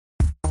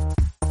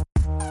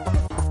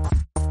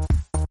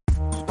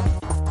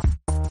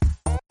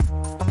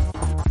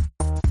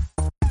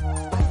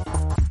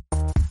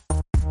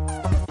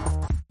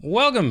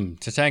Welcome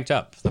to Tanked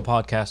Up, the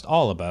podcast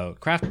all about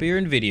craft beer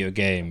and video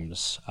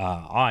games.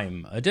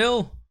 I'm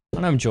Adil,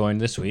 and I'm joined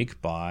this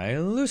week by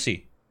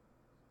Lucy.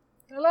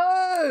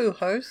 Hello,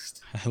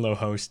 host. Hello,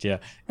 host, yeah.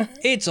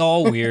 It's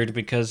all weird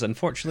because,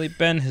 unfortunately,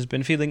 Ben has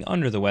been feeling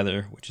under the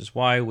weather, which is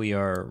why we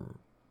are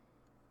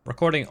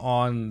recording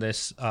on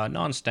this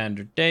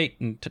non-standard date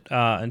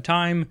and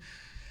time,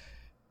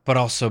 but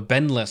also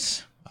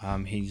Benless.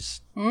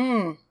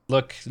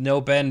 Look, no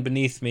Ben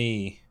beneath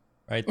me,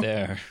 right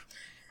there.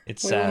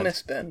 It's sad. We will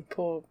miss Ben.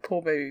 Poor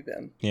baby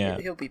Ben. Yeah.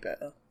 He'll be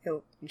better.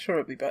 I'm sure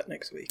he'll be back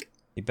next week.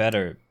 He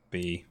better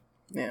be.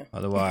 Yeah.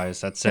 Otherwise,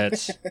 that's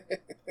it.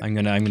 I'm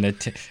gonna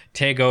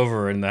take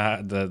over, and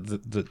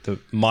the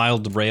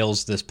mild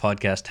rails this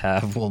podcast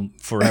have will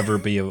forever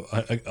be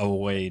a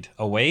Wade.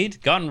 A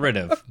Wade? Gotten rid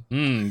of.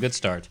 Good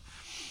start.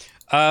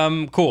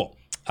 Cool.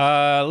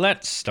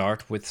 Let's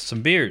start with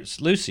some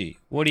beers. Lucy,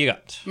 what do you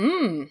got?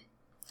 I'm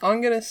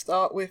gonna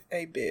start with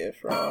a beer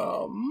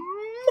from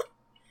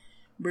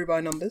Brew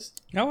by Numbers.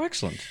 Oh,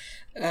 excellent.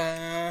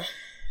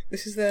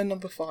 This is their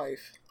number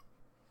 5,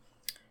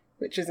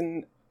 which is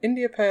an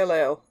India Pale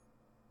Ale,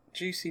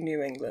 Juicy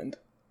New England.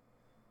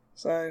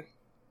 So,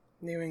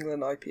 New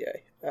England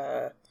IPA.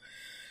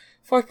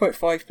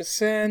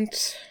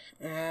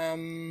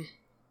 5.5%.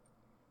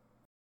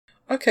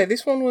 Okay,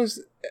 this one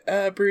was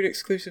brewed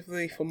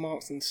exclusively for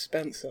Marks and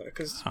Spencer,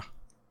 because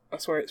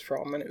that's where it's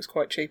from, and it was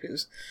quite cheap. I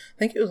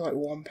think it was like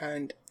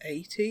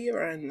 £1.80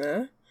 around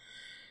there.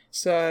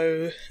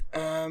 So,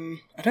 I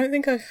don't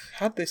think I've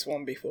had this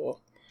one before.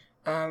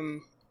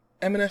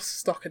 M&S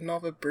stock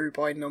another Brew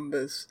by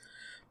Numbers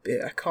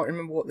beer. I can't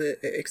remember what the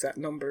exact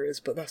number is,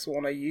 but that's the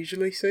one I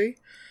usually see.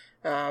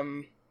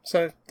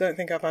 So, don't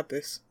think I've had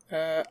this.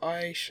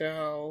 I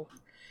shall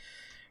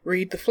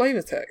read the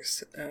flavour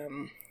text.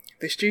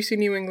 This juicy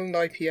New England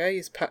IPA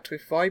is packed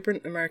with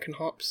vibrant American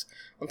hops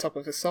on top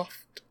of a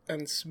soft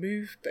and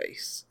smooth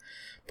base,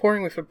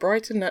 pouring with a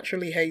bright and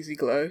naturally hazy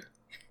glow.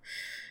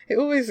 It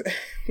always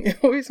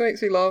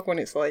makes me laugh when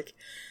it's like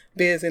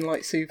beers in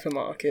like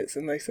supermarkets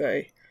and they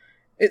say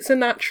it's a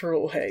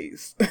natural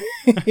haze,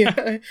 you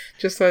know,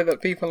 just so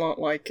that people aren't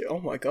like, oh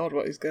my god,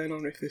 what is going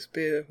on with this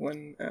beer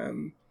when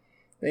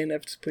they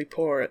inevitably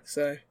pour it.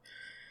 So,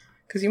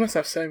 because you must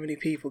have so many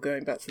people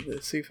going back to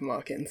the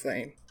supermarket and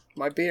saying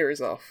my beer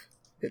is off.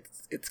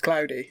 It's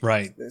cloudy.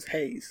 Right. There's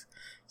haze.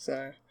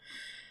 So,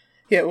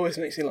 yeah, it always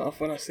makes me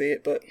laugh when I see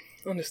it, but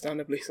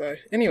understandably so.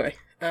 Anyway,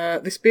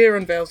 this beer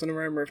unveils an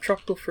aroma of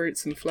tropical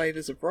fruits and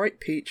flavours of ripe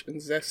peach and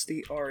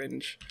zesty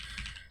orange.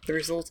 The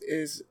result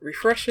is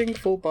refreshing,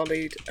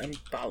 full-bodied, and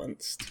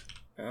balanced.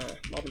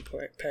 Modern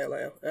pale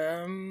ale.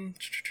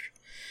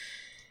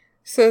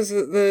 Says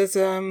that there's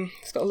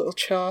it's got a little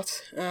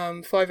chart.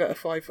 5 out of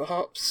 5 for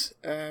hops.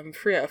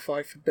 3 out of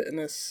 5 for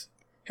bitterness.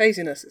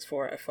 Haziness is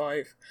 4 out of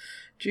 5.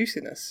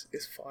 Juiciness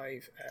is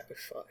 5 out of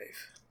 5.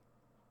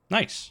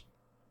 Nice.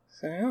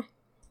 So, yeah.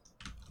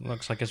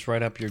 Looks like it's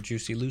right up your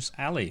Juicy Loose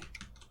alley.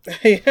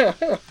 Yeah.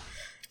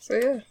 So,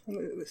 yeah.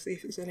 Let's see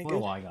if it's any good.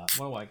 What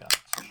do I got?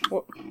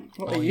 What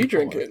are you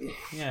drinking?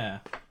 Yeah.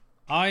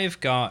 I've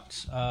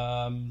got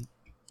a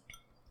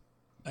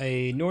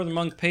Northern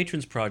Monk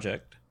Patrons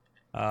Project.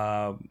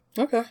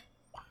 Okay.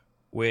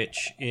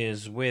 Which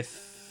is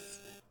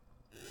with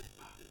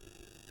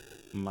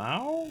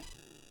Maui?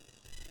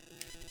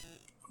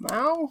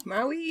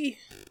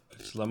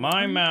 It's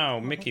Lamai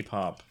Mao Mickey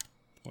Pop.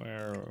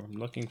 Where I'm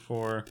looking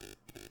for...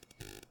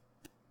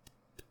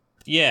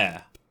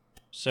 Yeah.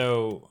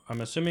 So,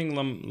 I'm assuming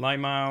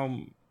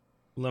Lamau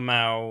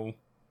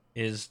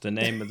is the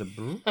name of the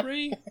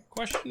brewery?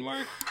 Question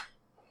mark?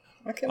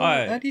 Okay,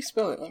 how do you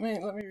spell it? Let me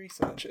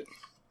research it.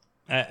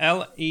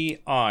 Leimai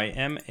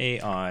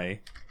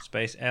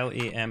space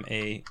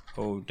LEMAOW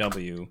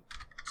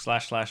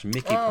 /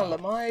 Mickey Pop.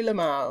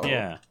 Lamau.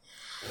 Yeah.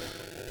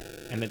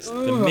 And it's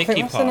the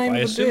Mickey Pop. I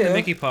assume the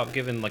Mickey Pop,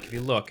 given, like, if you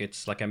look,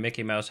 it's like a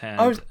Mickey Mouse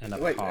hand and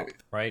a pop,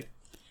 right?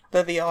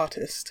 They're the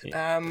artist.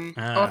 Yeah.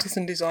 Artist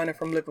and designer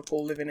from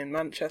Liverpool, living in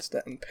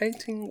Manchester and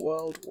painting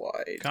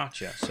worldwide.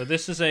 Gotcha. So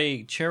this is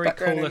a cherry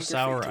cola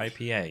sour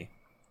IPA.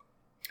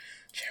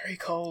 Cherry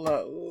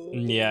cola. Ooh,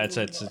 yeah, it's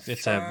a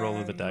roll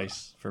of the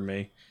dice for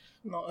me.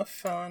 Not a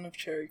fan of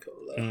cherry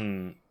cola.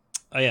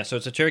 Oh yeah, so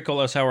it's a cherry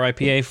cola sour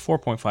IPA,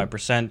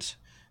 4.5%.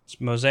 It's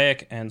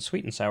mosaic and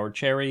sweet and sour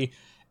cherry,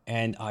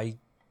 and I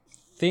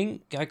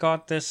think I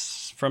got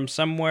this from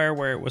somewhere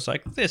where it was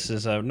like, this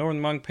is a Northern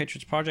Monk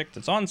Patrons Project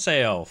that's on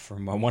sale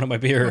from one of my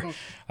beer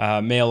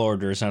mail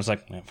orders, and I was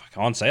like,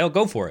 on sale,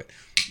 go for it.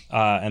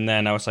 And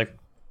then I was like,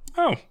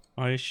 oh,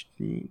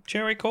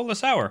 cherry cola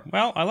sour.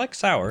 Well, I like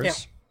sours. Yeah.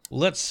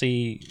 Let's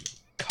see.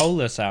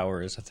 Cola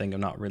sour is a thing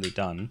I've not really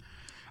done.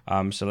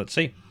 So let's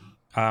see.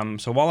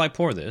 So while I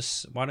pour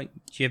this,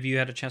 have you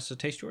had a chance to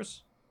taste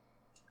yours?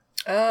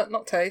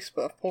 Not taste,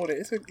 but I've poured it.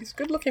 It's a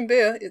good looking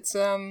beer. It's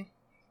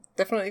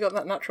definitely got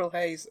that natural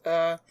haze.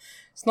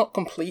 It's not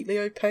completely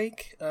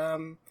opaque.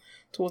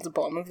 Towards the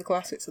bottom of the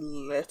glass, it's a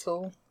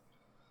little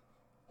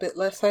bit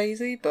less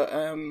hazy, but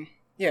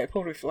yeah,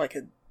 poured with like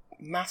a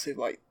massive,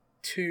 like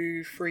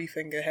 2-3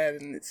 finger head,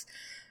 and it's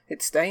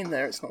it's staying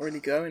there. It's not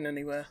really going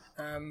anywhere.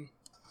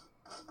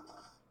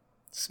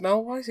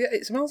 Smell-wise, yeah,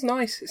 it smells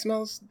nice. It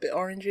smells a bit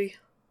orangey,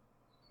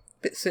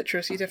 a bit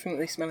citrus. You're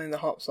definitely smelling the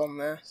hops on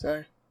there, so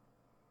it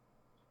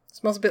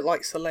smells a bit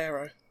like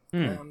Solero.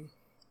 Don't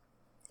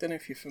know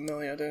if you're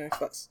familiar. I don't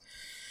know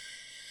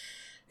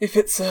if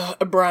it's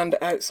a brand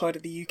outside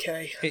of the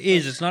UK. It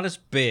is. It's not as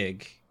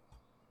big.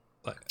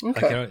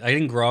 Okay. I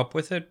didn't grow up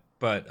with it,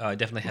 but I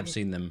definitely have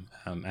seen them.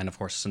 And of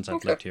course, since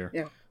I've lived here,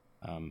 yeah.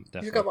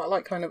 Definitely. You've got that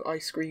like kind of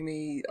ice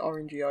creamy,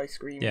 orangey ice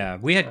cream. Yeah,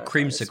 we had kind of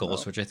creamsicles,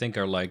 smell. which I think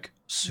are like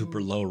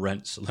super low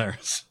rent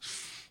Solaris.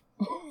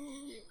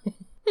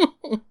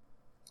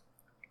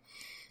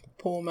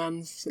 Poor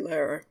man's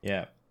Solero.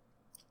 Yeah.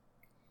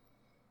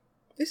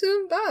 This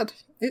isn't bad.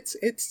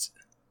 It's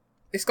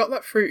got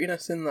that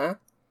fruitiness in there.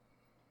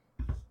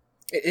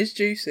 It is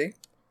juicy.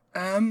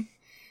 Let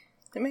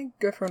me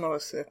go for another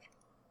sip.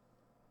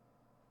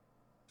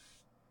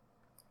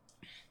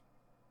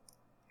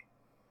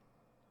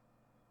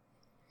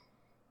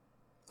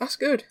 That's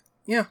good.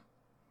 Yeah.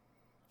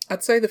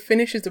 I'd say the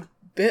finish is a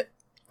bit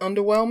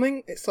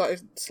underwhelming. It's like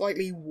a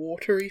slightly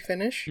watery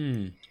finish.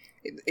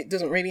 It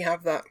doesn't really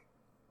have that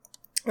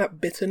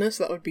bitterness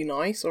that would be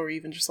nice, or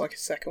even just like a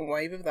second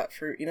wave of that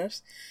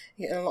fruitiness.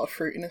 You get a lot of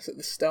fruitiness at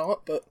the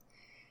start, but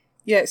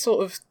yeah, it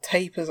sort of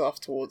tapers off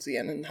towards the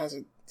end and has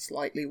a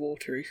slightly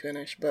watery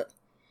finish, but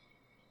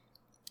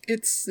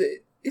it's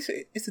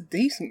a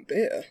decent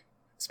beer,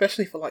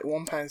 especially for like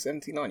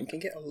 £1.79. You can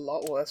get a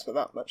lot worse for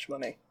that much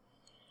money.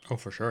 Oh,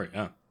 for sure,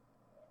 yeah.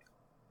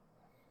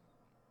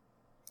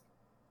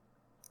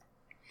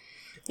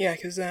 Yeah,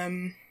 because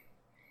the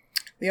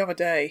other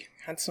day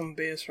had some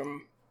beers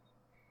from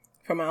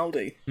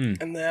Aldi,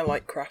 and their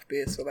like craft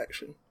beer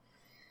selection.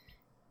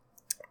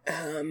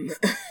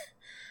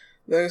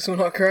 Those were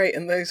not great,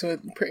 and those were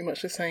pretty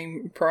much the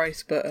same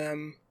price. But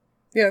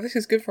yeah, this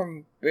is good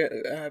from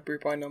Brew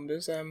by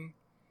Numbers.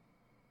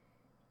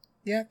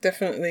 Yeah,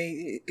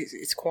 definitely,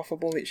 it's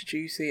quaffable. It's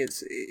juicy.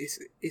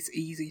 It's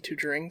easy to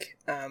drink.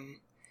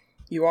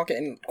 You are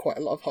getting quite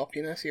a lot of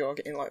hoppiness. You are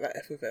getting like that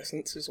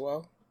effervescence as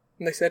well.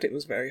 And they said it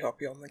was very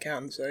hoppy on the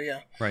can, so yeah.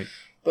 Right.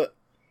 But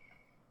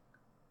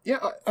yeah,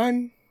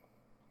 I'm.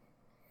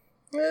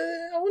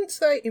 I wouldn't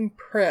say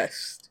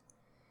impressed.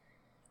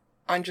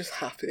 I'm just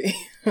happy.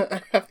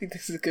 I'm happy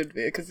this is a good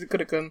beer, because it could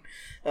have gone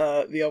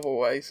the other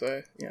way,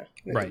 so yeah.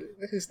 Right.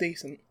 This is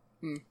decent.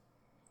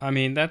 I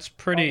mean, that's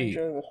pretty...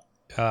 Enjoyable.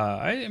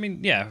 I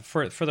mean, yeah,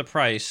 for the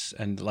price,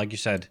 and like you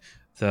said,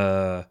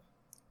 the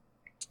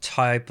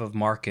type of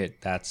market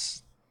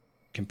that's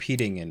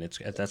competing in,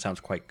 that sounds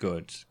quite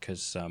good,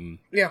 because...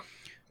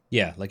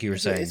 yeah, like you were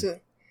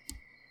saying...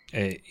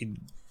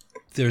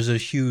 there's a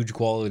huge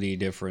quality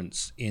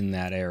difference in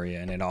that area,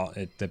 and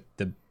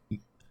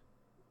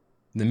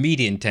the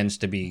median tends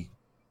to be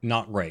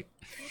not great.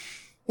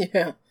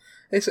 Yeah,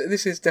 this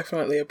is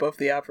definitely above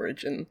the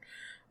average, and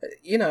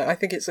I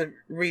think it's a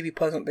really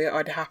pleasant beer.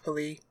 I'd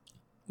happily,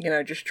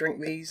 just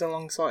drink these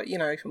alongside.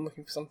 If I'm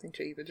looking for something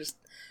cheaper, just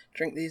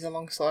drink these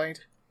alongside.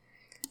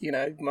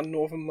 My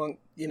Northern Monk,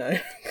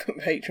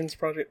 Patrons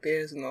Project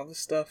beers and other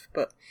stuff.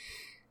 But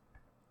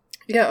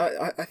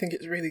yeah, I think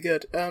it's really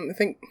good. I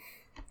think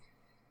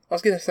I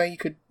was gonna say you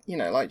could,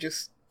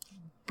 just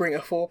bring a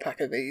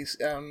 4-pack of these.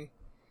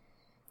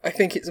 I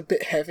think it's a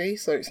bit heavy,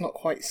 so it's not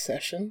quite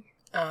session.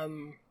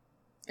 It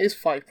is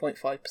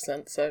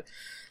 5.5%, so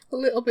a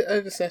little bit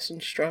over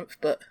session strength,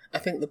 but I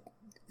think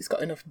it's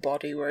got enough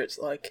body where it's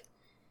like,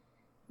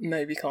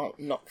 maybe can't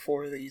knock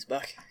 4 of these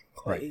back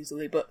quite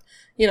easily, but,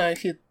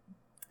 if you're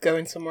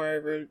going somewhere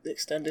over an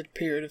extended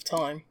period of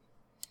time,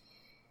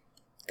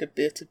 good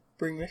beer to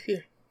bring with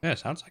you. Yeah,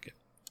 sounds like it.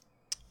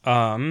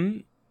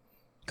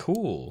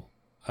 Cool.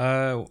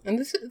 And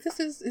is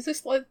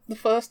this like the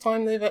first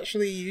time they've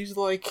actually used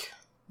like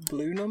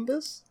blue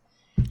numbers?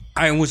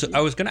 I was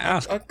gonna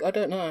ask. I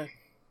don't know.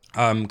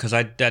 Because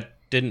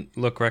that didn't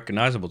look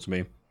recognizable to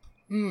me.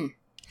 Yeah,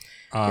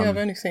 I've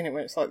only seen it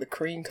when it's like the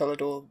cream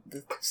coloured or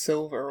the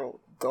silver or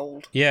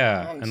gold.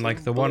 Yeah, and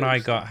like the one I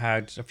blues.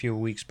 had a few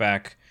weeks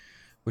back,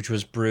 which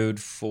was brewed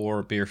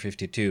for Beer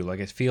 52. Like,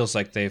 it feels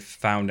like they've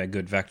found a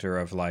good vector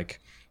of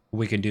like,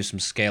 we can do some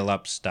scale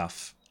up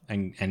stuff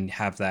and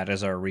have that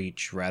as our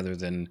reach, rather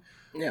than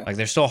like,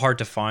 they're still hard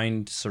to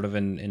find sort of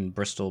in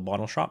Bristol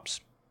bottle shops.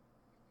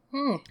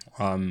 So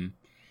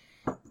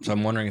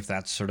I'm wondering if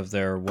that's sort of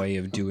their way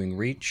of doing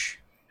reach,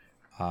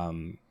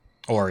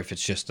 or if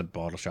it's just the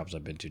bottle shops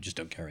I've been to just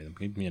don't carry them.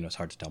 It's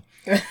hard to tell.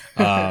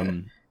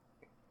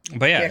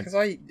 But yeah, because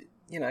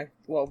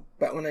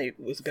back when I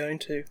was going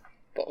to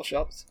bottle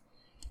shops,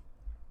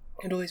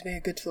 it'd always be a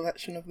good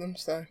selection of them.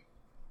 So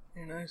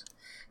who knows?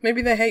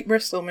 Maybe they hate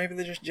Bristol. Maybe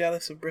they're just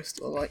jealous of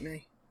Bristol, like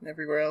me and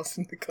everywhere else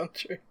in the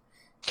country.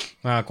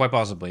 quite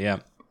possibly, yeah.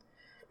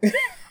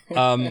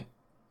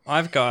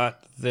 I've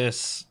got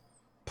this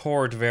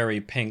poured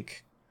very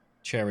pink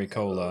cherry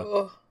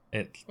cola.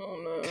 It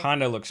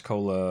kind of looks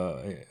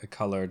cola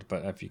colored,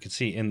 but if you can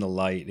see in the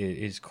light, it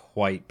is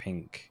quite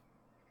pink.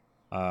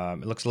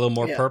 It looks a little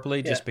more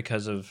purpley just yeah.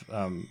 because of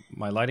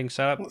my lighting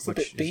setup, Looks a which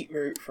bit is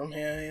beetroot from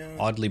here, yeah.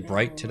 oddly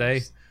bright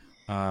today.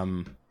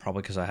 Nice.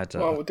 Probably because I had to.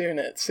 Well, we're doing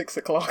it at 6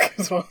 o'clock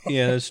as well.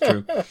 Yeah, that's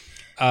true.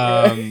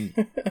 Yeah.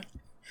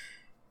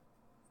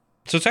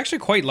 So it's actually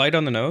quite light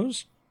on the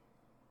nose.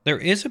 There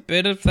is a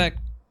bit of that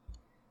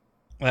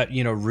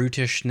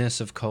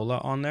rootishness of cola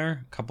on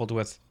there, coupled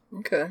with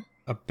Okay.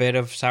 a bit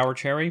of sour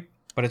cherry,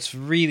 but it's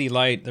really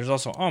light. There's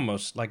also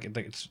almost like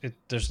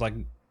there's like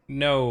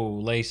no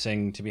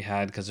lacing to be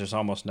had because there's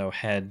almost no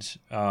head.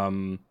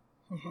 Mhm.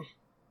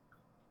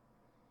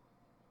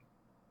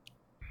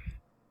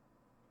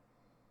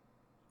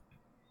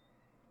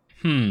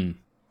 Hmm.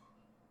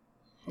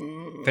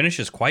 Mm. Finish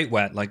is quite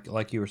wet,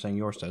 like you were saying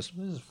yours does.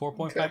 This is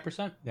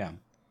 4.5%. Yeah.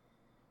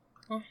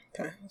 Oh,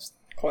 okay, that's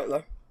quite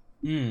low.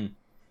 Hmm.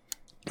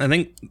 I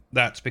think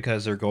that's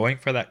because they're going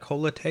for that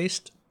cola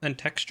taste and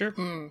texture.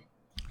 Mm.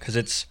 Because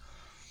it's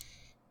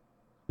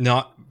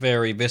not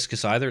very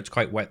viscous either. It's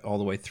quite wet all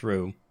the way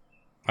through.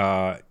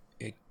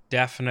 It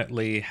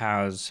definitely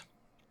has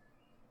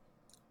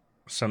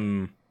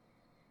some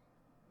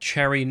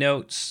cherry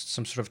notes,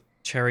 some sort of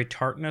cherry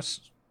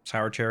tartness,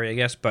 sour cherry, I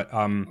guess. But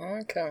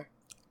Okay.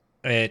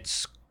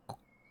 it's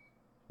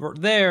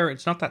there.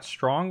 It's not that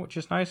strong, which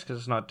is nice because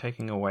it's not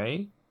taking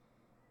away.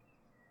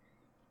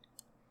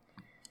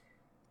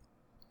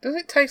 Does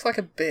it taste like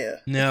a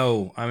beer?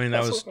 No, I mean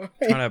I was That's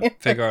trying to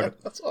figure out.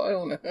 That's what I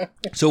want to know.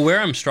 So where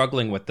I'm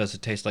struggling with does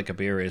it taste like a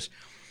beer is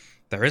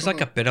there is like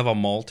a bit of a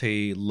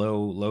malty,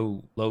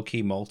 low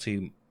key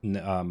malty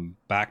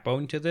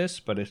backbone to this,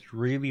 but it's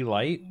really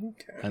light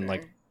Okay. and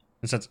like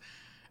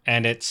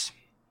and it's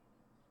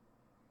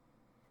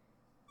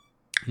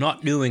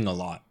not doing a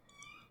lot.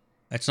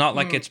 It's not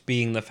like it's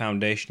being the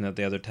foundation that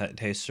the other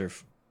tastes are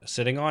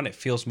sitting on. It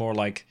feels more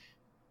like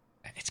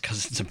it's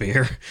because it's a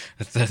beer.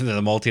 the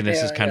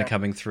maltiness is kind of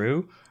coming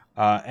through.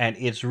 And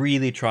it's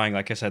really trying,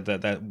 like I said,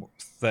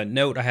 that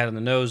note I had on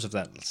the nose of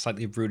that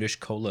slightly brutish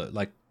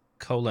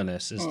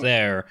cola-ness is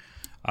there.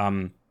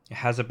 It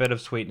has a bit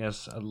of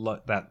sweetness,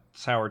 that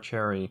sour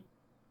cherry.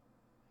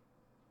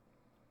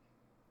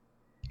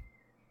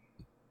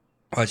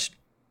 And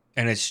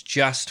it's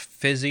just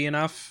fizzy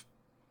enough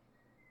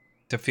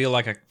to feel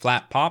like a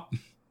flat pop.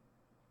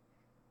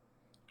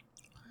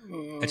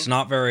 It's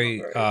not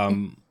very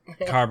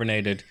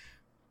carbonated.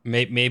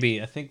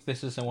 Maybe I think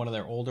this isn't one of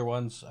their older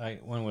ones.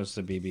 When was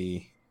the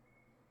BB?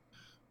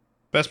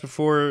 Best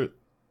before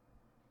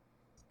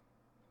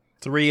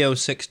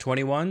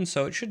 30621,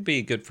 so it should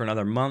be good for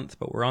another month.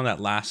 But we're on that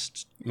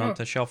last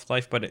month of shelf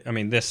life. But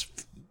this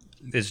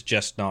is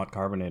just not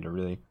carbonated,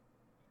 really.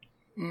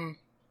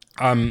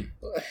 I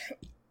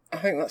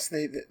think that's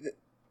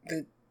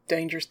the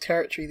dangerous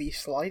territory that you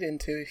slide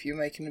into if you're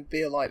making a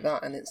beer like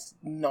that, and it's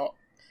not.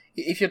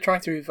 If you're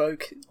trying to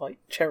evoke like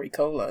cherry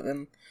cola,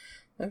 then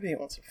nobody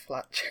wants a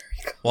flat cherry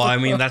cola. Well, I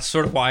mean, that's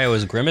sort of why I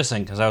was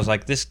grimacing, because I was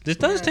like, this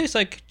does taste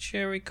like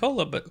cherry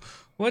cola, but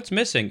what's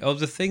missing? Oh,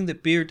 the thing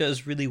that beer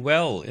does really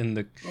well in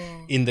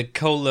the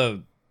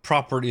cola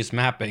properties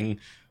mapping,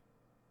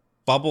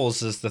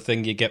 bubbles is the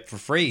thing you get for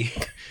free.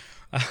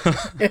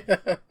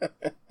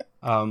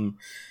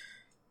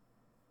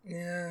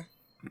 Yeah.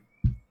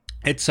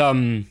 It's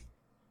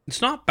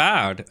not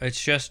bad.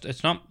 It's just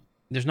there's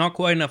not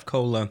quite enough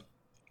cola.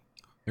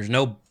 There's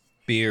no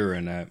beer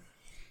in it.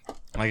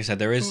 Like I said,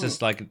 there is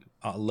this like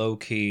low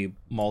key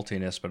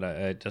maltiness, but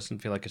it doesn't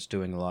feel like it's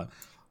doing a lot.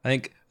 I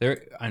think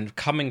and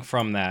coming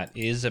from that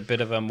is a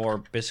bit of a more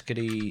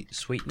biscuity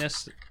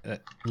sweetness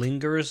that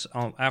lingers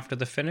after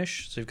the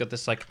finish. So you've got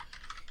this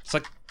it's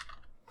like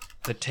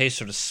the taste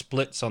sort of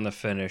splits on the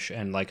finish,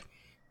 and like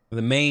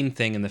the main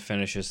thing in the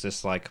finish is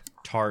this like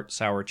tart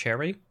sour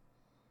cherry.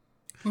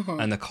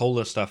 And the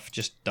cola stuff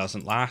just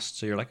doesn't last.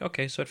 So you're like,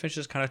 okay, so it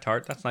finishes kind of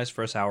tart. That's nice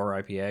for a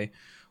sour IPA,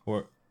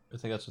 or I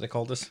think that's what they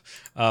call this.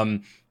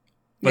 But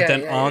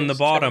then on the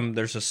bottom,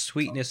 there's a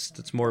sweetness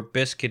that's more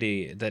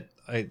biscuity that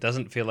it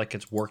doesn't feel like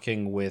it's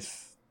working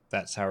with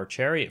that sour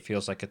cherry. It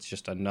feels like it's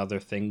just another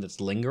thing that's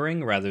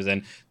lingering rather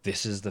than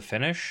this is the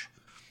finish.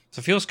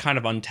 So it feels kind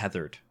of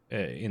untethered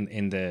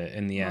in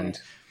the end,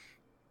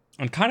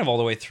 and kind of all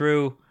the way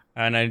through.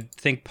 And I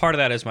think part of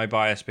that is my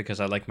bias because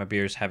I like my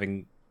beers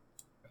having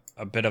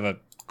a bit of a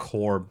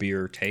core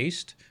beer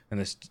taste, and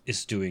this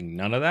is doing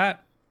none of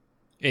that.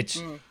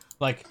 It's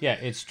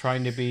it's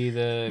trying to be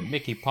the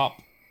Mickey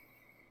Pop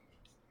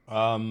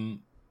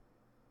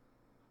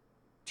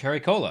cherry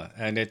cola,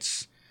 and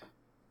it's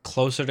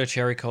closer to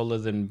cherry cola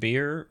than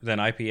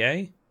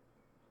IPA.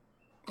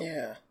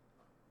 Yeah.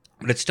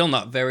 But it's still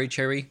not very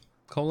cherry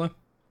cola.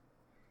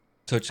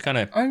 So it's kind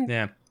of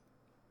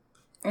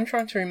I'm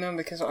trying to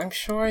remember because I'm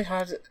sure I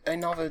had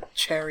another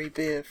cherry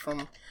beer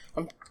from.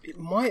 It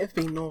might have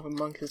been Northern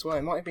Monk as well.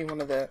 It might have been one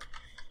of the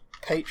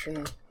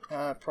Patron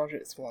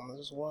projects ones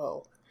as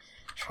well.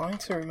 Trying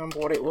to remember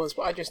what it was,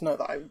 but I just know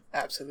that I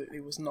absolutely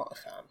was not a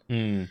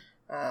fan.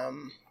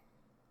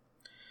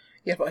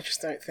 Yeah, but I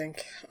just don't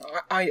think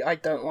I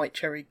don't like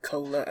cherry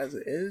cola as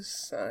it is.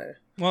 So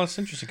Well, it's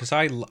interesting because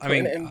I putting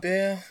mean, it in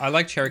beer. I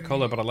like cherry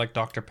cola, but I like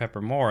Dr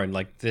Pepper more, and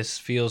like this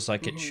feels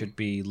like it Mm-hmm. should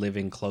be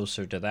living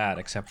closer to that,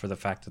 except for the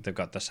fact that they've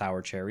got the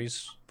sour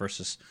cherries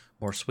versus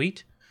more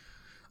sweet.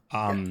 But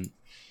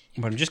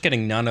I'm just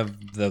getting none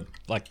of the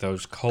like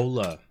those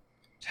cola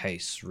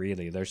tastes.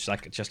 Really, there's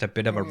like just a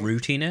bit of a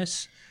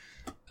rootiness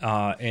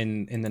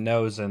in the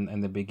nose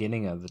and the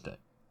beginning of the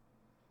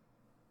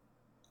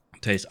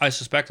taste. I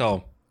suspect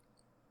I'll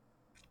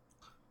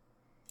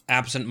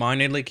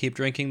absent-mindedly keep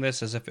drinking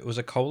this as if it was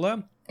a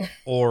cola,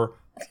 or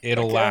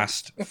it'll Okay.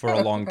 last for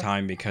a long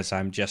time because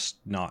I'm just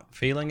not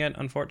feeling it,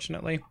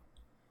 unfortunately.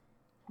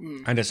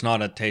 And it's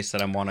not a taste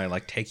that I want to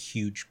like take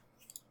huge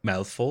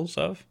mouthfuls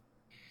of.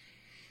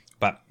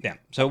 But yeah,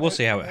 so we'll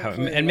see how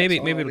Hopefully and the maybe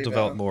next one will it'll be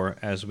develop better. more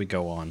as we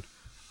go on.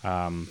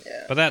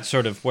 Yeah. But that's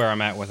sort of where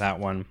I'm at with that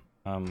one.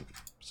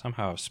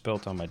 Somehow I've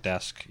spilt on my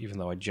desk, even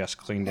though I just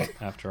cleaned it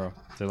after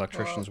the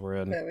electricians were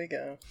in. There we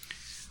go.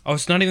 Oh,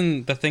 it's not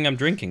even the thing I'm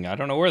drinking. I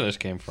don't know where this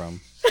came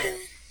from.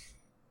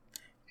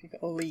 You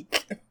got a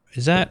leak.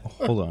 Is that?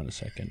 Hold on a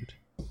second.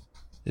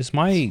 Is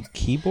my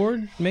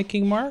keyboard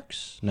making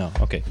marks? No.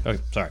 Okay.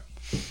 Okay. Sorry.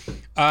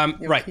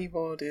 Your Right.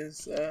 keyboard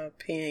is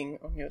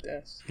peeing on your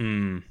desk.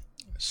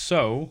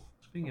 So,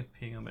 speaking of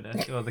peeing on my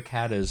desk, oh, the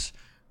cat is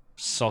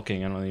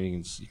sulking. I don't know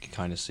if you can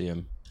kind of see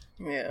him.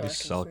 Yeah, I He's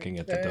can sulking see.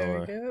 at the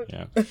Very door. good.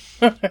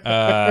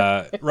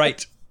 Yeah.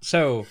 Right.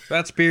 So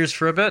that's beers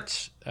for a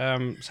bit.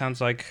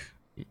 Sounds like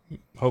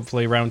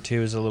hopefully round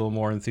 2 is a little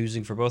more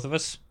enthusing for both of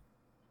us.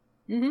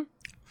 Mhm.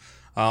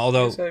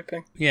 Although, Just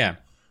hoping. yeah.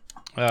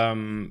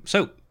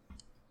 So,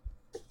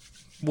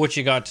 what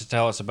you got to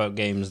tell us about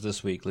games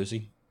this week,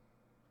 Lucy?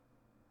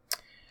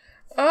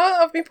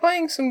 I've been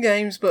playing some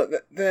games, but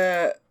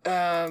they're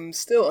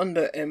still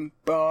under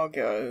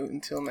embargo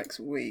until next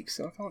week,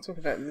 so I can't talk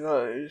about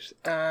those.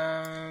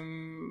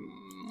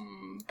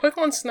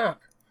 Pokemon Snap.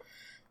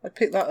 I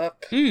picked that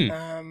up.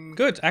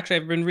 Good. Actually,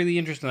 I've been really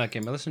interested in that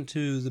game. I listened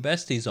to the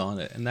besties on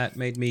it, and that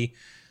made me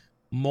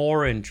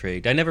more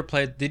intrigued. I never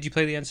played. Did you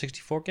play the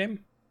N64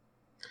 game?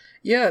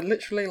 Yeah,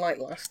 literally like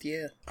last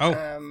year. Oh,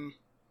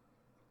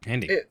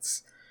 handy.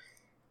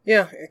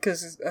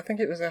 Because I think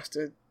it was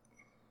after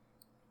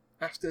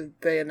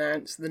they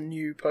announced the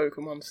new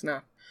Pokemon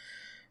Snap.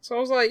 So I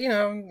was like,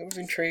 I was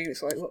intrigued.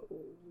 It's like,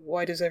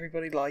 why does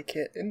everybody like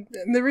it? And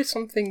there is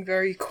something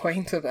very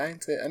quaint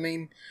about it. I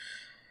mean,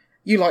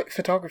 you like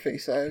photography,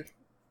 so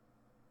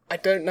I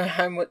don't know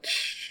how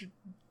much,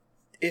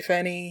 if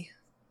any,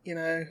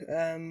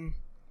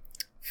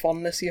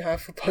 fondness you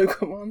have for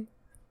Pokemon.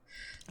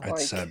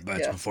 That's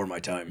yeah. before my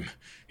time,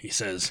 he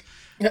says.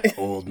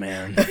 Old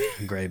man,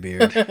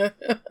 greybeard.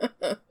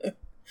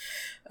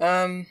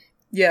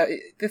 Yeah,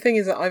 the thing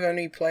is that I've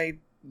only played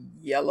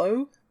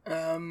Yellow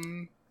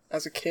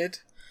as a kid,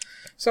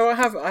 so I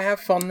have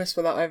fondness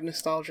for that. I have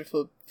nostalgia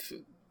for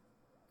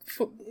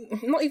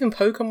not even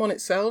Pokemon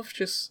itself.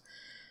 Just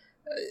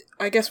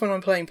I guess when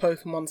I'm playing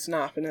Pokemon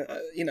Snap and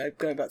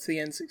going back to the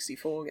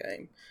N64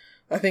 game,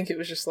 I think it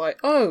was just like,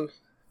 oh,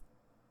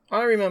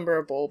 I remember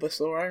a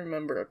Bulbasaur, I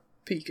remember a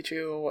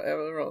Pikachu or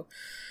whatever,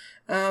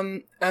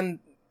 and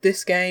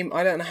this game,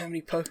 I don't know how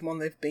many Pokemon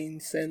they've been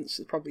since.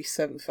 It's probably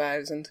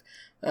 7,000.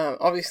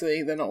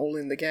 Obviously, they're not all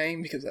in the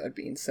game because that would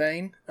be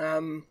insane.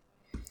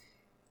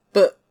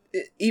 But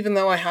even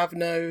though I have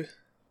no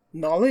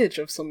knowledge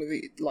of some of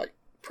the,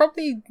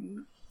 probably,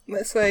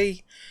 let's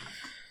say,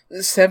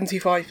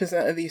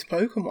 75% of these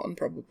Pokemon,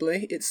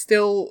 probably, it's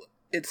still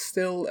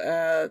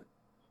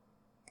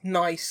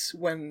nice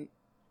when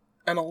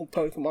an old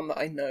Pokemon that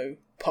I know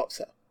pops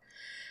up.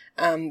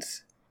 And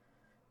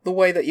the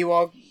way that you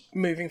are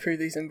moving through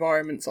these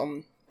environments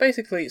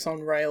it's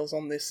on rails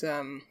on this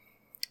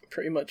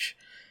pretty much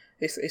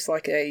it's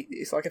like a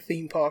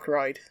theme park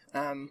ride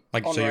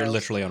Like, on so you're rails.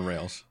 literally on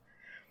rails.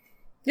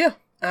 Yeah.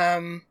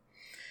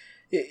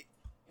 It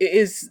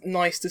is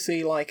nice to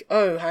see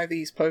how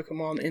these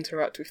Pokemon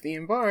interact with the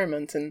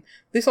environment, and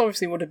this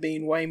obviously would have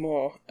been way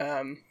more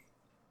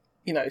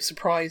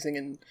surprising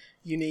and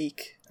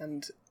unique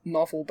and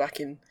novel back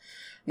in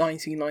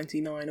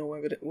 1999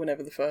 or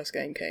whenever the first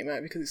game came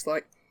out, because it's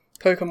like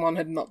Pokemon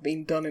had not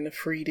been done in a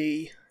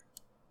 3D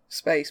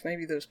space.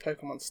 Maybe there was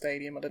Pokemon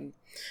Stadium, I don't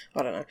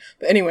know.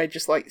 But anyway,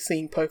 just like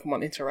seeing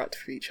Pokemon interact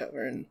with each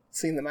other and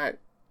seeing them out,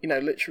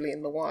 literally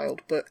in the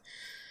wild. But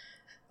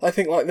I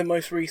think like the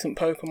most recent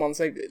Pokemons,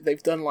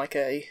 they've done like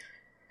a,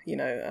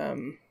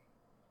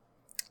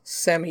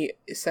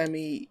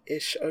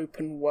 semi-ish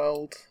open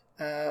world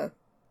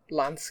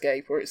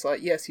landscape where it's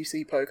like, yes, you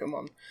see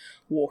Pokemon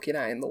walking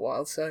out in the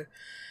wild, so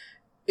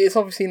it's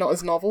obviously not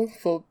as novel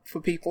for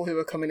people who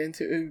are coming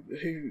into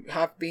who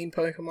have been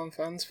Pokemon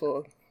fans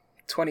for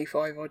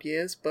 25 odd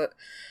years, but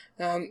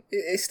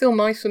it's still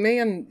nice for me,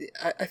 and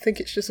I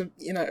think it's just a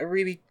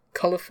really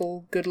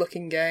colourful, good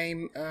looking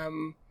game.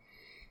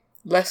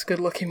 Less good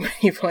looking when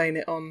you're playing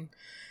it on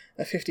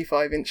a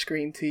 55-inch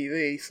screen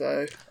TV,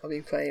 so I've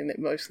been playing it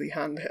mostly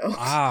handheld.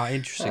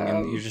 Interesting.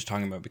 And you're just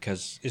talking about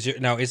because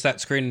is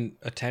that screen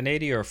a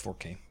 1080 or a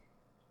 4K?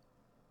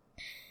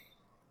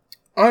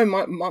 Oh,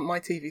 my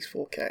TV's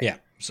 4K. Yeah,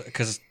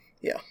 because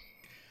Yeah.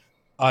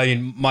 I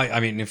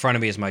mean, in front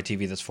of me is my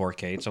TV that's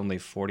 4K. It's only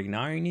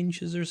 49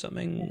 inches or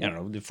something. I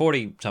don't know,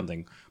 40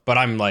 something. But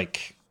I'm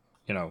like,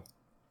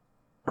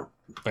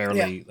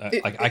 barely.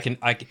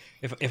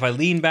 If I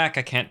lean back,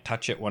 I can't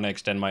touch it when I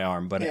extend my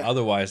arm. But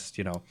otherwise,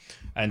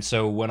 And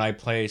so when I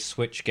play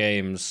Switch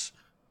games,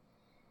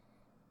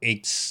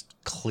 it's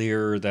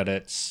clear that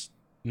it's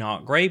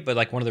not great. But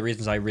like one of the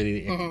reasons I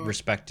really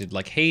respected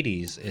like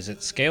Hades is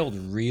it scaled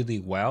really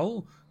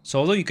well. So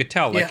although you could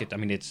tell,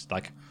 it's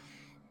like.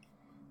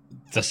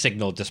 The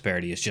signal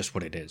disparity is just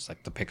what it is.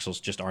 Like the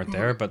pixels just aren't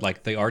there, but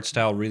like the art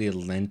style really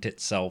lent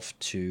itself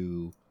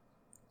to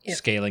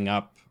scaling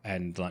up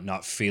and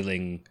not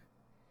feeling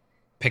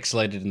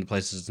pixelated in the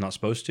places it's not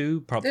supposed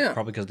to. Probably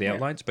because of the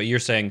outlines. But you're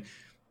saying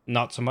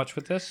not so much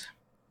with this?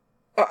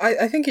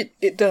 I think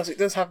it does. It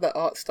does have that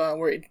art style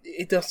where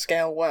it does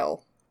scale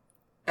well,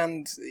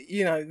 and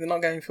they're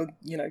not going for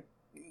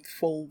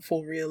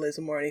full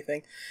realism or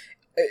anything.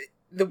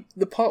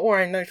 The part where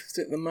I noticed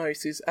it the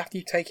most is after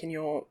you've taken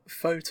your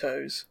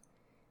photos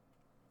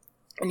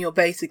and you're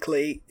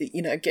basically,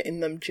 getting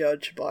them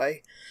judged by,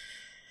 I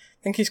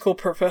think he's called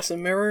Professor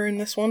Mirror in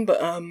this one, but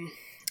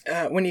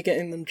when you're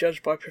getting them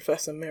judged by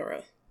Professor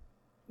Mirror,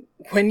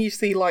 when you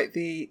see like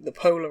the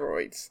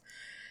Polaroids,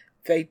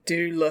 they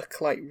do look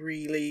like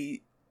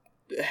really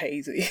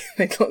hazy.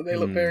 they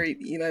look very,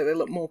 they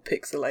look more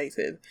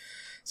pixelated.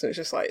 So it's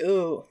just like,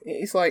 oh,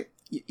 it's like,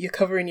 you're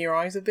covering your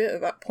eyes a bit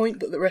at that point,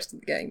 but the rest of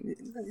the game,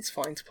 it's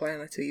fine to play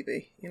on a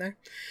TV,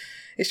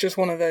 It's just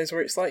one of those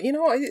where it's like,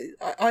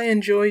 I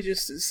enjoy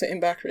just sitting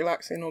back,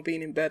 relaxing, or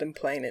being in bed and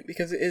playing it,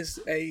 because it is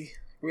a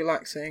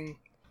relaxing,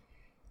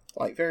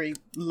 like, very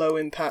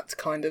low-impact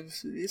kind of...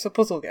 It's a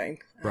puzzle game.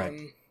 Right.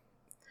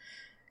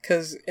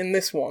 Because in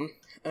this one,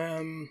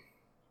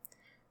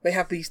 they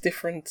have these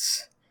different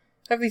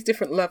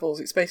levels.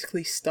 It's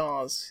basically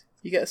stars.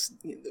 You get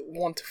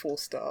 1 to 4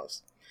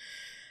 stars.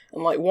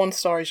 And, like, 1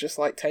 star is just,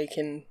 like,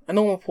 taking a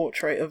normal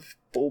portrait of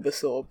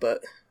Bulbasaur,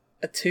 but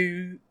a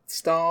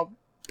 2-star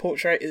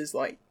portrait is,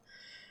 like,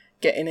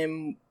 getting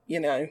him,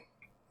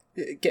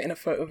 getting a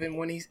photo of him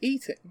when he's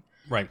eating.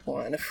 Right.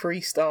 And a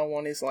 3-star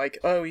one is, like,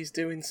 oh, he's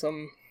doing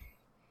some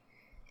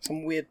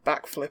weird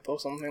backflip or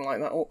something like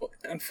that.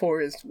 And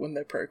 4 is when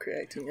they're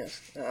procreating, yes.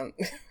 But,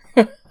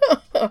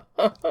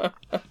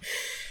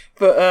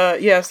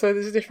 so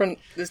there's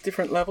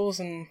different levels,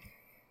 and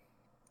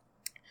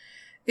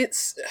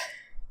it's...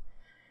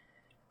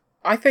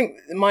 I think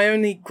my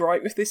only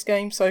gripe with this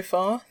game so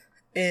far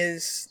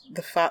is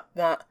the fact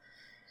that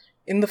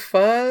in the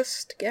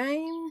first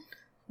game,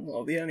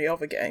 well, the only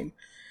other game,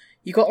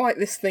 you got like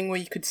this thing where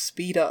you could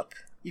speed up.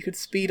 You could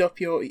speed up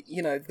your,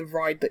 the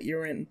ride that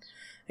you're in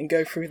and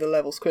go through the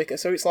levels quicker.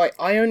 So it's like,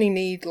 I only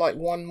need like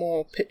one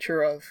more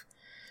picture of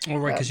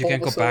because you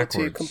can't go backwards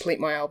to complete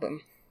my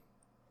album.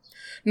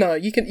 No,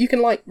 you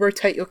can like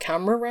rotate your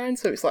camera around,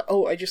 so it's like,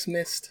 oh, I just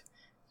missed,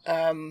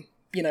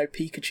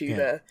 Pikachu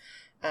there.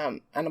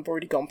 And I've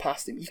already gone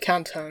past him. You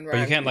can turn around.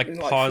 But you can't like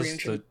pause the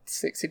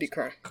 360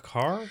 degree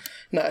car?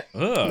 No.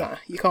 Ugh. No,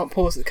 you can't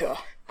pause the car.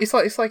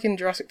 It's like in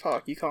Jurassic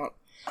Park, you can't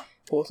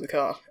pause the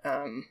car.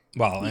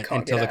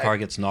 Until the car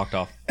gets knocked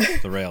off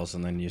the rails,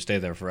 and then you stay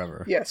there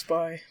forever. Yes,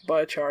 by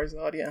a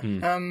Charizard, yeah.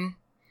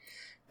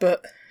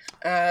 But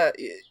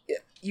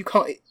you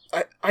can't...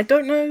 I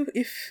don't know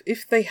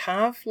if they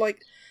have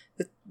like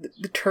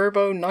the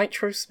turbo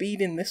nitro speed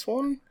in this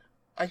one.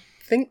 I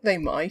think they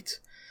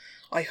might.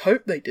 I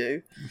hope they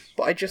do,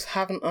 but I just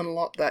haven't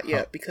unlocked that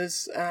yet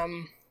because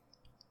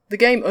the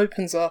game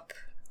opens up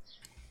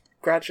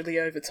gradually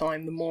over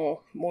time the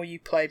more you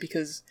play,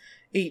 because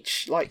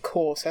each like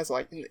course has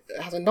a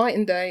night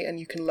and day, and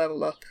you can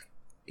level up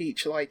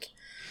each like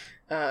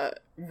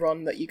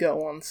run that you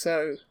go on.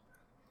 So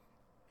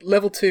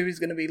level 2 is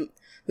going to be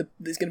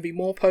there's going to be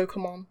more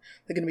Pokemon.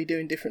 They're going to be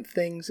doing different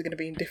things. They're going to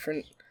be in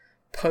different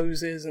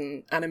poses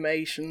and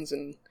animations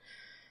and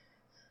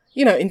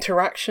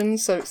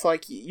interactions. So it's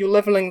like you're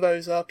leveling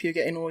those up. You're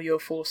getting all your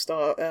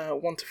 4-star,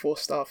 1 to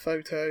 4-star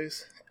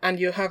photos, and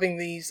you're having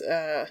these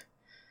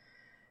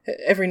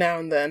every now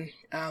and then.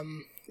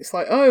 It's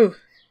like, oh,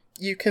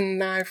 you can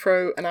now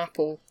throw an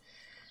apple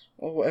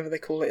or whatever they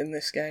call it in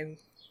this game,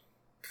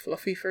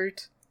 fluffy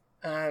fruit.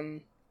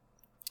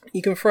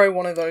 You can throw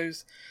one of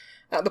those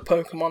at the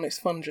Pokemon. It's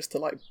fun just to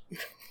like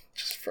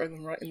just throw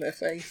them right in their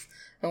face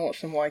and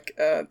watch them like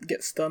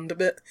get stunned a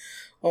bit.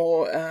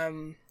 Or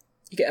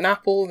you get an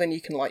apple, then you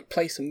can like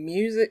play some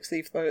music, see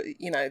if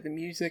the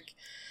music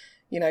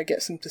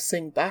gets them to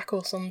sing back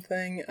or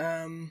something.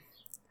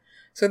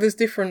 So there's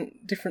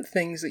different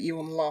things that you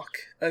unlock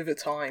over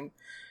time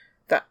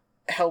that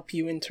help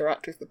you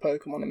interact with the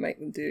Pokemon and make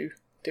them do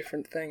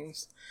different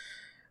things.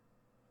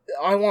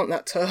 I want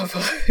that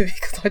turbo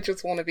because I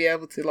just want to be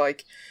able to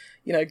like,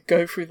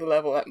 go through the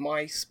level at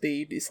my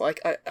speed. It's like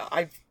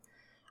I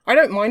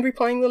don't mind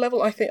replaying the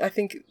level. I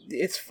think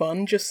it's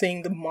fun just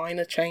seeing the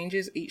minor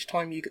changes each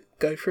time you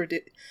go through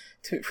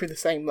through the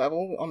same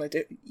level on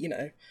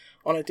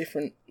a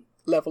different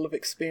level of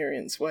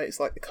experience where it's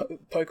like the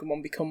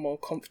Pokemon become more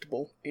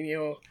comfortable in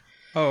your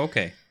Oh,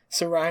 okay.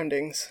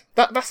 surroundings.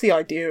 That's the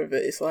idea of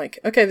it. It's like,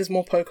 okay, there's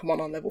more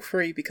Pokemon on level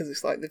 3 because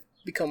it's like they've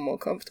become more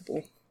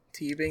comfortable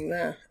to you being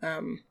there.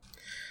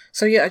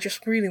 So yeah, I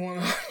just really want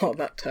a lot of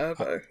that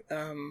turbo.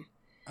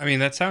 I mean,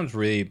 that sounds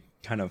really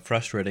kind of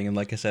frustrating. And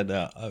like I said,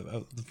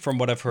 from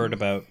what I've heard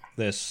about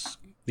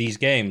these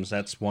games,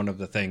 that's one of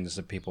the things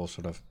that people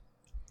sort of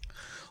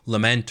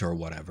lament or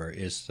whatever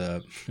is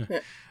the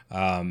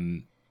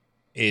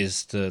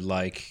is the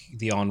like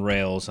the on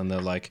rails and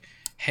the like.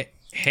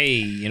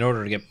 Hey, in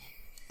order to get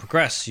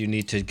progress, you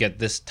need to get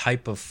this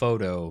type of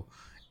photo,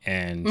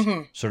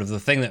 and sort of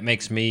the thing that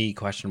makes me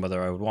question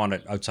whether I would want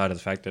it, outside of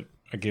the fact that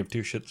I give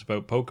two shits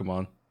about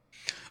Pokemon.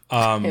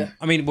 I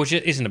mean, which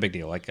isn't a big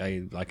deal.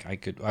 I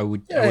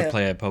would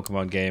play a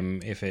Pokemon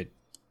game if it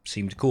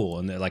seemed cool,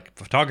 and like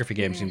photography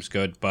game seems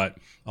good, but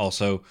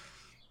also,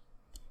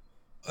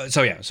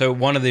 so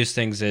one of these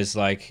things is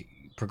like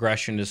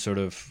progression is sort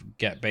of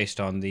get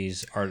based on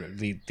these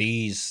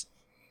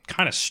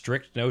kind of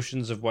strict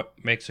notions of what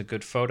makes a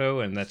good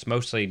photo, and that's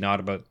mostly not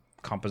about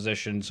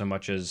composition so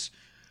much as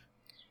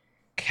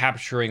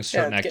capturing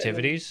certain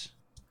activities.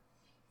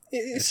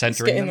 It's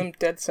getting them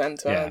dead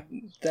center,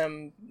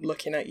 them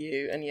looking at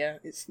you, and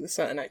it's the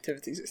certain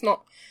activities. It's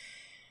not,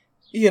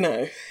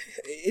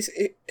 it's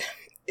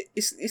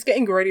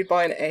getting graded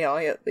by an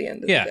AI at the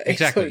end of the day.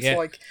 Exactly. So it's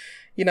like,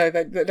 they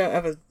don't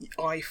have an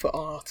eye for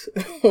art.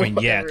 I mean,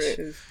 yet. It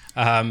is.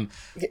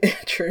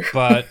 True.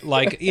 But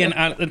like,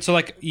 and so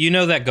like,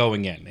 that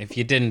going in. If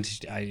you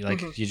didn't,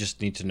 you just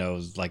need to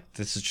know, like,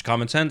 this is just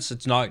common sense.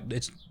 It's not.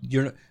 It's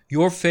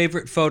your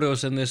favorite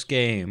photos in this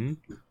game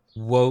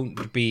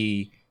won't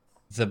be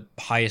the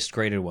highest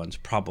graded ones,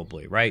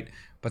 probably, right?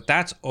 But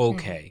that's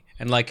okay.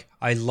 And like,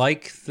 I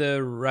like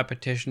the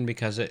repetition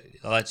because it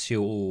lets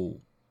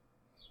you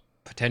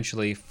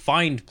potentially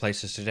find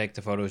places to take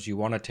the photos you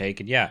want to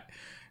take. And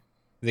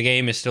the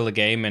game is still a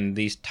game, and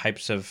these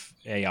types of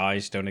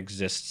AIs don't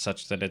exist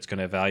such that it's going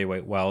to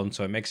evaluate well, and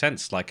so it makes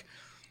sense. Like,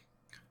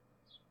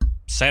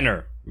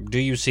 center, do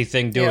you see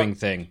thing doing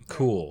thing?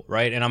 Cool,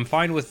 right? And I'm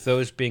fine with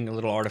those being a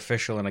little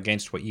artificial and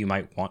against what you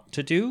might want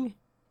to do.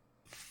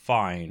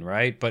 Fine,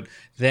 right? But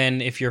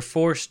then if you're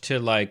forced to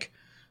like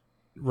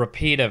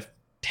repeat a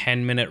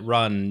 10-minute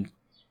run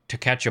to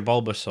catch a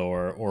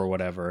Bulbasaur or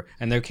whatever,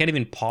 and they can't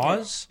even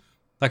pause,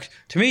 like,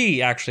 to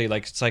me, actually,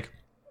 like, it's like,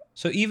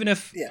 so even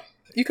if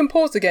you can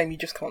pause the game, you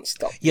just can't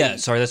stop.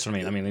 Sorry, that's what I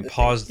mean. I mean, they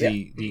pause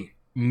the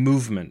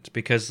movement,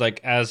 because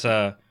like I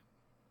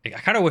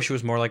kind of wish it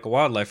was more like a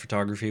wildlife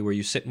photography where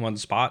you sit in one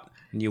spot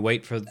and you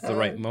wait for the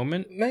right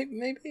moment.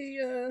 Maybe.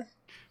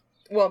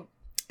 Well.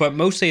 But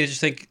mostly, I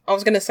just think I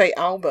was going to say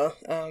Alba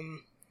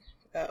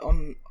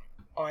on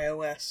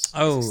iOS.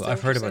 Oh,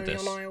 I've heard about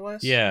this. On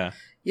iOS? Yeah.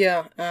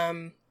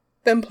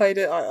 Ben played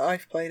it.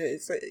 I've played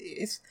it.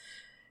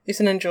 It's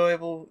an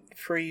enjoyable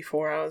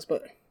 3-4 hours,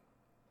 but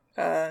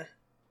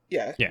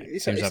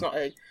it's not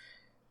a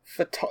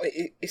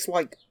it's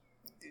like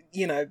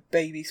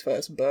baby's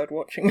first bird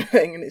watching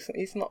thing, and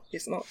it's not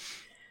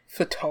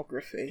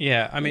photography.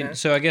 Yeah, I mean,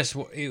 so I guess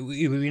it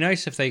would be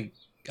nice if they.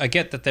 I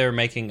get that they're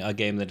making a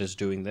game that is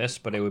doing this,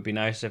 but it would be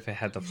nice if it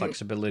had the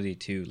flexibility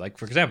to, like,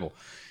 for example,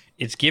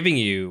 it's giving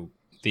you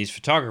these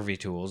photography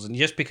tools, and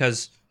just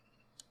because,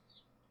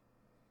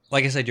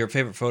 like I said, your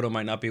favorite photo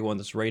might not be one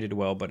that's rated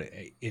well, but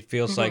it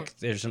feels like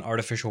there's an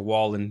artificial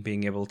wall in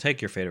being able to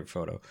take your favorite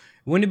photo.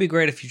 Wouldn't it be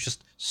great if you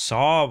just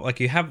saw, like,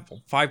 you have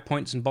 5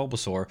 points in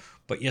Bulbasaur,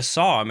 but you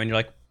saw him and you're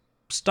like,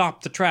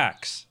 stop the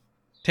tracks.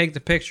 Take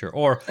the picture.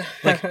 Or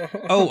like,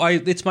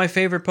 it's my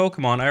favorite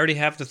Pokemon. I already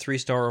have the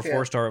 3-star or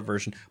 4-star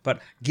version. But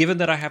given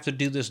that I have to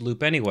do this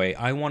loop anyway,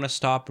 I want to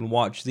stop and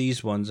watch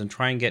these ones and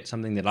try and get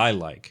something that I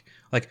like.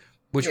 Like,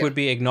 which would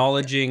be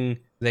acknowledging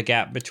the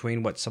gap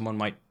between what someone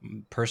might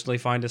personally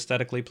find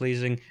aesthetically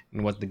pleasing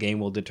and what the game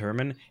will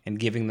determine, and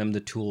giving them the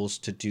tools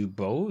to do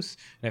both.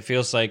 And it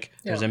feels like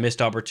there's a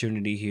missed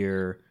opportunity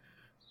here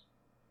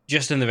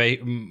just in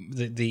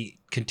the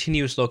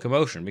continuous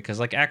locomotion. Because,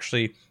 like,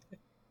 actually,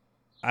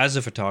 as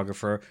a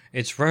photographer,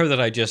 it's rare that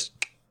I just,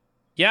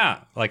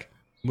 like,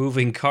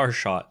 moving car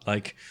shot.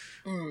 Like,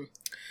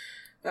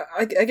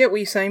 I get what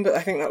you're saying, but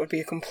I think that would be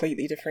a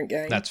completely different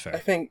game. That's fair. I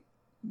think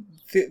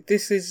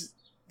this is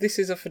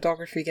a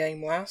photography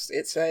game last.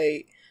 It's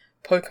a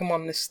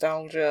Pokemon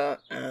nostalgia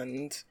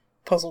and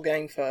puzzle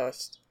game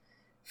first.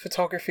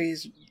 Photography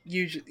is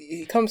usually,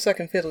 it comes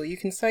second fiddle. You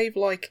can save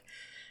like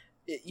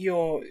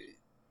your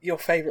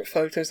favorite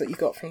photos that you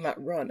got from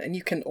that run, and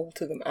you can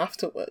alter them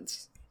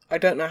afterwards. I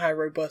don't know how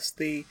robust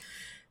the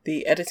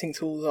editing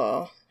tools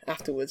are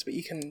afterwards, but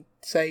you can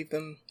save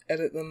them,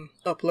 edit them,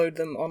 upload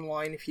them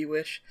online if you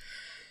wish.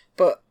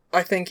 But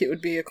I think it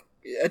would be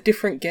a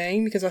different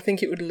game, because I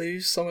think it would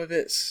lose some of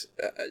its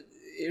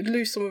whimsy. It would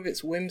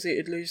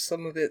lose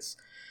some of its,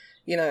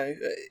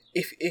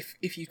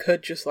 if you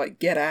could just like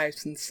get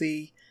out and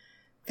see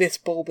this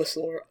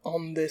Bulbasaur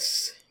on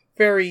this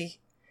very,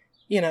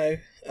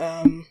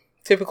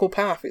 typical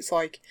path. It's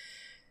like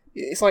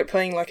it's like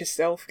playing like a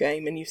stealth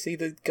game and you see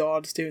the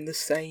guards doing the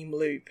same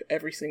loop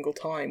every single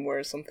time,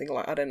 whereas something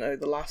like, I don't know,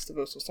 The Last of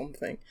Us or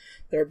something,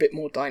 they're a bit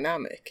more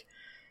dynamic.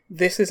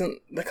 This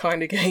isn't the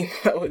kind of game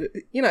that would,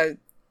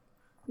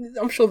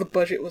 I'm sure the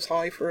budget was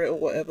high for it or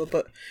whatever,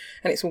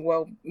 and it's a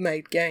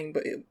well-made game,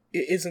 but it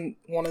isn't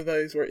one of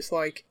those where it's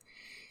like,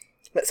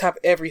 let's have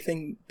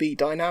everything be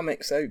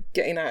dynamic. So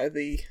getting out of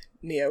the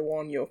Neo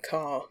 1, your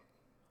car,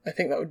 I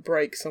think that would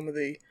break some of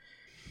the,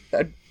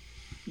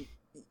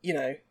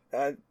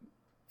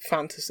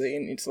 fantasy,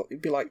 and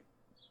it'd be like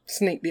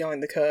sneak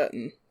behind the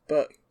curtain,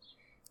 but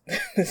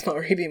there's not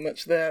really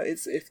much there.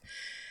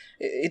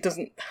 It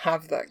doesn't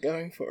have that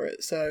going for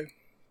it. So,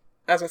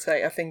 as I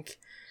say, I think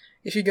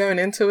if you're going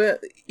into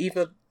it,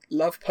 either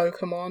love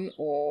Pokemon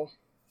or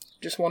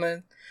just want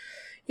to,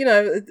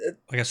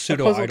 like a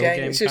pseudo-idle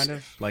game just, kind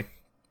of? Like...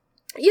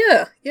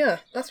 Yeah,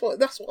 that's what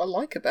I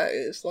like about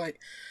it. It's like,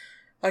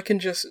 I can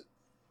just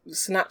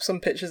snap some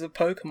pictures of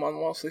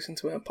Pokemon whilst listening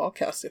to a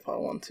podcast if I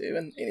want to,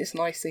 and it's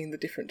nice seeing the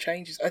different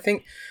changes. I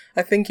think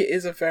it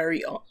is a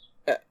very,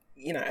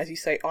 as you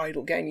say,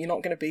 idle game. You're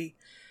not going to be,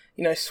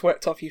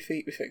 swept off your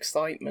feet with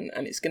excitement,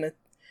 and it's going to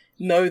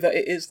know that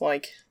it is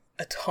like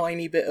a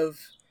tiny bit of,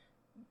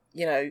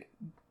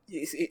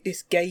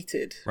 it's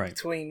gated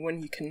between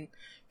when you can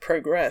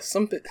progress.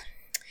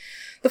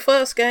 The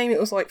first game, it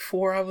was like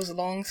 4 hours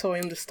long, so I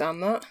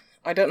understand that.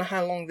 I don't know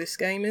how long this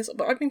game is,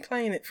 but I've been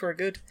playing it for a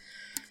good,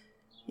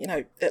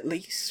 at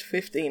least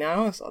 15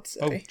 hours, I'd say.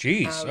 Oh,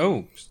 jeez.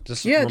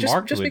 This is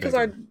just because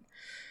bigger.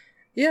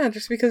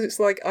 just because it's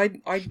like,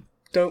 I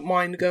don't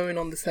mind going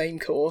on the same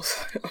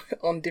course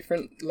on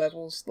different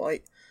levels,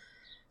 like,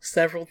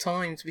 several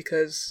times,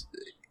 because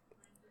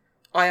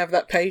I have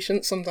that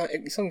patience.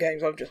 Sometimes, some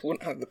games I just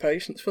wouldn't have the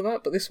patience for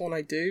that, but this one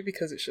I do,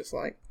 because it's just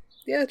like,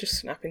 just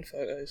snapping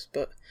photos.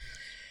 But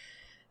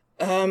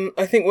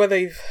I think where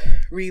they've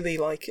really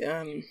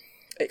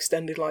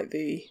extended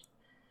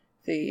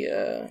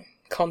the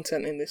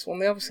content in this one,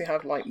 they obviously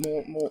have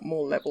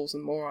more levels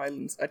and more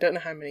islands. I don't know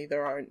how many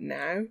there are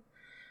now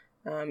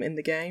in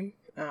the game.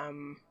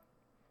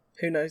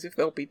 Who knows if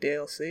there'll be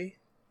DLC?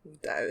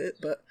 Doubt it,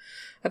 but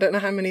I don't know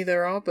how many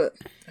there are. But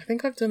I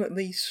think I've done at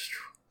least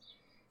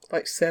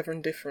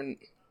 7 different.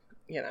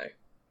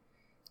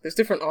 There's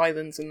different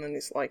islands, and then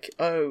it's like,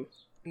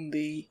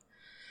 the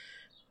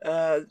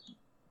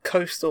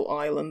coastal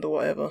island or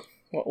whatever.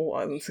 Well, all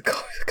islands are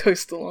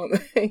coastal,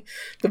 aren't they?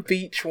 The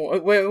beach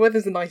one, where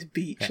there's a nice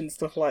beach and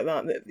stuff like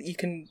that. That you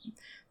can.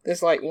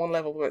 There's one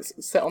level where it's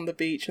set on the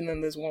beach, and then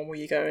there's one where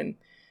you're going,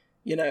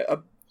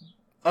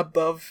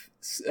 above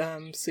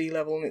sea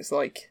level, and it's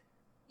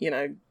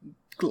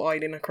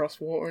gliding across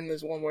water. And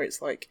there's one where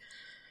it's like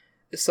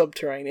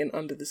subterranean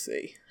under the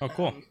sea. Oh,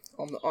 cool.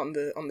 On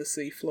the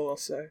sea floor.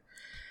 So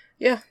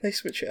yeah, they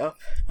switch it up.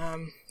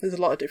 There's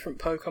a lot of different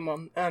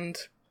Pokemon, and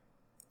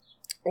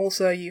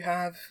also you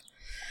have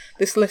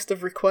this list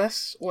of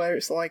requests where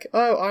it's like,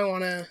 I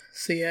want to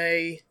see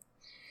a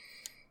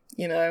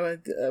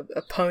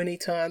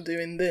Ponyta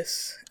doing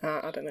this.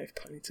 I don't know if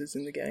Ponyta's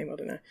in the game. I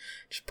don't know.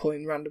 Just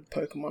pulling random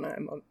Pokemon out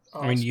of my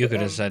arse. I mean, you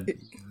could have said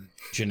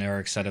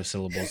generic set of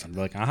syllables and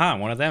be like, aha,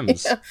 one of them.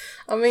 Yeah.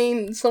 I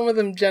mean, some of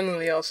them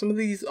generally are. Some of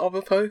these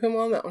other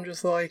Pokemon that I'm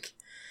just like,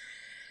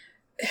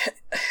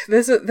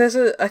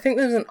 I think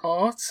there's an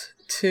art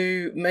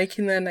to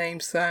making their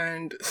names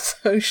sound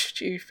so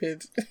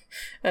stupid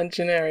and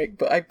generic,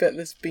 but I bet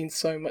there's been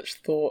so much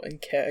thought and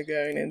care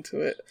going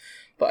into it.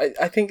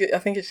 But I think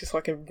it's just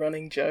like a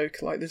running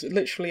joke. Like, there's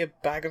literally a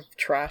bag of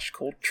trash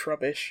called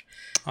Trubbish.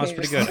 Oh, that's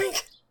pretty good.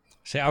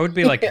 See, I would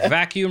be like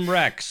Vacuum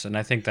Rex, and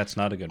I think that's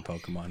not a good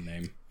Pokemon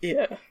name.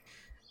 Yeah.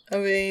 I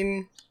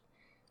mean,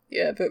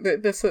 yeah,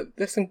 there's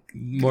some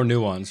more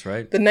nuance,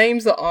 right? The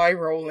names are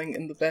eye-rolling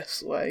in the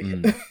best way.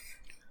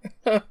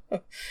 But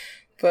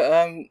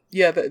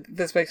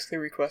there's basically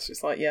requests.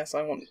 It's like, yes,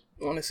 I want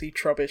to see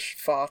Trubbish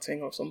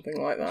farting or something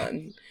like that,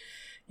 and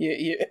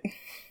you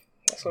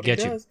that's what he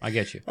does. I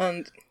get you.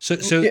 And so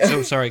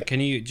sorry. Can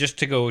you, just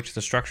to go to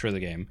the structure of the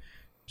game?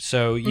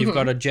 So you've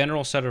got a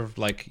general set of,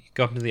 like, you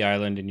go up to the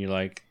island and you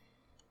like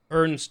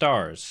earn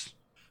stars,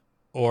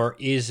 or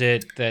is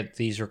it that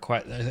these are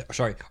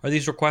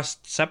these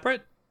requests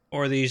separate,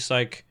 or are these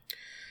like?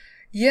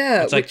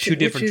 Yeah, it's like two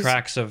different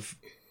tracks of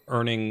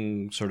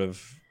earning sort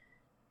of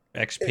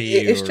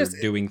XP or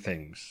doing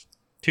things.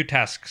 Two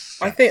tasks.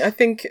 I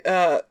think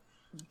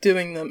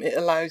doing them, it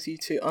allows you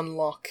to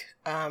unlock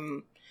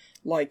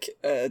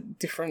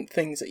different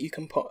things that you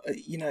can put,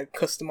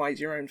 customize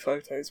your own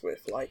photos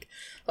with. Like,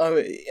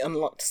 it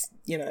unlocks,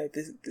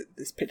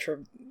 this picture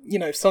of,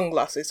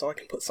 sunglasses, so I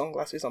can put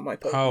sunglasses on my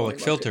Pokemon. Oh, like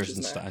filters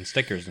and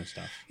stickers and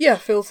stuff. Yeah,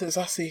 filters,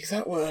 that's the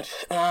exact word.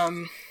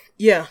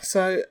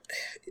 So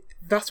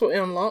that's what it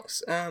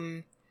unlocks.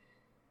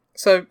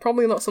 So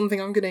probably not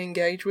something I'm going to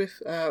engage with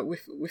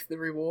the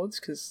rewards,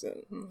 because I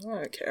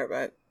don't care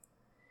about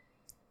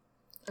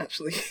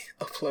actually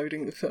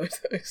uploading the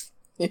photos.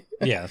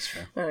 Yeah, that's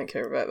fair. I don't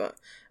care about that.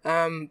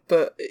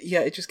 But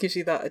yeah, it just gives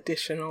you that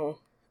additional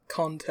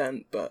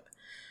content. But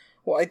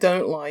what I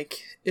don't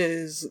like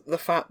is the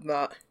fact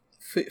that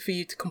for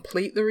you to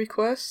complete the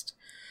request,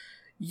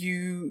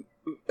 you,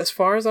 as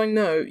far as I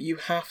know, you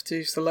have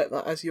to select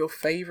that as your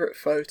favourite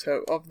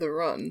photo of the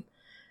run,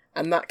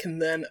 and that can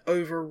then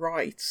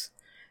overwrite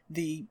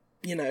the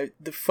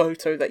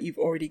photo that you've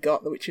already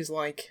got, which is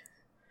like,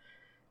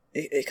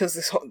 because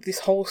this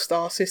whole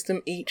star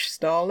system, each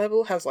star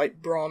level has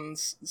like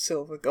bronze,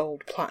 silver,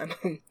 gold,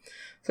 platinum.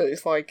 So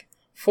it's like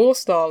 4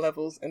 star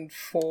levels and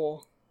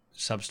 4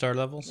 substar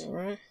levels.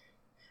 Right?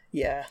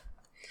 Yeah.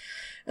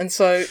 And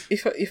so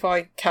if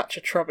I catch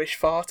a Trubbish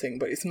farting,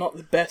 but it's not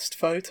the best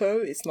photo,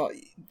 it's not,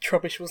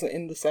 Trubbish wasn't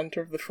in the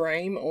center of the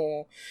frame,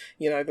 or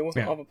there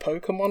wasn't other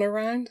Pokemon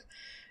around,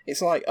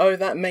 it's like, oh,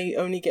 that may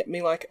only get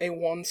me like a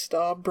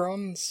 1-star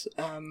bronze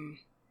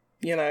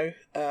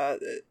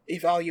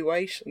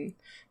evaluation,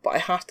 but I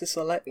have to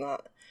select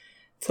that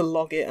to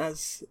log it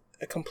as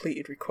a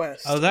completed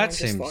request. Oh, that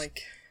seems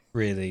like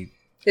really...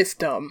 It's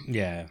dumb.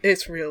 Yeah.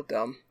 It's real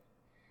dumb.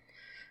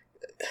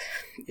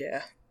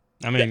 Yeah.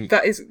 I mean...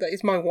 That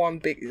is my one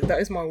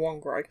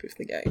gripe with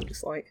the game.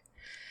 It's like,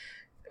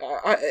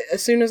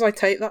 as soon as I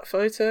take that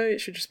photo, it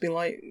should just be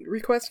like,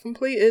 request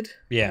completed.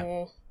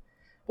 Yeah.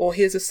 Or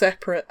here's a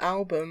separate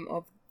album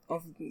of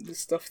the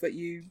stuff that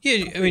you...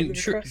 Yeah, I mean,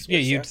 sure. Yeah,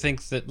 you'd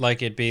think that,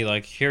 like, it'd be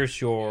like, here's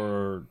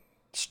your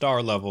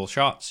star level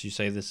shots. You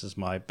say, this is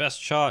my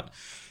best shot.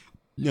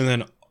 And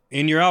then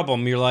in your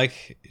album, you're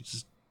like,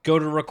 just go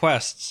to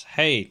requests.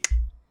 Hey,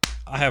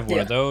 I have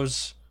one of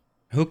those.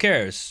 Who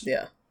cares?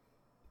 Yeah.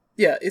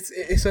 Yeah,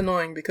 it's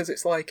annoying because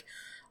it's like,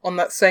 on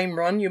that same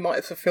run, you might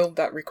have fulfilled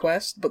that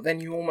request, but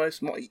then you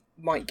almost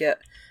might get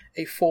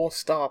a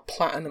 4-star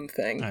platinum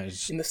thing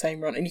in the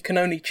same run, and you can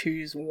only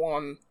choose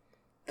one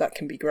that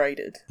can be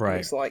graded. Right. And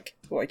it's like,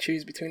 do I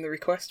choose between the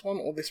request one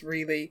or this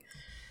really,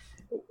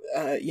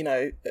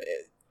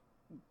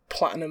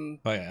 platinum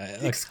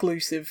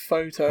exclusive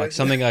photo? Like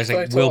something I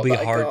think will be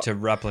hard to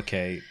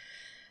replicate.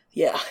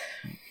 Yeah.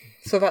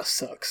 So that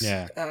sucks.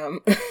 Yeah.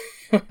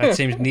 That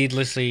seems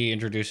needlessly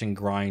introducing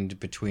grind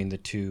between the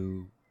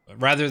two,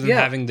 rather than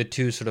having the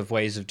two sort of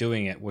ways of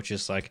doing it, which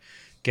is like,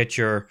 get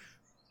your,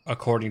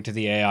 according to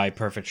the AI,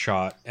 perfect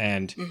shot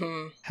and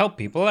help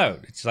people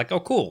out. It's like, oh,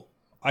 cool,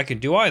 I can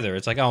do either.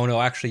 It's like, oh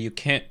no, actually you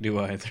can't do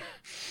either.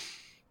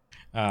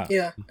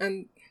 Yeah,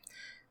 and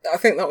I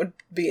think that would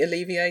be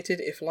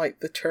alleviated if, like,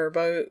 the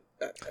turbo,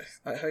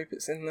 I hope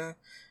it's in there,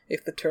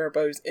 if the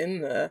turbo's in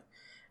there,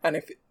 and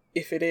if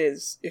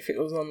it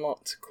was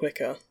unlocked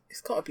quicker, it's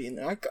got to be in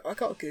there. I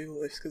got to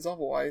Google this, because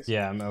otherwise...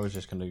 Yeah, I was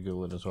just going to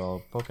Google it as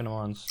well.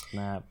 Pokemon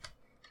Snap.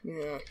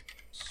 Yeah.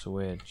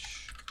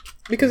 Switch.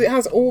 Because it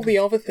has all the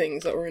other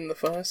things that were in the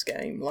first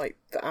game, like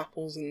the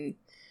apples and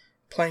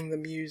playing the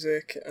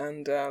music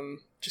and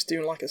just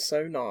doing like a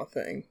sonar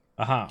thing.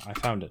 Aha, I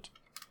found it.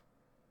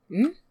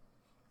 Does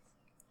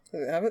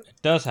it have it?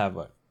 It does have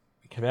it.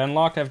 It can be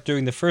unlocked after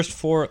doing the first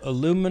 4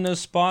 Illumina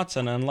spots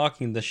and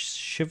unlocking the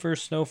Shiver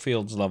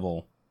Snowfields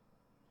level.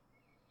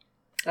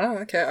 Oh,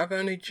 okay. I've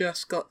only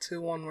just got to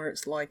one where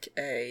it's like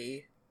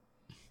a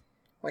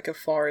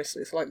forest.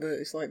 It's like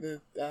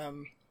the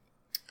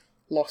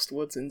Lost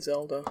Woods in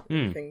Zelda.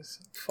 Everything's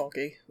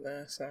foggy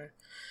there, so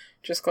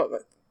just got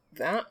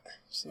that.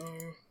 So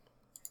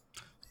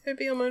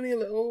maybe I'm only a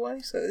little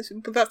away.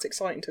 But that's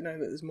exciting to know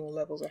that there's more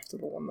levels after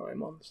the one that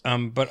I'm on.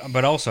 So.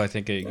 But also I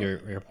think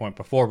your point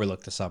before we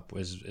looked this up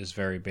is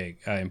very big,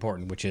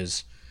 important, which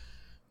is,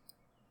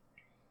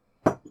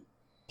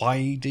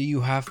 why do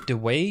you have to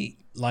wait?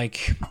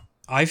 Like,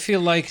 I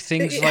feel like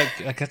things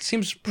like that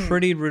seems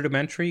pretty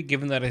rudimentary,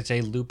 given that it's a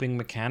looping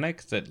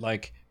mechanic. That,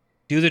 like,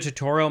 do the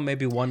tutorial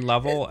maybe one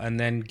level and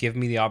then give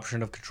me the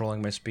option of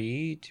controlling my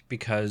speed,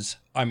 because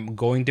I'm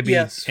going to be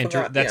that's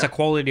a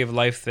quality of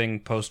life thing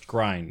post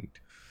grind,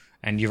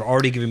 and you've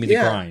already given me the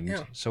grind.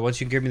 Yeah. So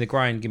once you give me the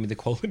grind, give me the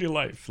quality of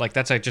life. Like,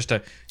 that's just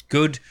a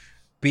good,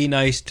 be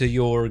nice to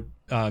your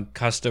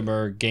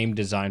customer game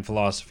design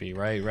philosophy,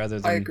 right? Rather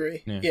than, I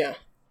agree. Yeah.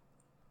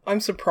 I'm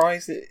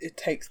surprised it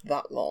takes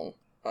that long.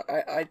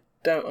 I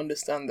don't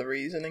understand the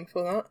reasoning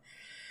for that.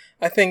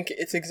 I think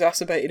it's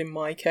exacerbated in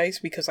my case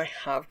because I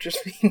have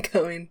just been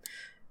going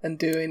and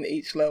doing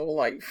each level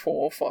like 4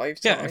 or 5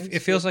 times. Yeah, it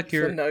feels like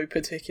you're... for no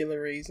particular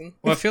reason.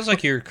 Well, it feels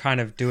like you're kind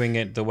of doing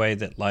it the way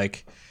that,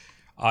 like,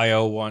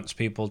 IO wants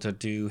people to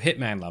do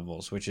Hitman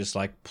levels, which is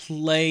like,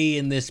 play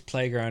in this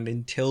playground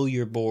until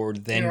you're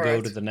bored, then go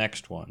to the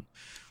next one,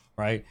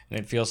 right? And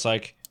it feels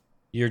like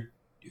you're...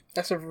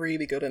 That's a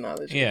really good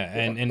analogy. Yeah,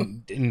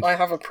 and I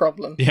have a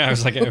problem. Yeah, I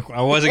was like,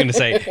 I wasn't going to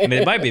say, and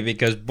it might be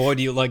because, boy,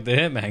 do you like the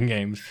Hitman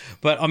games.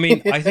 But, I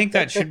mean, I think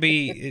that should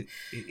be,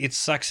 it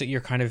sucks that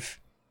you're kind of,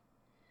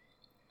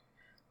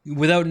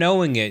 without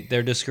knowing it,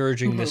 they're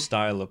discouraging this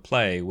style of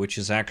play, which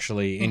is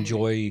actually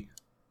enjoy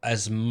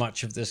as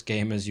much of this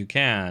game as you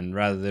can,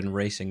 rather than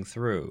racing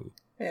through.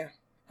 Yeah.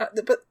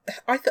 But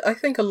I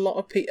think a lot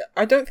of people,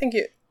 I don't think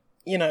it,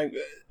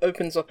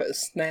 opens up at a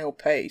snail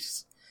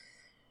pace.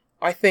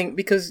 I think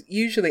because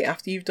usually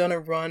after you've done a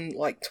run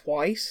like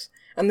twice,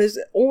 and there's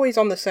always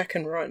on the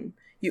second run,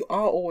 you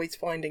are always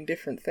finding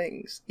different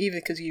things, either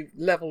because you've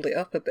leveled it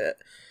up a bit,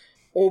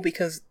 or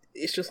because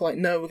it's just like,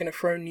 no, we're going to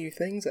throw new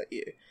things at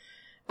you.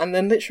 And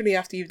then literally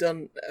after you've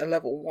done a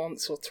level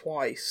once or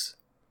twice,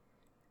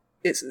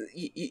 it's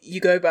you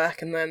go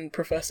back and then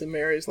Professor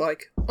Mirror is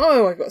like,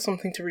 oh, I've got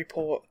something to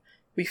report.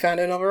 We found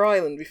another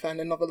island. We found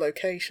another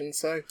location.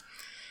 So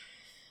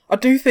I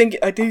do think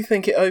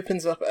it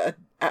opens up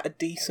at a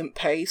decent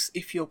pace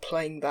if you're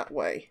playing that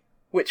way,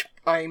 which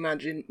I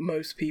imagine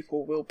most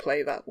people will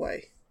play that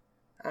way.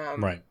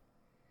 Right.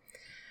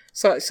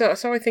 So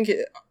I think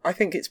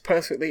it's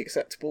perfectly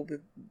acceptable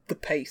the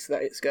pace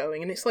that it's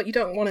going, and it's like you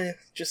don't want to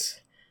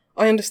just.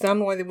 I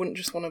understand why they wouldn't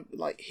just want to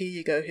like, here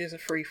you go, here's a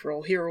free for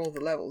all, here are all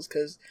the levels,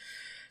 because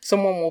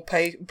someone will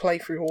play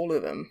through all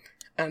of them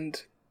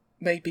and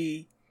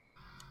maybe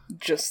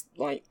just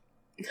like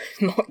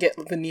not get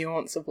the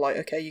nuance of like,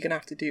 okay, you're gonna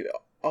have to do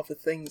other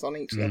things on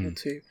each level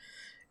to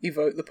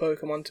evoke the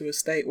Pokemon to a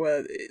state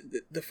where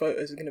the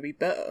photos are going to be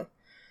better.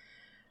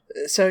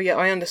 So yeah,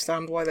 I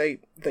understand why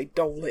they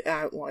dole it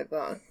out like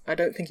that. I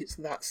don't think it's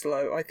that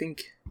slow. I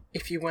think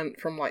if you went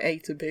from like A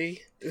to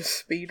B, the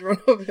speed run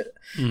of it,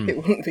 it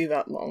wouldn't be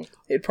that long.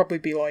 It'd probably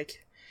be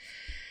like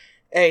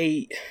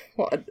a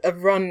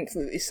run,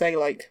 say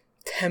like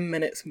 10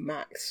 minutes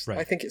max. Right.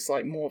 I think it's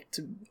like more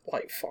to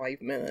like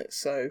 5 minutes.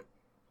 So,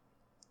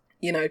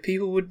 you know,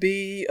 people would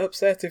be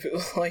upset if it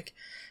was like,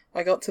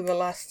 I got to the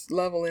last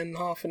level in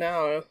half an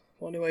hour.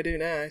 What do I do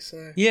now?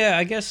 So yeah,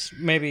 I guess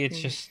maybe it's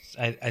just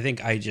I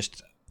think I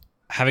just,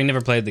 having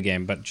never played the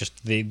game, but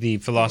just the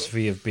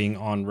philosophy of being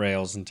on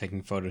rails and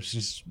taking photos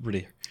just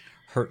really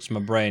hurts my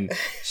brain.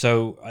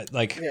 So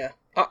like yeah,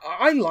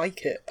 I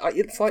like it.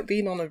 It's like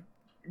being on a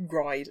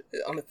ride,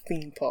 on a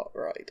theme park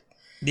ride.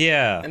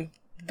 Yeah, and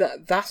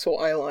that's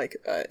what I like.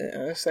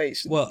 I say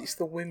it's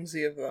the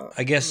whimsy of that.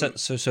 I guess that,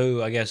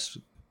 so I guess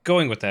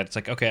going with that, it's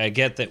like, okay, I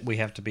get that we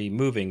have to be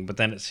moving, but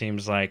then it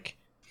seems like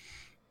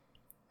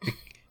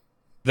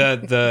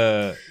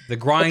the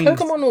grind. The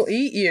Pokemon will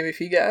eat you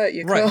if you get out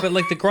your car. Right, but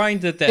like the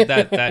grind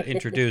that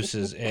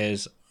introduces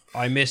is,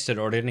 I missed it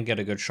or didn't get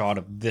a good shot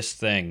of this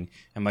thing,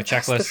 and my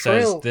checklist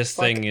says this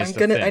thing is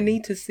the thing. I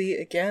need to see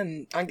it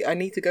again. I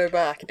need to go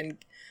back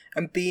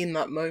and be in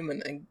that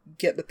moment and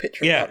get the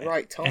picture at that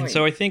right time. And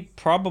so I think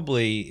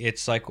probably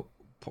it's like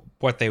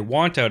what they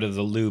want out of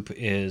the loop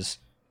is,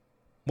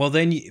 well,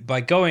 then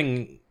by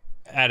going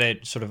at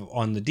it sort of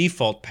on the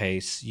default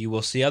pace, you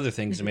will see other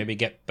things and maybe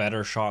get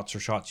better shots or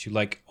shots you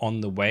like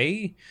on the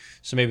way.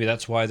 So maybe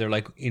that's why they're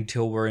like,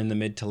 until we're in the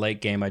mid to late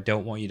game, I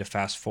don't want you to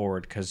fast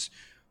forward, because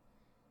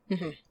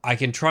I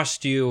can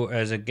trust you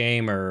as a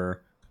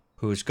gamer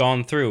who's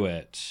gone through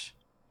it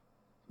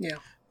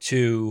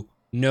to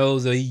know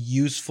the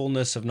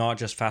usefulness of not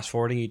just fast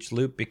forwarding each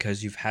loop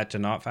because you've had to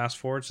not fast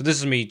forward. So this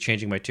is me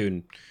changing my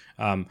tune.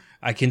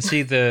 I can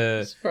see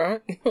the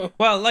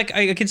well, like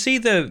I can see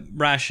the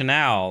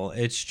rationale.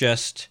 It's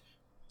just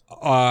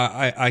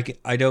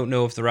I don't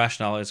know if the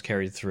rationale is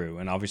carried through,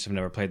 and obviously I've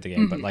never played the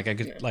game, but like I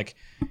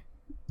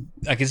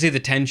can see the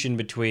tension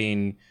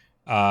between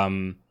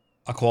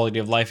a quality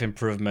of life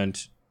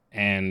improvement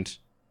and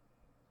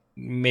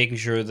making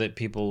sure that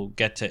people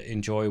get to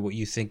enjoy what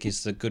you think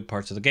is the good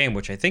parts of the game,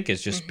 which I think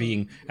is just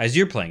being, as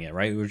you're playing it,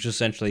 right? Which is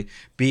essentially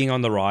being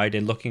on the ride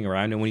and looking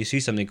around, and when you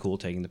see something cool,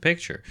 taking the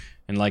picture.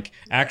 And like,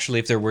 actually,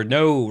 if there were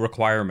no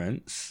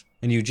requirements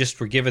and you just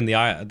were given the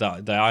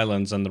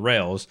islands and the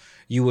rails,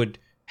 you would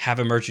have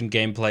emergent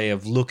gameplay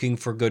of looking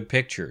for good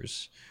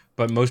pictures.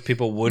 But most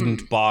people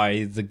wouldn't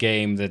buy the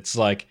game that's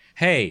like,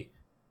 hey,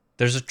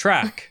 there's a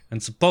track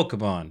and some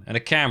Pokemon and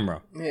a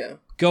camera. Yeah.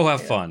 Go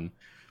have fun.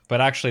 But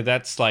actually,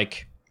 that's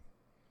like,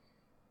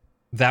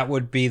 that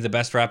would be the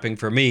best wrapping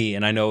for me,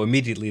 and I know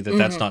immediately that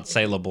that's not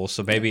saleable.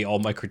 So maybe all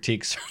my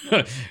critiques,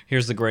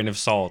 here's the grain of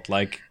salt.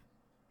 Like,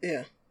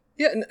 no,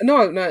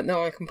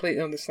 I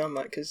completely understand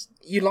that, because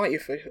you like your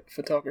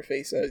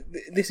photography. So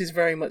this is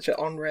very much an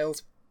on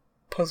rails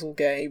puzzle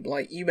game.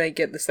 Like, you may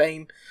get the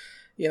same,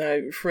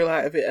 thrill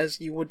out of it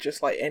as you would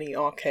just like any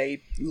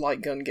arcade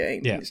light gun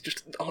game. Yeah. It's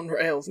just on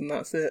rails and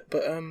that's it.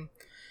 But a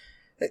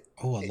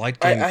light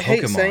gun I Pokemon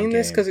hate saying game.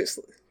 this because it's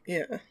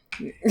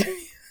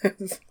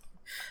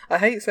I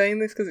hate saying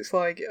this because it's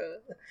like,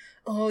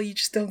 you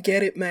just don't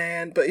get it,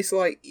 man. But it's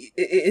like, it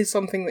is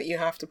something that you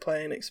have to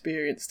play and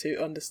experience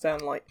to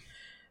understand, like,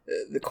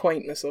 the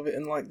quaintness of it,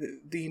 and like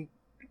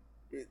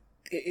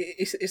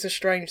it's a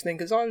strange thing,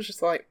 because I was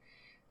just like,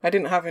 I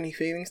didn't have any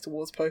feelings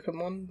towards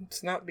Pokemon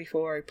Snap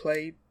before I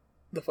played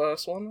the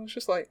first one. I was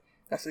just like,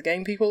 that's the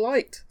game people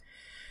liked.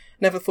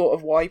 Never thought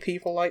of why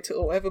people liked it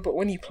or whatever, but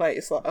when you play it,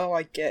 it's like, oh,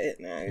 I get it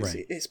now.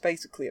 It's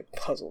basically a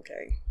puzzle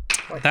game.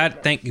 Like,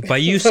 by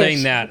you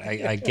saying that,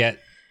 I get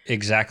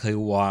exactly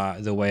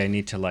the way I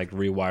need to like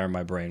rewire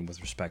my brain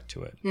with respect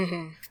to it.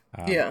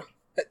 Yeah,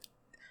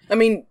 I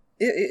mean,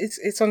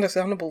 it's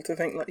understandable to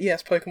think like,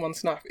 yes, Pokemon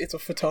Snap, it's a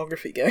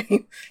photography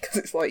game, because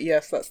it's like,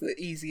 yes, that's the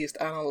easiest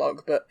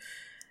analog, but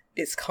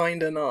it's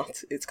kind of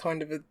not. It's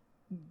kind of a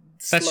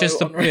that's just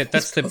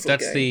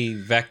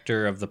the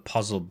vector of the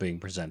puzzle being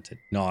presented,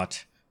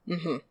 not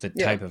the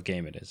type of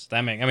game it is.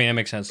 That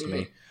makes sense to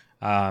me.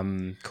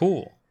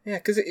 Cool. Yeah,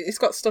 because it's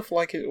got stuff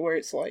like it where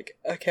it's like,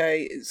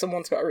 okay,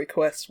 someone's got a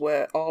request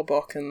where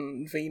Arbok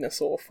and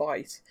Venusaur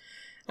fight,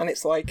 and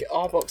it's like,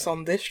 Arbok's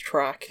on this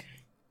track,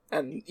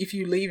 and if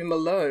you leave him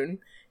alone,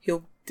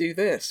 he'll do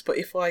this. But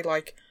if I,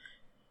 like,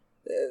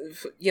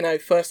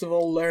 first of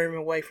all lure him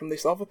away from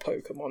this other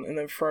Pokemon, and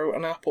then throw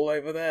an apple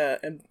over there,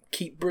 and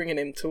keep bringing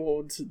him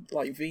towards,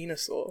 like,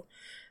 Venusaur,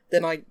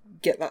 then I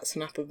get that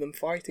snap of them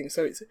fighting.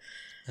 So it's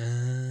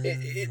as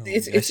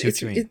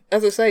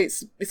I say,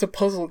 it's a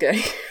puzzle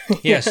game.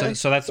 Yeah,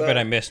 so that's the bit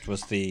I missed,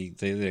 was the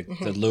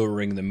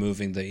luring, the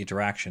moving, the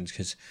interactions,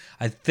 because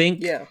I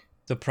think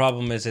the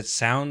problem is it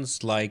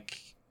sounds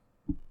like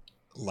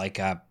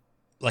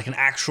an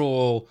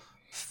actual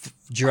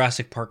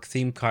Jurassic Park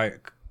theme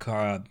park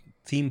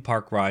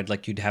ride,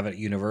 like you'd have at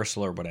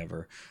Universal or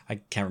whatever. I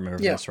can't remember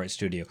if that's the right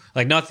studio.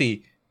 Like, not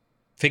the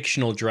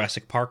fictional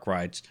Jurassic Park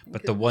rides,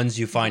 but the ones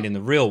you find in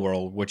the real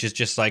world, which is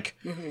just like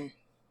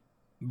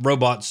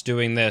robots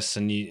doing this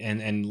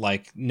and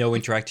like no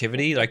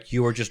interactivity. Like,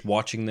 you are just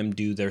watching them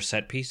do their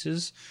set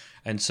pieces.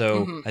 And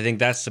so I think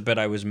that's the bit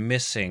I was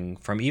missing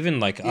from even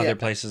like other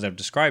places I've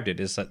described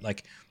it, is that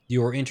like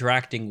you're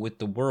interacting with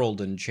the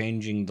world and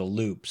changing the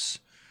loops.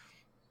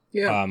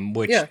 Yeah,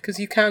 because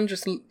you can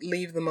just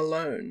leave them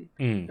alone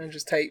and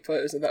just take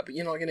photos of that, but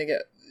you're not going to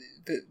get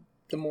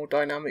the more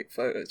dynamic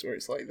photos where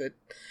it's like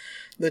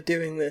they're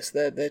doing this,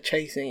 they're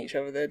chasing each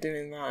other, they're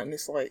doing that, and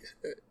it's like,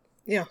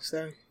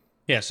 so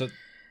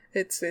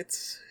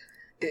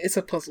it's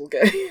a puzzle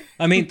game.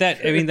 I mean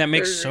that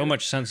makes so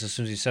much sense as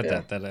soon as you said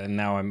that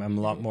now I'm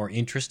a lot more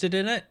interested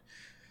in it,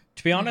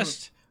 to be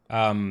honest.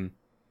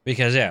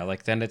 Because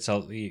like then it's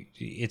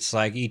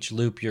like each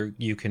loop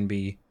you can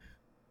be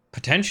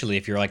potentially,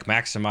 if you're like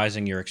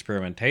maximizing your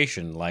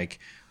experimentation, like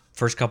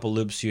first couple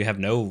loops you have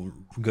no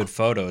good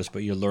photos,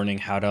 but you're learning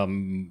how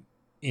to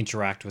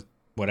interact with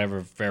whatever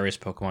various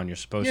Pokemon you're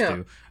supposed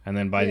to, and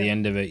then by the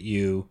end of it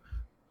you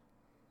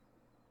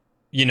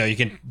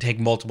can take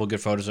multiple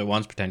good photos at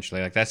once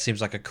potentially. Like, that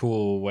seems like a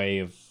cool way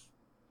of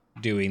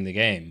doing the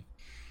game.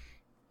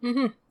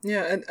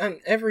 Yeah, and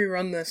every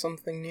run there's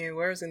something new,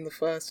 whereas in the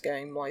first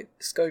game, like,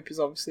 the scope is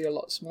obviously a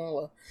lot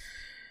smaller.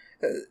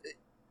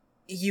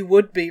 You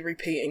would be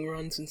repeating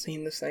runs and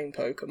seeing the same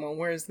Pokemon,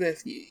 whereas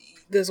this,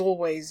 there's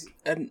always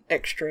an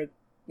extra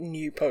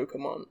new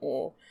Pokemon,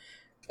 or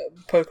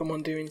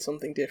Pokemon doing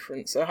something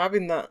different. So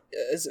having that,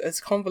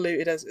 as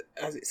convoluted as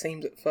it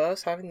seems at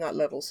first, having that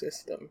level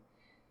system,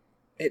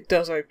 it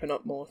does open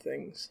up more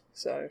things.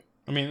 So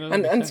I mean,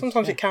 and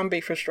sometimes it can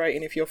be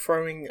frustrating if you're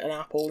throwing an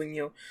apple and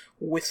you're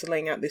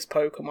whistling at this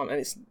Pokemon and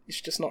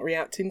it's just not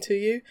reacting to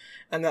you,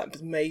 and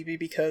that may be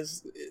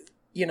because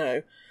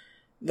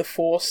the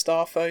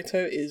 4-star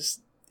photo is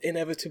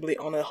inevitably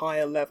on a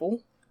higher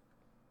level.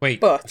 Wait,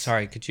 but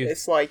sorry, could you?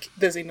 It's like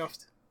there's enough.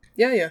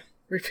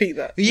 Repeat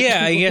that.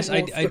 Yeah, I guess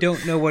I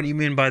don't know what you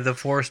mean by the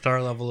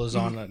 4-star level is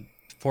on a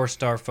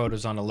 4-star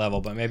photos on a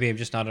level, but maybe I'm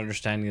just not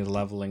understanding the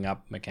leveling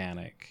up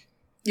mechanic.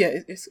 Yeah,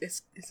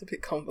 it's a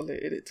bit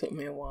convoluted. It took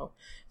me a while.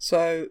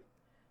 So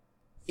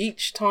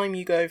each time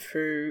you go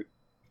through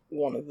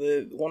one of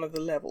the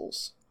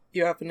levels,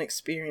 you have an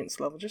experience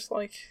level, just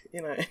like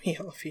any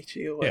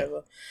RPG or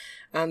whatever.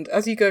 Yeah. And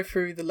as you go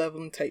through the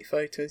level and take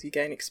photos, you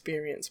gain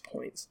experience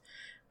points.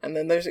 And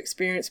then those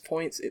experience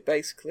points, it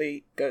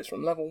basically goes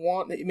from level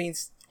 1. It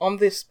means on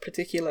this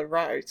particular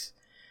route,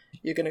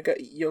 you're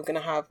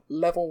gonna have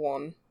level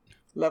 1,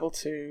 level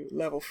 2,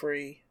 level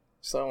 3,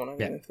 so on. I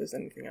don't know if there's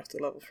anything after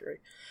level 3.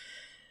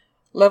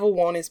 Level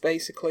 1 is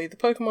basically the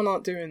Pokemon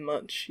aren't doing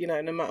much.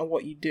 No matter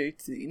what you do,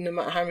 no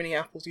matter how many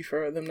apples you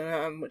throw at them, no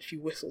matter how much you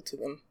whistle to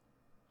them.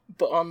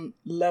 But on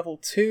level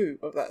 2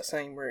 of that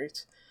same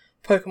route,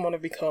 Pokemon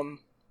have become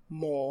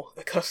more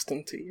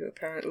accustomed to you,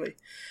 apparently,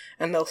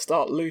 and they'll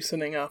start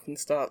loosening up and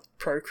start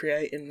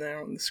procreating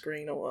there on the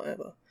screen or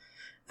whatever,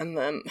 and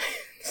then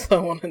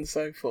so on and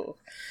so forth.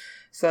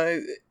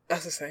 So,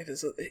 as I say,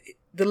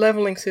 the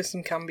leveling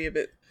system can be a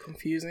bit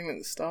confusing at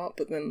the start,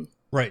 but then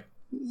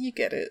you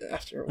get it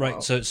after a while.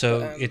 Right,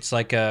 so it's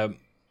like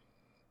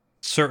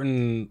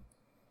certain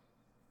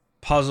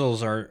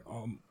puzzles are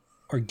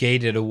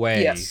gated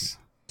away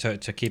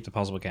to keep the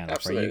puzzle mechanics.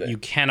 Absolutely. Right? You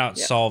cannot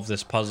solve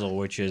this puzzle,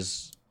 which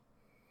is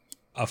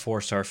a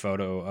 4-star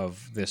photo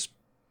of this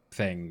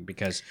thing,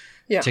 because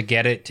to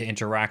get it to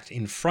interact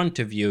in front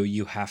of you,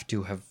 you have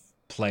to have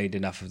played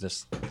enough of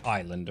this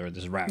island or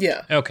this route.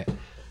 Yeah. Okay.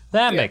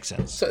 That makes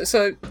sense.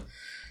 So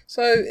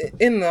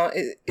in that,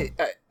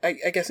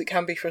 I guess it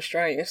can be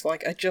frustrating. It's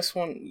like, I just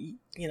want,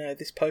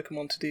 this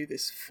Pokemon to do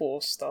this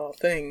 4-star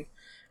thing,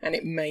 and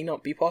it may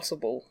not be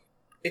possible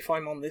if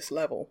I'm on this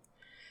level.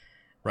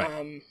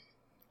 Right.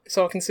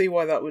 So I can see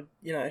why that would,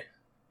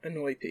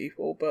 annoy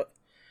people, but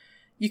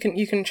you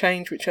can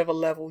change whichever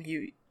level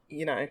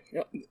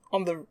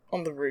on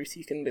the route.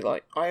 You can be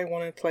like, I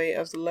want to play it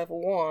as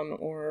level 1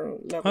 or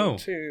level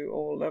 2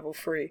 or level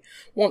 3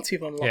 once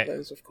you've unlocked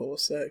those, of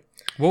course. So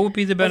what would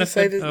be the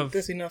benefit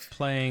of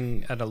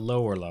playing at a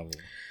lower level?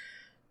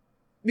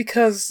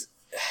 Because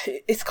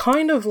it's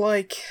kind of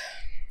like,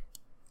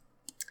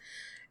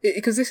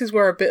 because this is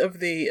where a bit of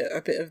the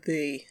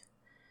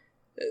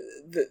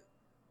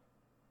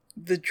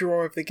the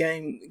draw of the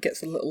game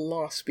gets a little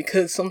lost,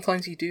 because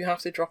sometimes you do have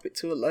to drop it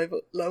to a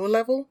lower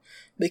level,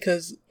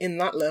 because in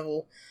that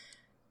level,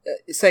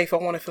 say if I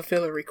want to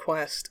fulfill a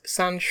request,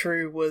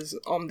 Sandshrew was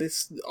on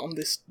this,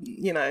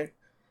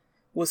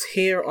 was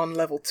here on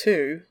level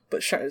 2,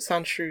 but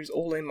Sandshrew's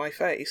all in my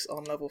face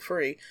on level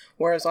 3,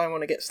 whereas I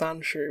want to get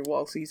Sandshrew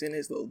whilst he's in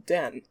his little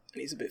den, and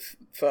he's a bit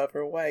further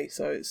away,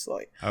 so it's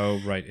like... Oh,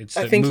 right, it's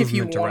I the think if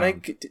you movement want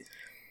around. to...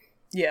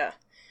 Yeah.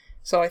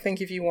 So I think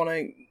if you want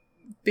to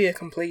be a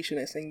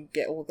completionist and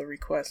get all the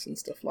requests and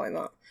stuff like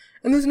that,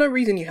 and there's no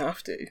reason you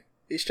have to,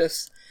 it's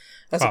just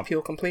as a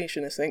pure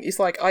completionist thing. It's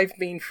like I've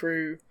been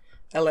through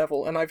a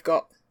level and I've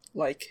got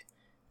like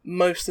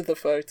most of the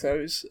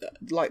photos,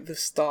 like the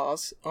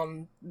stars,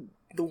 on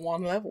the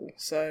one level,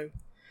 so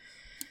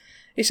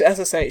it's,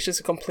 as I say, it's just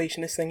a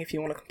completionist thing. If you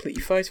want to complete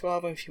your photo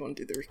album, if you want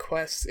to do the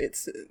requests,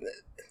 it's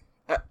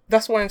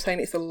that's why I'm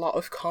saying it's a lot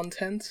of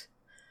content,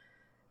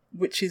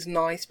 which is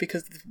nice,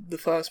 because the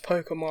first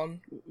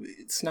Pokemon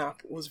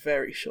Snap was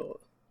very short.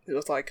 It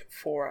was like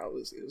 4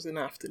 hours. It was an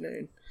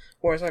afternoon.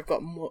 Whereas I've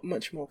got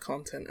much more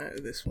content out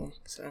of this one.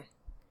 So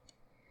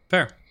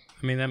Fair.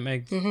 I mean, that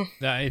makes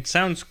that. It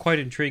sounds quite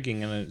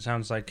intriguing, and it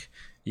sounds like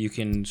you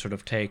can sort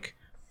of take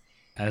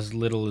as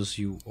little as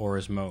you, or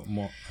as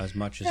as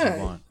much as you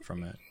want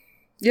from it.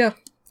 Yeah,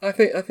 I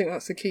think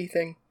that's the key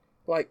thing.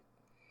 Like,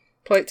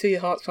 play it to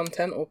your heart's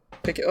content, or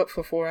pick it up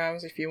for 4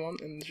 hours if you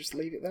want, and just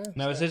leave it there.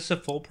 Now, is this a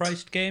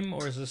full-priced game,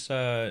 or is this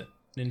a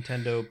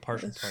Nintendo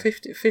partial price?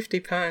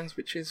 £50,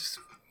 which is,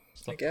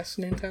 I guess,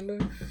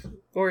 Nintendo,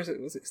 or was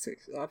it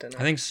 60? I don't know.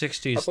 I think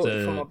 60 is the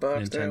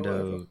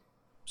Nintendo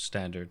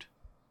standard.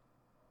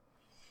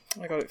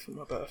 I got it for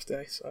my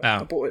birthday, so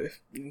I bought it with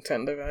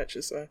Nintendo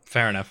voucher. So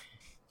fair enough.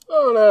 I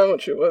don't know how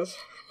much it was.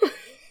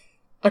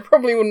 I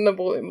probably wouldn't have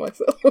bought it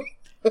myself.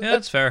 Yeah,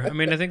 that's fair. I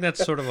mean, I think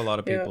that's sort of a lot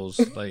of people's,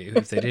 like,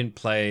 if they didn't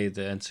play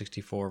the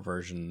N64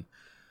 version,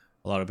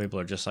 a lot of people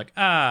are just like,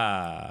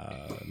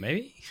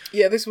 maybe?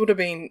 Yeah, this would have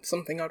been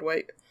something I'd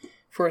wait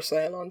for a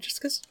sale on, just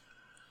because,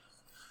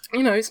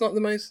 it's not the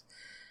most,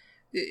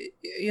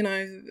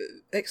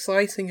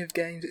 exciting of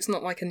games. It's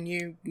not like a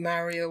new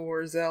Mario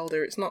or a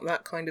Zelda. It's not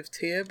that kind of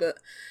tier, but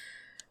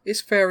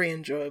it's very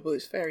enjoyable.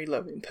 It's very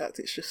low impact.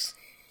 It's just,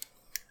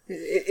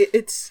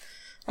 it's...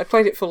 I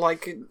played it for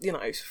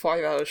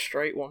 5 hours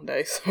straight one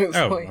day. So it's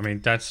I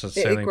mean, that's a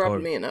selling it grabbed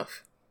point. me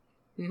enough.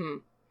 Mm-hmm.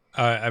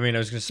 I mean, I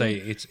was gonna say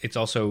it's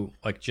also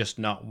like just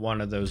not one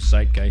of those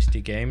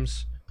zeitgeisty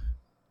games,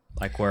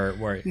 like where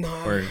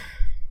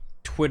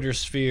Twitter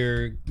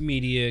sphere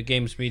media,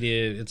 games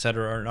media,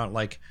 etc. are not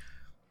like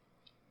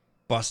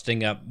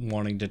busting up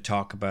wanting to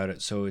talk about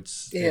it. So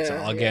it's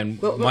again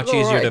much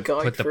easier to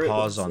put the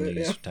pause on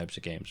these types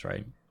of games,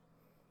 right?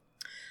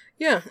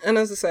 Yeah, and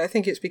as I say, I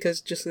think it's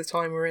because just the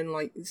time we're in,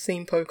 like,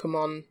 seeing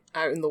Pokemon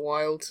out in the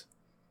wild,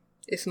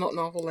 it's not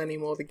novel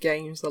anymore. The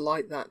games are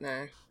like that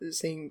now.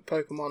 Seeing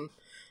Pokemon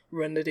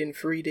rendered in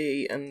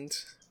 3D and,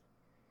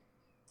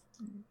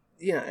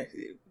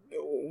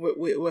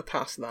 we're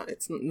past that.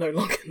 It's no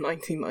longer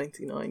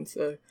 1999,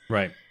 so...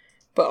 Right.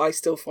 But I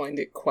still find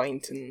it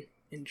quaint and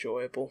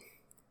enjoyable.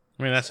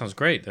 I mean, that sounds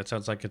great. That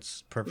sounds like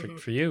it's perfect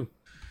for you.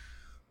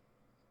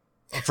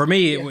 For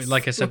me,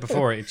 like I said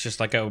before, it's just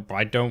like,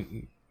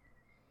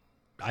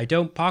 I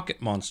don't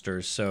pocket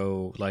monsters,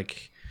 so,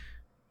 like,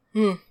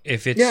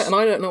 if it's... Yeah, and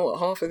I don't know what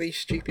half of these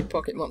stupid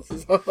pocket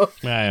monsters are.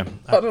 I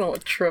don't know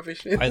what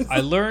Trubbish is. I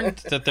learned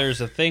that there's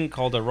a thing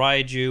called a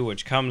Raiju,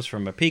 which comes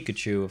from a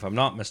Pikachu, if I'm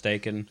not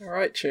mistaken.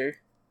 Raichu.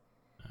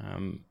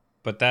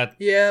 But that...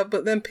 Yeah,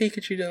 but then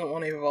Pikachu doesn't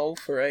want to evolve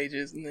for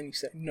ages, and then you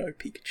say, no,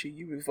 Pikachu,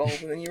 you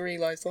evolve, and then you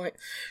realise, like,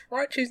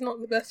 Raichu's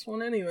not the best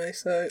one anyway,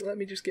 so let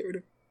me just get rid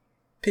of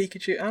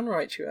Pikachu and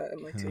Raichu out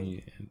of my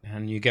team.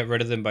 And you get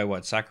rid of them by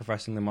what?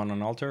 Sacrificing them on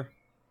an altar?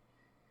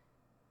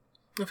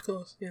 Of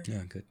course, yeah.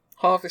 Yeah, good.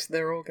 Harvest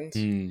their organs.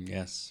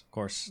 Yes, of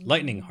course.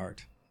 Lightning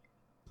Heart.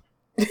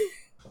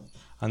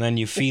 And then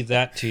you feed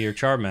that to your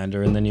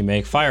Charmander, and then you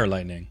make Fire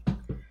Lightning.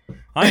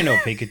 I know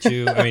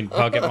Pikachu. I mean,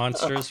 Pocket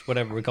Monsters,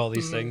 whatever we call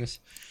these things.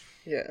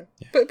 Yeah.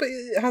 But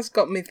it has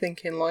got me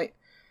thinking, like,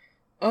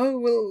 oh,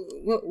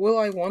 will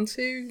I want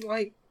to,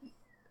 like,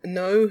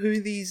 know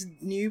who these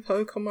new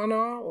Pokemon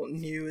are, or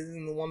new as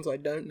in the ones I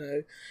don't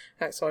know,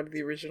 outside of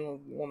the original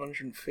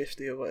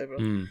 150 or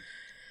whatever.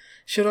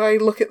 Should I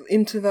look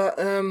into that?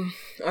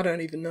 I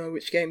don't even know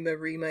which game they're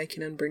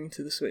remaking and bringing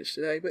to the Switch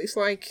today, but it's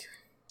like,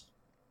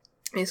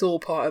 it's all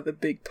part of the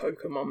big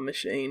Pokemon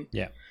machine.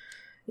 Yeah.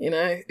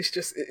 It's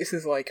just, this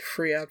is like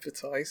free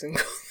advertising,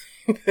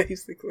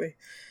 basically.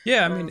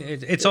 Yeah, I mean,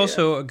 it's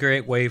also a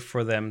great way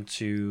for them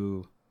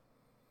to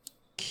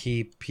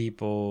keep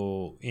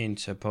people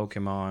into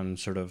Pokemon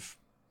sort of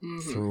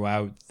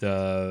throughout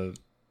the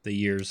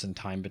years and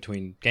time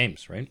between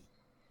games, right?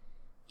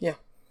 Yeah.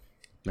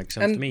 Makes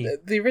sense to me.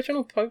 The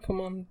original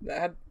Pokemon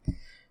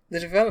the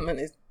development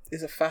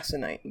is a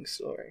fascinating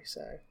story,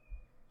 so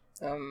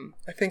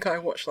I think I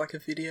watched like a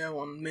video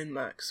on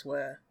MinMax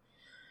where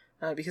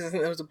because I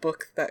think there was a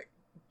book that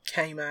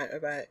came out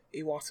about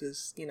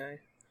Iwata's,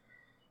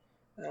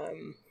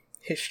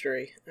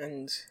 history,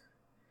 and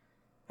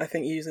I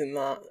think using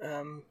that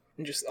and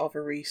just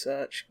other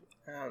research,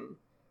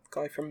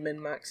 guy from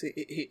MinMax,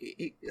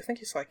 I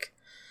think it's like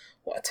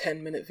a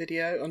 10-minute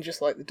video on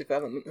just like the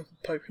development of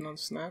Pokemon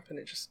Snap, and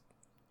it's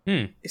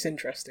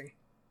interesting.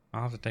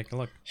 I'll have to take a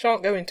look.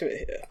 Shan't go into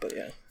it here, but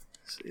yeah,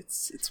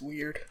 it's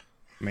weird.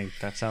 I mean,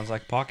 that sounds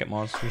like Pocket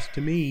Monsters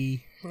to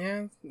me.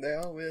 Yeah, they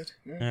are weird.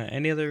 Yeah.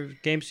 Any other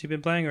games you've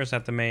been playing, or is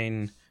that the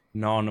main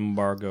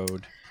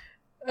non-embargoed?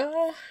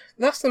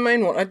 That's the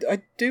main one.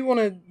 I do want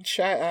to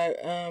shout out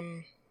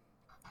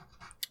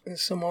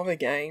some other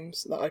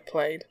games that I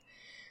played.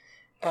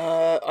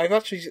 I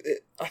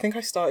think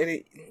I started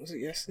it. Was it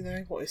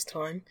yesterday? What is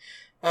time?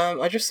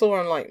 I just saw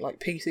on like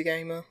PC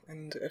Gamer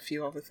and a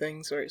few other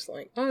things where it's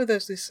like, oh,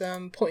 there's this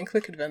point and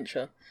click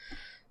adventure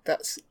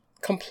that's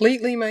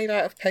completely made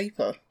out of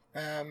paper,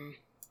 and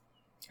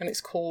it's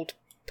called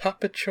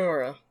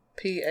Papetura.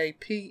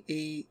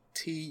 Papetura.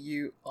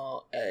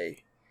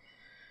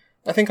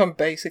 I think I'm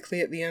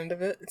basically at the end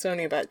of it. It's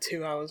only about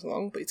 2 hours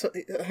long, but I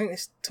think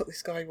it took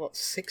this guy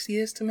 6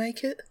 years to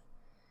make it.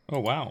 Oh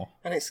wow!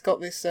 And it's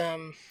got this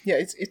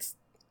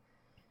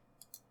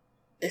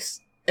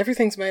it's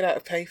everything's made out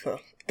of paper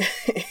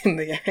in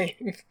the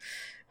game,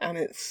 and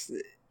it's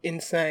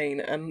insane.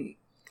 And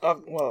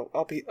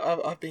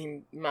I've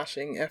been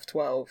mashing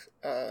F12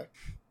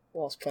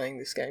 whilst playing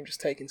this game,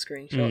 just taking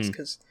screenshots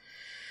because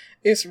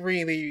it's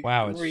really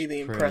really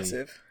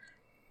impressive.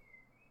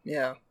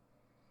 Yeah.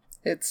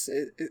 It's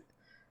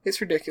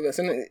ridiculous,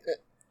 and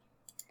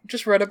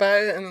just read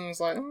about it, and I was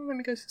like, oh, let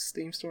me go to the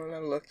Steam store and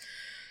have a look.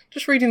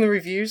 Just reading the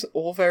reviews,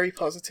 all very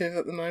positive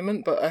at the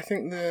moment, but I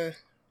think the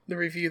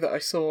review that I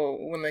saw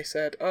when they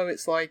said, oh,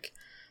 it's like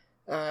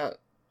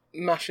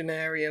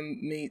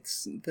Machinarium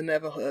meets the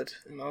Neverhood,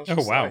 and I was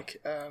just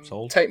like,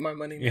 take my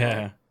money now.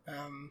 Yeah.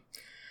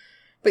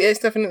 But yeah, it's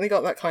definitely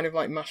got that kind of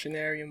like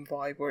Machinarium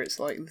vibe where it's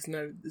like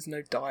there's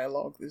no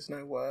dialogue, there's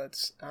no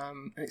words,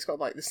 and it's got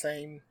like the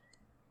same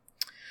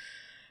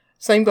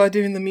guy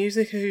doing the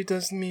music who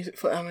does the music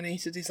for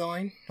Amanita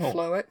Design,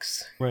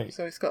 Floex. Right.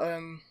 So it's got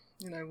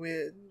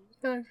weird,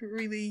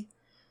 really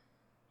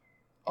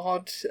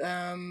odd,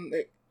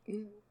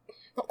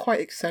 not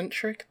quite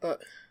eccentric, but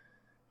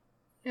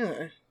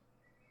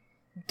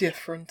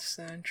different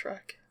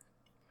soundtrack.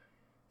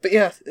 But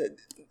yeah,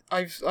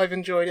 I've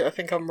enjoyed it. I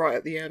think I'm right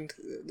at the end.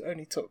 It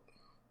only took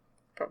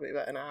probably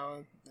about an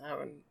hour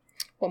and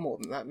more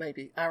than that,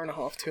 maybe hour and a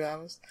half, 2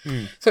 hours.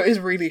 So it is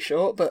really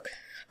short, but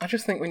I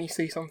just think when you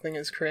see something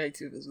as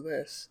creative as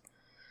this,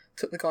 it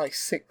took the guy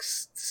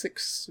six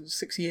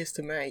years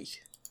to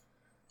make.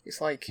 It's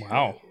like,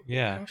 wow,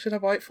 yeah. How should I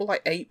buy it for?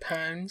 Like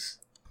 £8?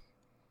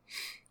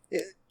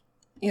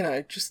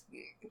 Just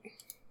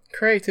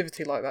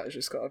creativity like that has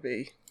just got to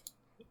be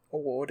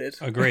awarded.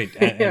 Agreed,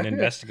 and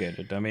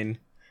investigated. I mean,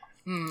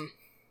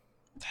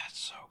 that's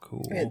so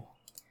cool.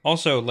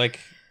 Also, like,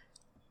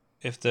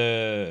 if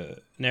the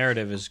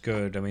narrative is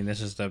good, I mean, this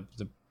is the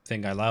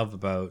thing I love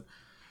about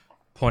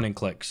point and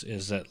clicks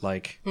is that,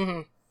 like,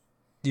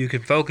 you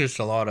can focus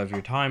a lot of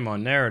your time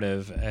on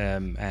narrative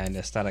and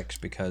aesthetics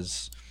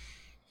because,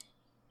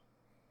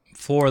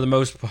 for the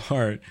most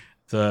part,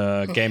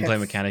 the gameplay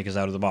mechanic is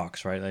out of the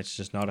box, right? That's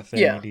just not a thing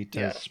you need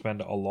to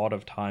spend a lot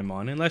of time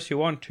on, unless you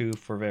want to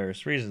for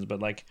various reasons. But,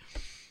 like,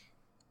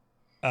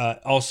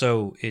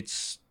 also,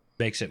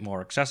 makes it more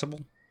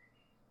accessible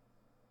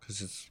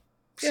because it's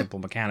simple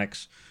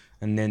mechanics,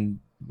 and then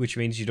which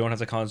means you don't have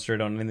to concentrate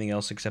on anything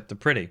else except the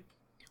pretty,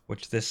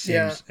 which this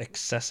seems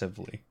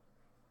excessively.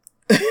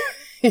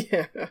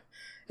 Yeah,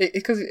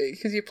 because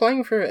you're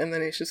playing through it, and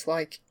then it's just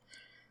like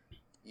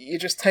you're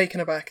just taken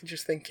aback and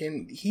just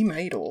thinking he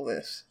made all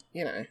this,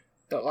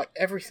 that like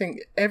everything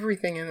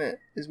in it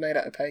is made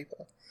out of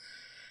paper.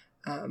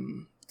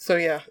 So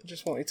yeah, I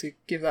just wanted to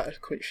give that a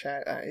quick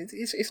shout out.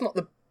 It's not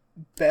the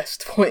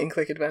best point and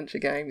click adventure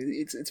game.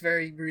 It's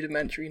very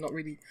rudimentary. Not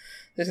really.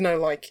 There's no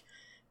like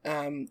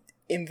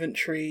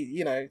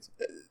inventory,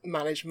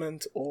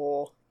 management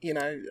or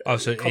Oh,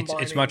 so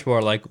it's much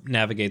more like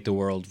navigate the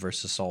world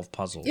versus solve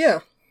puzzles.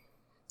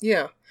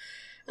 Yeah,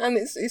 and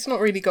it's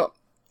not really got.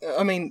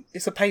 I mean,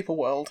 it's a paper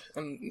world,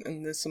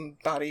 and there's some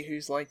baddie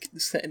who's like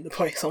setting the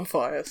place on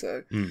fire.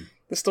 So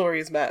the story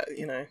is about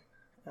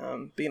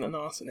being an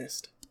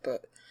arsonist,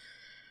 but.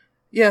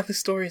 Yeah, the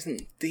story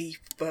isn't deep,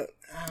 but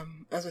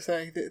as I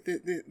say,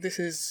 this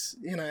is,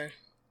 I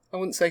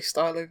wouldn't say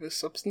style over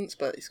substance,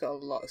 but it's got a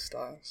lot of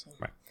style. So.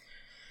 Right.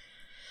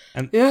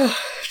 And yeah,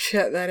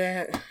 check that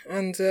out.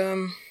 And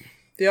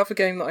the other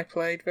game that I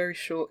played, very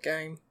short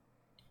game,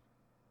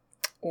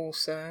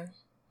 also,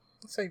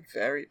 I'd say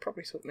it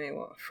probably took me,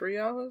 3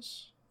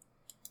 hours?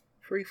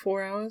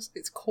 3-4 hours?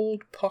 It's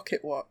called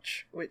Pocket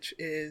Watch, which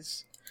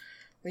is,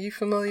 are you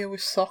familiar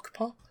with Sock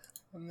Pop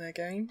and their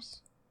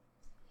games?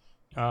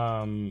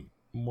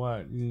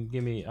 What?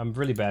 Give me. I'm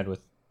really bad with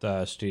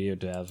studio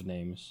dev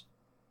names.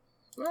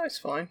 No, it's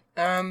fine.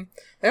 They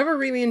have a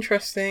really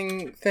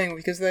interesting thing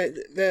because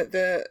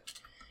they're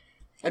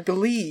I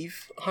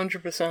believe,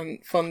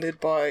 100% funded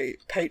by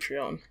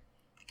Patreon.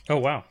 Oh,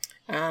 wow.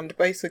 And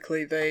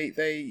basically,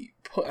 they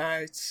put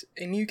out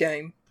a new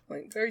game,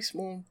 like very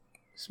small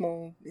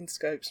in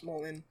scope,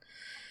 small in,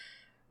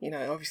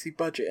 obviously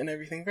budget and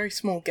everything. Very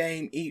small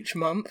game each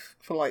month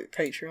for like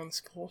Patreon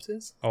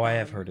supporters. Oh, I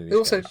have heard of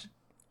these guys.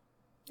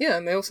 Yeah,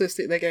 and they also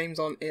stick their games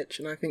on itch,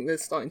 and I think they're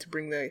starting to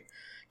bring their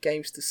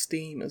games to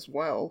Steam as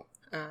well.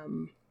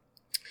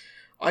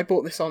 I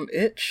bought this on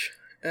itch,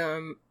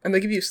 and they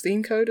give you a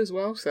Steam code as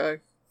well, so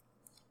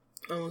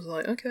I was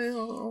like, okay,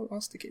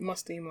 I'll stick it in my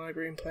Steam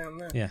library and play on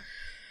there. Yeah.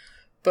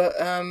 But,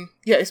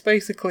 it's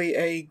basically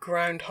a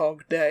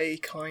Groundhog Day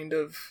kind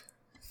of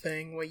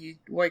thing, where you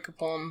wake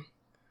up on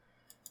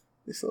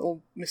this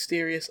little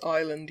mysterious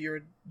island, you're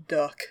a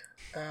duck.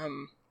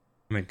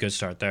 Good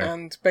start there.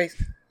 And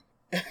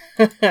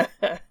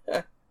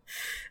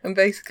and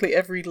basically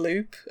every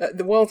loop,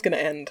 the world's going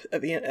to end at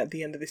the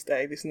end of this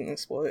day. This isn't a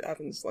spoiler. It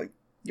happens like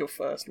your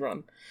first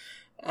run,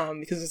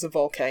 because there's a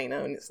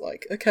volcano, and it's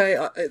like, okay,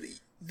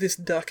 this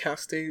duck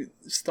has to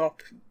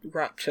stop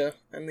Rapture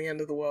and the end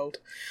of the world,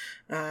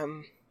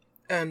 and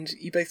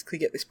you basically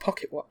get this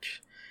pocket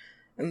watch,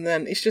 and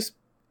then it's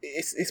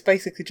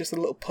basically just a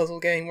little puzzle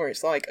game where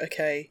it's like,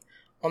 okay,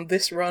 on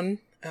this run,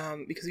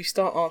 because you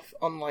start off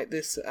on like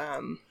this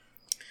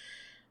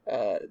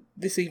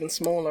this even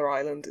smaller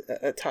island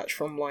attached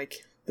from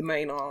like the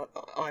main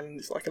island.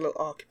 It's like a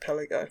little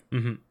archipelago,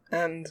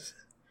 and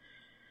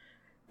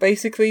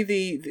basically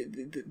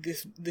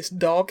this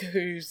dog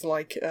who's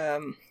like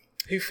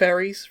who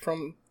ferries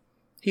from.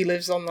 He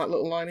lives on that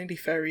little island. He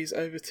ferries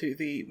over to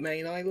the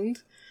main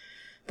island,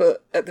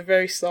 but at the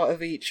very start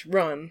of each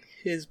run,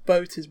 his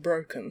boat is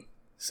broken.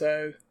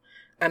 So,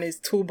 and his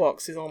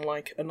toolbox is on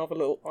like another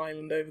little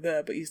island over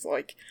there. But he's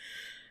like,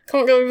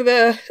 can't go over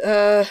there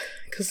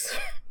because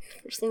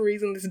for some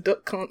reason this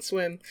duck can't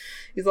swim.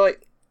 He's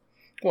like,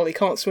 well, he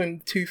can't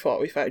swim too far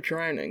without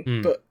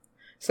drowning. But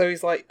so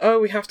he's like, oh,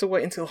 we have to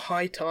wait until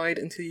high tide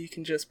until you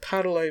can just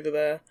paddle over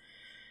there,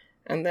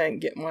 and then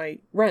get my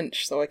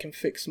wrench so I can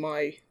fix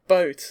my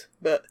boat.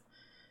 But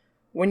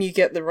when you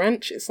get the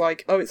wrench, it's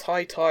like, oh, it's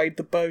high tide,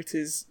 the boat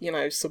is,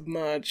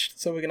 submerged,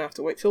 so we're going to have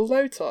to wait till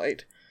low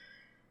tide.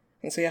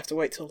 And so you have to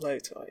wait till low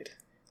tide.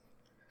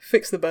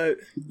 Fix the boat,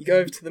 you go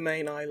over to the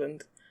main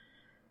island,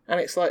 and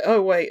it's like,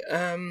 oh, wait,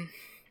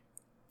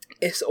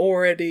 it's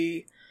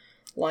already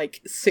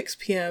like 6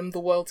 p.m, the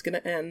world's going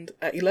to end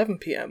at 11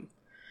 p.m.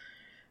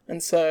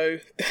 And so,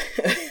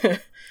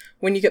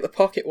 when you get the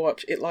pocket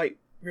watch, it like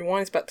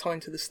rewinds back time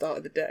to the start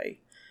of the day,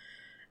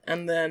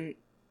 and then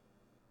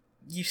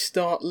you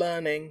start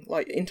learning,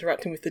 like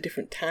interacting with the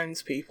different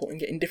townspeople and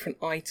getting different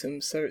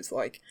items. So it's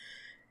like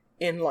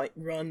in like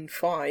run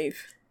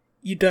 5,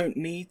 you don't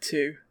need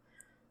to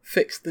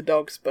fix the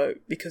dog's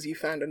boat because you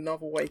found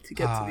another way to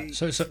get to the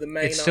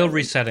main. It's still island.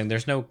 resetting.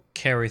 There's no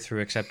carry through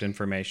except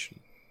information.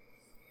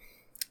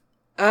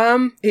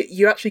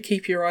 You actually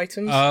keep your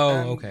items.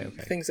 Okay.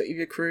 Things that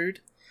you've accrued.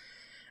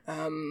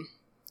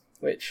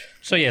 Which,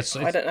 so yes,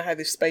 I don't know how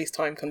this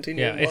space-time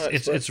continuum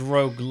works. It's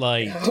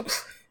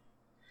roguelite.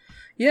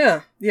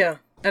 Yeah,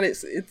 and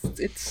it's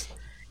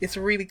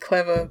a really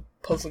clever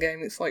puzzle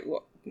game. It's like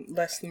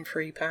less than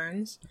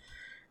 £3,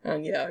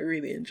 and yeah, I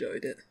really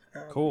enjoyed it.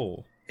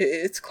 Cool.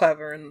 It's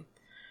clever, and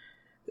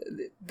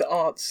the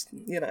art's,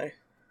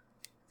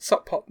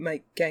 Suck Pop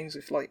make games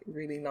with like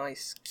really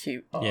nice,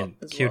 cute art. Yeah,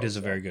 cute is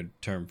a very good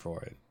term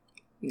for it.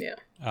 Yeah,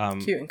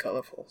 cute and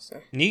colourful.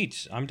 So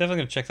neat. I'm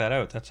definitely gonna check that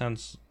out. That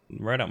sounds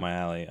right up my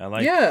alley. I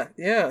like.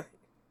 Yeah.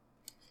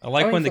 I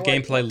like when the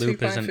gameplay like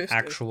loop is an £2.50.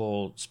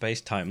 actual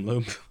space-time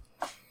loop.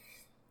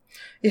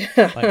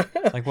 Yeah.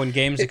 like when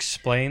games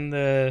explain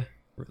the.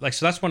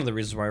 So that's one of the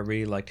reasons why I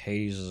really liked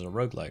Hades as a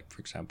roguelike, for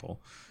example.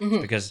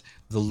 Because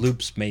the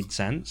loops made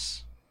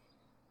sense.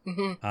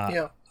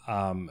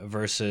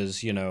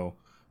 Versus, you're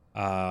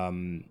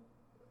in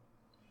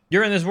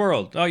this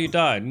world. Oh, you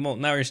died. Well,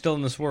 now you're still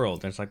in this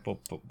world. And it's like, but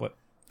what?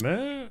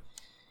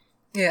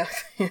 Yeah.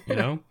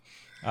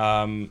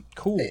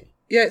 Cool.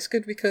 Yeah, it's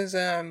good because,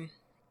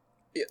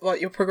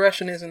 your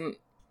progression isn't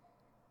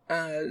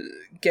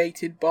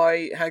gated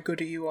by how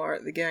good you are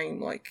at the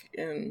game, like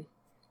in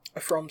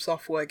From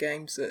Software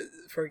games,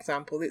 for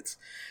example.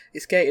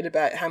 It's gated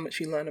about how much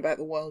you learn about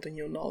the world and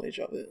your knowledge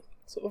of it.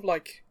 Sort of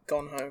like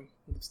Gone Home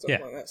and stuff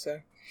like that.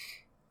 So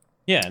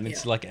yeah, and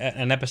it's like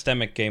an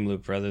epistemic game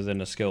loop rather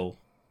than a skill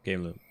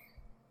game loop.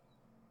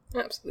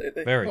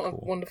 Absolutely. Very what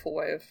cool. A wonderful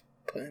way of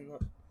putting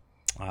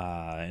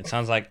that. It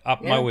sounds like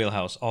up my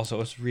wheelhouse.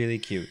 Also, it's really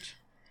cute.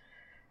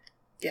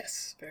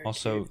 Yes, very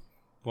also, cute.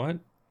 What?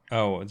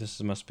 Oh,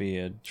 this must be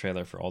a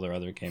trailer for all their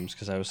other games,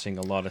 because I was seeing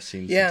a lot of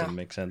scenes that didn't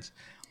make sense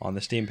on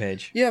the Steam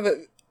page. Yeah, but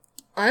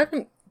I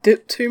haven't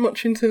dipped too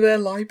much into their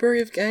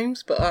library of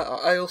games, but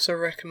I also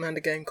recommend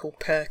a game called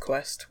Pear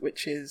Quest,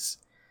 which is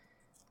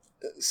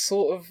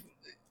sort of...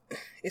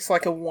 It's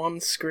like a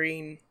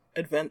one-screen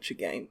adventure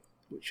game,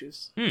 which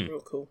is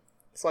real cool.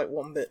 It's like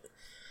 1-bit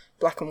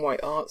black and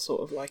white art,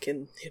 sort of like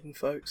in Hidden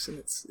Folks, and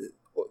it's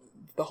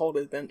the whole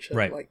adventure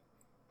like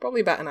Probably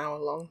about an hour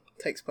long.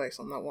 Takes place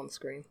on that one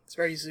screen. It's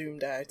very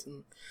zoomed out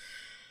and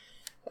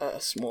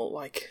small,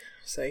 like,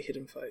 say,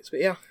 hidden photos.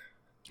 But yeah,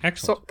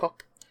 Excellent. Sock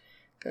Pop.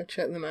 Go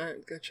check them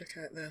out. Go check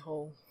out their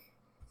whole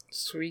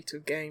suite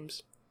of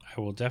games.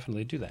 I will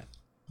definitely do that.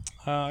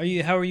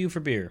 How are you for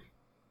beer?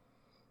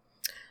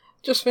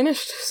 Just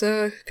finished,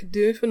 so could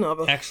do for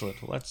another.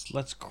 Excellent.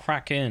 Let's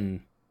crack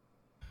in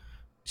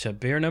to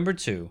beer number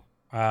 2.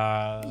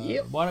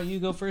 Yep. Why don't you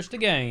go first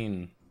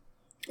again?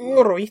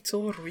 Alright.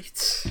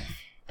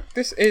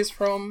 This is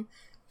from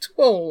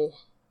Twirl.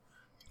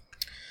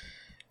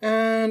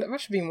 And I've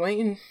actually been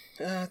waiting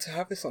to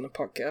have this on a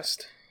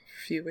podcast for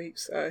a few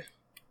weeks, so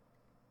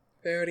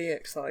very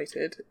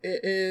excited.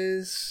 It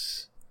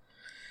is...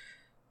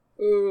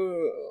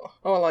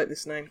 I like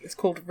this name. It's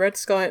called Red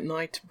Sky at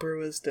Night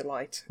Brewer's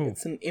Delight. Ooh.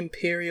 It's an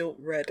Imperial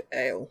Red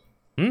Ale.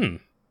 Hmm.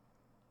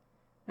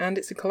 And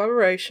it's a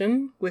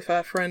collaboration with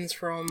our friends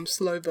from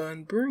Slow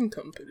Burn Brewing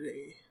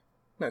Company.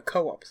 No,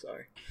 Co-op,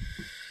 sorry.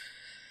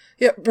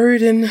 Yep,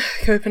 brewed in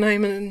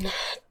Copenhagen,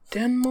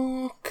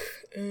 Denmark.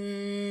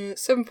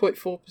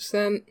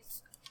 7.4%.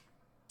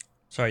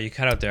 Sorry, you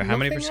cut out there. How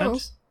many Nothing percent?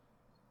 else.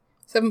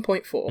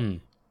 7.4.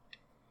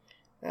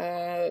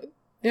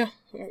 Yeah,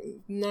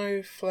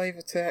 no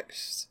flavour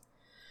text.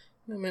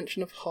 No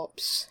mention of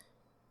hops.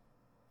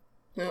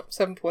 No,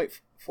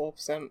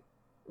 7.4%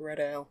 red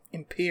ale.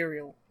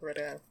 Imperial red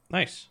ale.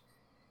 Nice.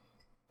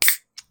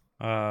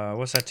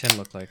 What's that tin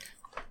look like?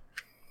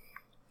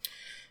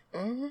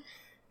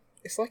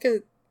 It's like a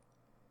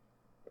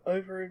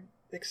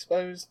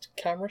overexposed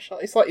camera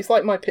shot. It's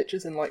like my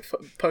pictures in like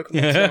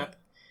Pokemon Snap,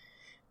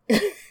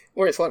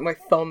 where it's like my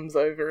thumbs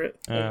over it,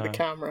 over the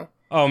camera.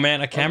 Oh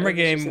man, a camera it's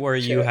game just a where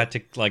you chair. had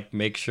to like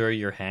make sure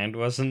your hand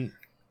wasn't.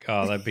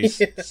 Oh, that'd be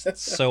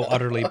so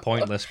utterly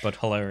pointless but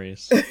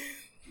hilarious.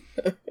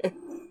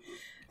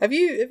 Have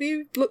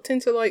you looked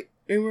into like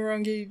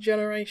Umurangi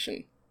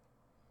Generation?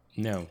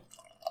 No.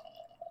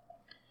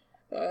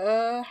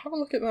 Have a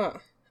look at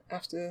that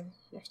after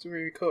we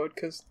record,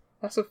 because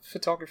that's a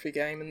photography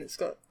game and looks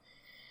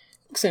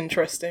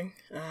interesting.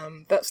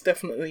 That's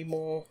definitely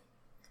more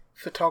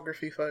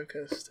photography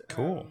focused.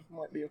 Cool.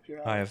 Might be up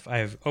your alley. I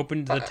have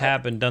opened the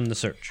tab and done the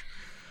search.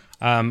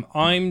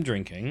 I'm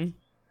drinking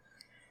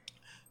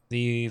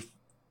the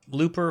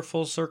Looper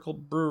Full Circle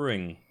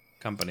Brewing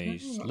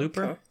Company's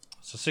Looper. Okay.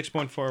 It's a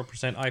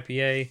 6.4%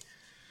 IPA.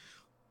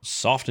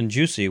 Soft and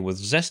juicy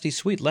with zesty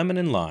sweet lemon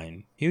and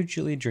lime.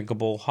 Hugely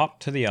drinkable, hot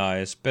to the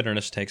eyes.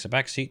 Bitterness takes a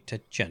backseat to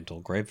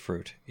gentle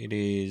grapefruit. It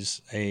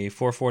is a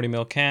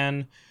 440ml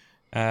can,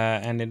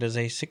 and it is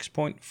a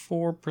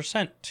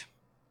 6.4%.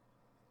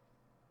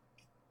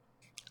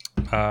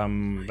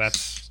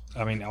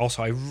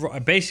 Also, I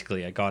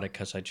got it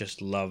because I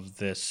just love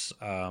this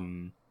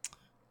can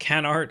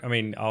art. I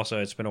mean,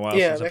 also it's been a while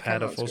since I've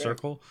had a full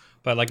circle,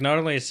 but like not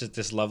only is it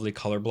this lovely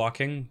color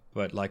blocking,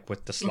 but like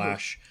with the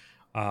slash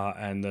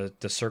and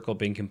the circle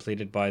being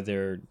completed by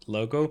their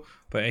logo.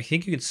 But I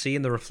think you can see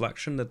in the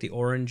reflection that the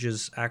orange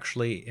is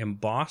actually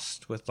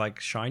embossed with like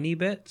shiny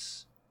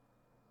bits.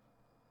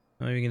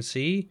 I don't know if you can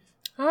see.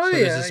 Oh, so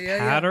yeah, there's this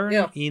pattern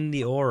yeah. in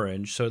the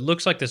orange, so it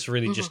looks like this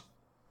really just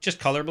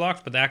color blocks,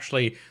 but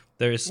actually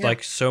there's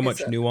like so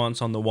much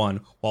nuance on the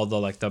one, while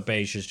the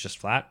beige is just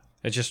flat.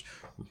 It's just,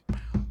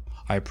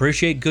 I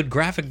appreciate good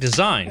graphic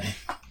design.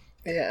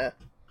 Yeah,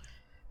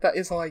 that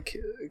is like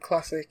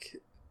classic.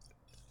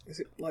 Is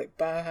it like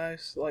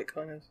Bauhaus, like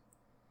kind of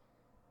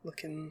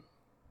looking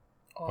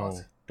art?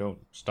 Oh, don't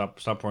stop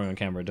pouring on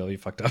camera, Dill. You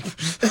fucked up.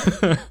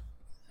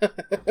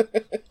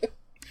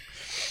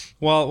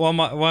 While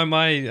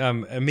my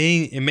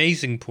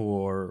amazing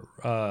poor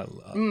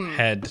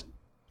head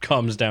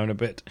calms down a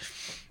bit.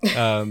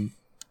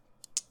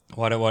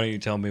 Why don't you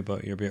tell me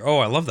about your beer? Oh,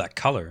 I love that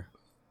color.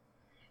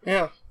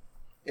 Yeah,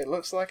 it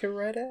looks like a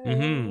red ale.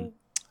 Mm-hmm.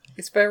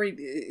 It's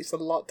a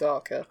lot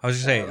darker. I was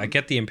gonna say I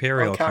get the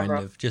Imperial kind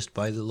camera. of just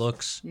by the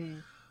looks.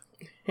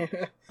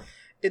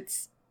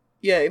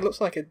 It looks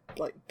like a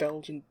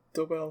Belgian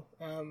double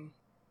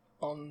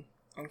on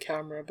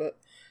camera, but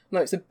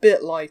no, it's a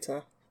bit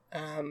lighter.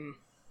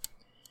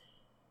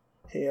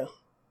 Here,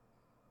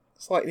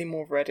 slightly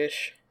more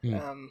reddish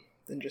than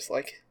just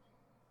like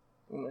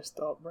almost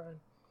dark brown.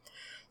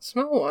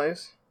 Smell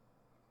wise,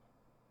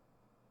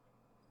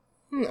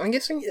 I'm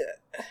guessing.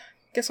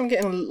 Guess I'm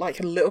getting like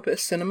a little bit of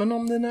cinnamon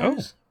on the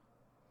nose. Oh.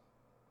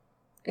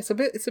 It's a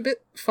bit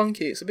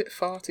funky. It's a bit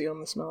farty on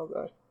the smell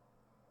though.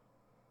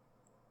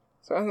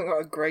 So I haven't got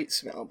a great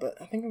smell,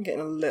 but I think I'm getting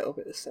a little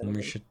bit of cinnamon.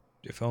 We should,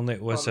 if only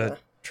it was a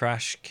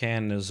trash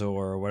canazor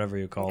or whatever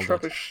you called it. You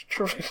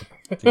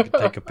could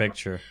take a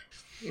picture.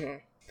 Yeah,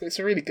 but it's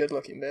a really good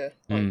looking beer.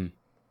 Like,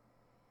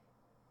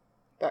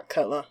 that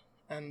colour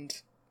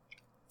and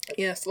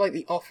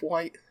slightly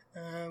off-white,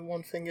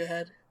 one finger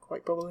head,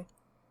 quite probably.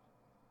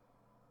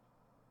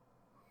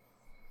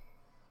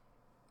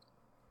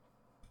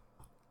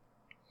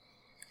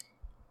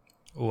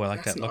 Oh, I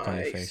like That's that look on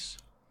your nice. face.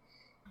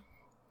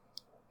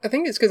 I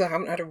think it's because I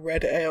haven't had a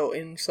red ale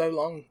in so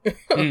long.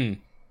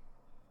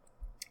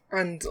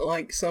 And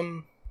like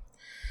some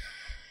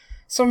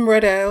some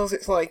red ales,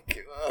 it's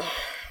like,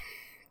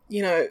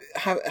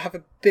 have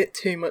a bit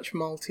too much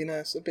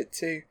maltiness,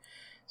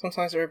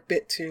 sometimes they're a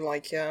bit too,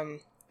 like, a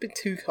bit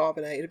too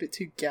carbonated, a bit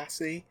too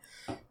gassy.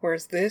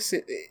 Whereas this,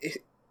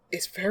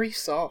 it's very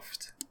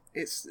soft.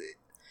 It's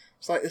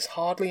like there's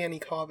hardly any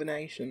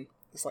carbonation.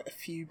 There's like a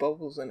few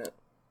bubbles in it.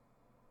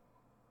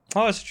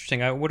 Oh, that's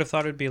interesting. I would have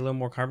thought it'd be a little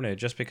more carbonated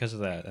just because of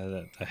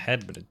the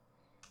head, but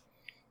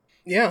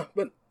yeah,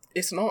 but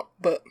it's not.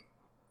 But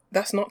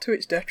that's not to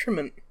its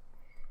detriment,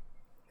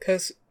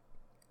 because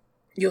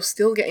you're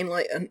still getting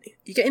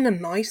you're getting a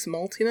nice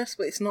maltiness,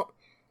 but it's not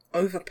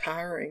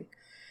overpowering,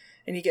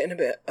 and you're getting a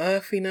bit of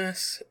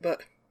earthiness,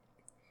 but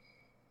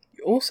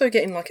you're also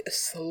getting like a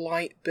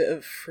slight bit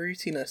of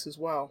fruitiness as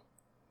well.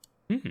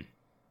 Hmm.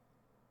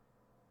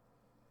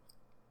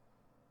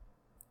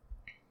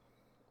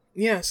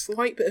 Yeah, a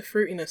slight bit of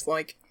fruitiness,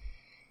 like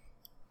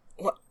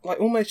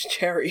almost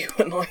cherry,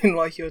 but not in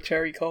like your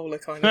cherry cola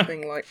kind of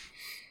thing. Like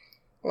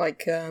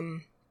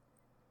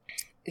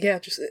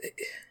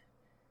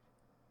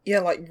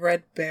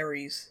red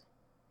berries.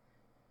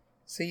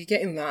 So you're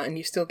getting that, and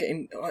you're still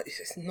getting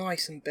it's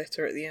nice and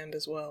bitter at the end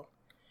as well.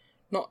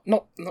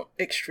 Not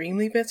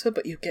extremely bitter,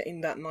 but you're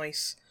getting that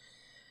nice,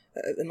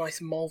 the nice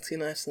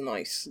maltiness, the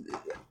nice,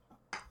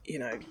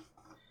 the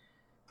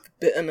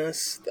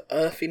bitterness, the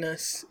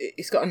earthiness.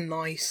 It's got a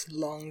nice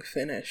long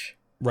finish.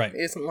 Right. It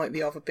isn't like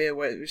the other beer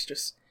where it was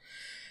just,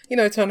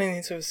 turning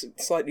into a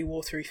slightly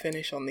watery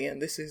finish on the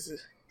end. This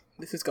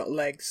has got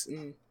legs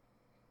and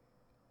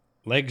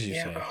legs. You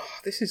say? Oh,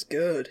 this is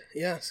good.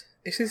 Yes,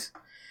 this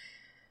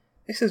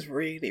is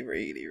really,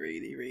 really,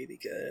 really, really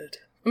good.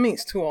 I mean,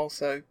 it's too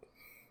also,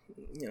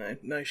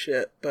 no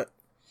shit, but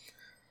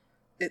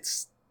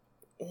it's.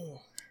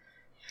 Oh,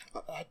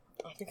 I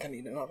think I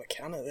need another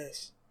can of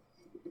this.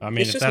 I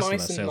mean, it's just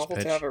nice and novel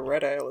to have a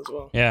red ale as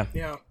well. Yeah.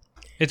 Yeah.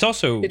 It's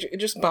also... It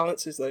just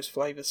balances those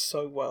flavours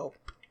so well.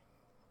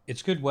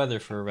 It's good weather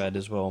for a red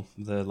as well.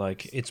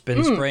 It's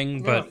been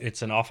spring, but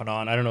it's an off and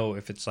on. I don't know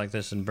if it's like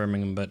this in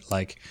Birmingham, but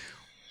like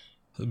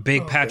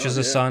big patches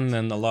of sun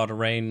and a lot of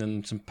rain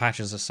and some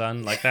patches of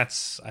sun. Like I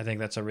think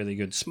that's a really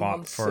good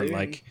spot for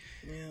like,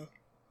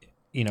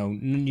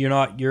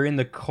 you're in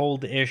the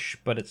cold-ish,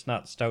 but it's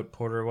not stout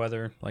porter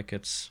weather. Like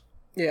it's...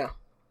 Yeah.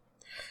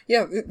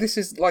 Yeah, this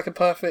is like a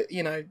perfect,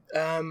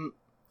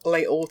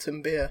 late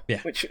autumn beer,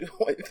 which is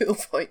what it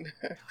feels like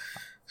now.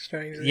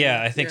 Strangely.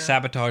 Yeah, I think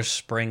Sabotage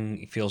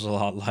Spring feels a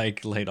lot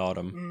like late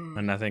autumn,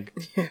 and I think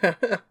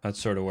that's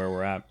sort of where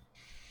we're at.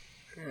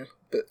 Yeah.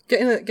 But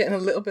getting a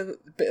little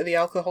bit of the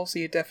alcohol, so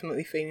you're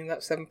definitely feeling that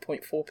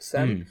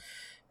 7.4%.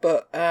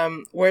 But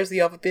whereas the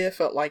other beer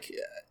felt like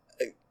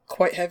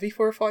quite heavy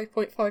for a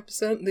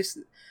 5.5%,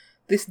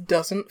 this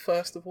doesn't.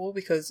 First of all,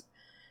 because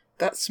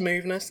that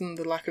smoothness and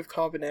the lack of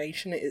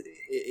carbonation,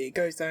 it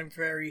goes down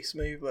very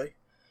smoothly.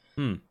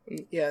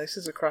 Yeah, this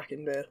is a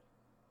cracking beer.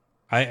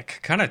 I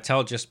kind of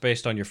tell just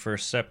based on your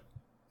first sip.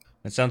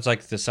 It sounds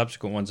like the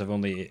subsequent ones have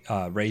only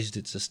raised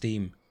its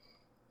esteem.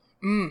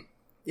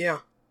 Yeah.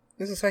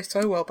 As I say,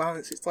 so well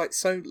balanced. It's like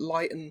so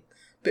light and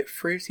a bit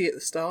fruity at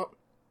the start.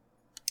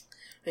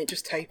 And it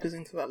just tapers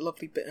into that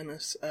lovely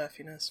bitterness,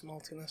 earthiness,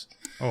 maltiness.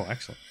 Oh,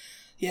 excellent.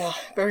 Yeah,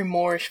 very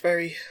Moorish,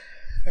 very,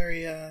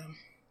 very,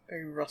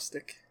 very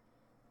rustic.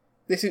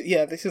 This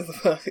is the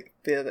perfect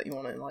beer that you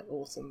want in like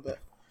autumn, but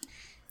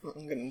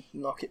I'm going to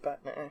knock it back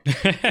now.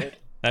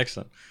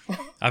 Excellent.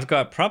 I've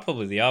got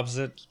probably the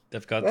opposite.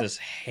 I've got this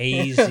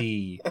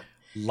hazy,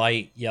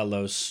 light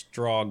yellow,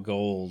 straw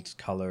gold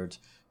colored.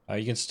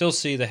 You can still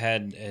see the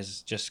head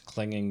is just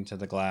clinging to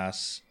the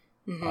glass.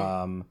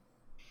 On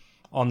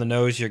the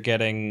nose, you're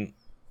getting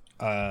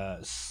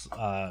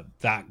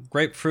that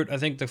grapefruit, I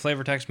think the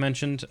flavor text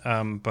mentioned,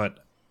 but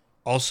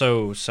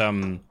also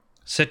some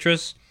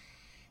citrus.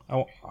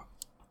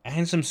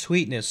 And some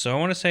sweetness. So I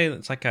want to say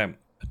it's like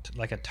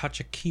a touch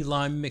of key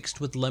lime mixed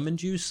with lemon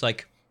juice.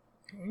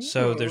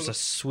 So there's a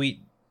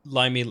sweet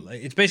limey.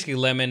 It's basically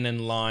lemon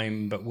and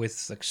lime, but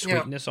with like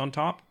sweetness on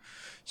top.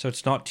 So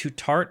it's not too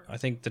tart. I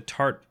think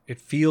it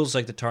feels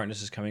like the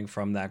tartness is coming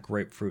from that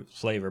grapefruit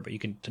flavor, but you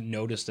can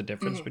notice the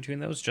difference between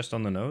those just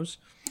on the nose.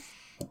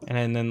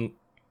 And then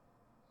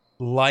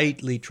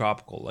lightly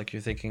tropical, like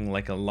you're thinking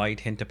like a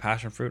light hint of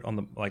passion fruit on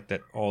the like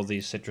that. All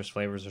these citrus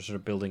flavors are sort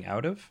of building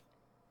out of.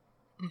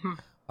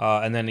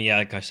 And then,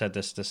 like I said,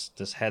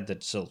 this head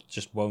that still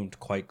just won't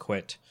quite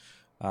quit,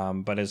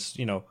 but is,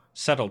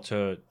 settled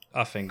to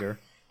a finger.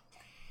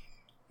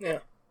 Yeah.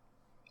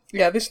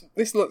 Yeah,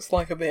 this looks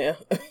like a beer.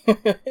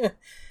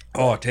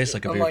 Oh, it tastes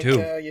like a beer, too.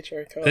 Your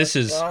cherry cola. This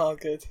is... Oh,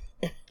 good.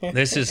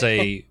 This is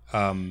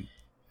an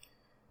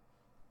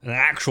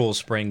actual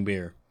spring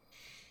beer.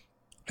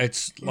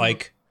 It's,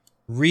 like,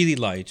 really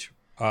light.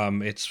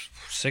 It's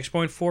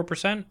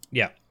 6.4%.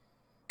 Yeah.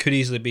 Could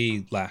easily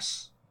be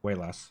less. Way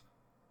less.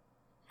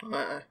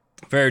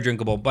 Very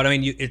drinkable, but I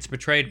mean, it's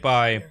betrayed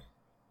by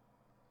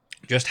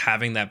just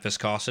having that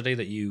viscosity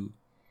that you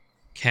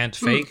can't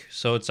fake.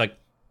 So it's like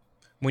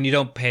when you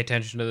don't pay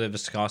attention to the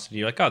viscosity,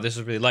 you're like, oh, this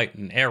is really light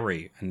and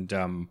airy,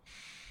 and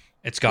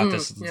It's got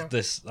yeah.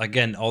 this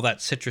again. All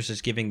that citrus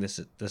is giving this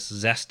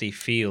zesty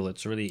feel.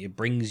 It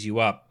brings you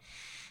up,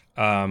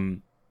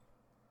 and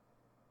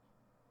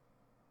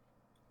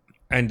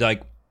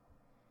like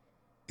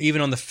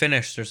even on the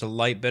finish, there's a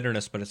light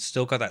bitterness, but it's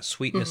still got that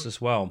sweetness as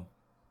well.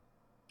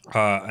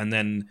 And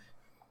then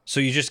so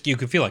you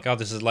can feel like, oh,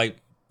 this is light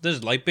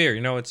beer.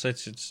 You know, it's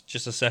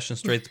just a session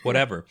straight,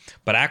 whatever.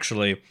 But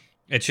actually,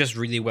 it's just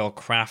really well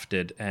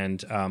crafted,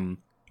 and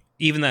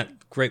even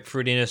that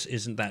grapefruitiness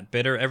isn't that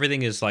bitter.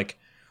 Everything is like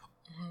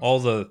all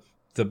the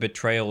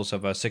betrayals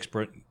of a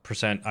 6%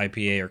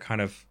 IPA are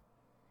kind of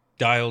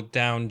dialed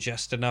down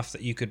just enough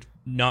that you could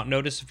not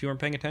notice if you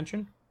weren't paying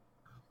attention.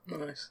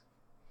 Nice.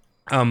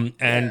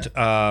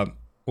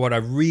 What I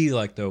really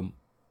like though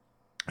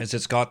is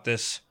it's got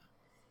this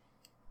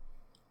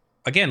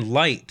again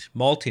light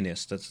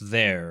maltiness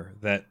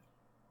that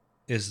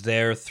is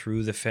there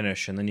through the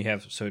finish, and then you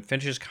have so it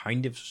finishes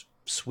kind of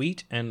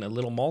sweet and a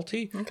little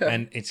malty,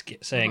 and it's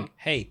saying,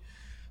 hey,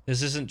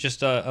 this isn't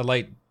just a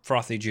light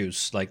frothy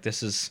juice. Like,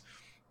 this is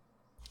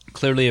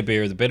clearly a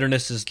beer. The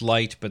bitterness is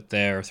light but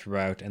there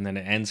throughout, and then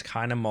it ends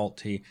kind of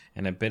malty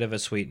and a bit of a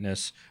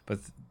sweetness, but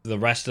the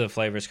rest of the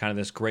flavor is kind of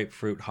this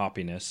grapefruit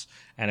hoppiness,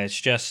 and it's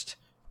just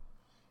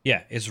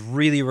it's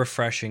really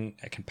refreshing.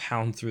 I can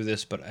pound through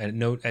this, but at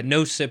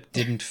no sip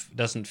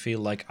doesn't feel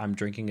like I'm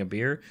drinking a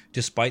beer,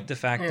 despite the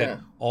fact that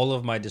all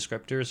of my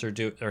descriptors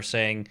are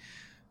saying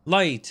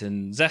light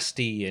and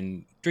zesty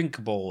and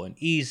drinkable and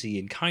easy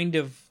and kind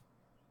of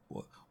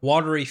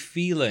watery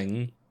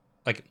feeling.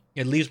 Like,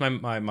 it leaves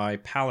my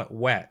palate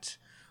wet,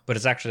 but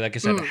it's actually, like I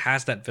said, it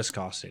has that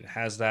viscosity. It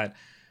has that.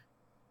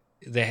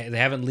 They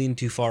haven't leaned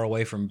too far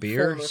away from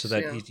beer, so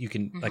that you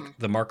can like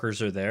the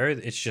markers are there.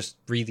 It's just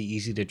really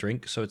easy to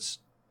drink, so it's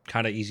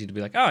kind of easy to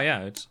be like, oh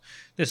yeah,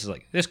 this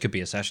could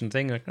be a session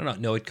thing. Like,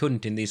 no, it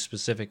couldn't in these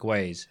specific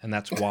ways, and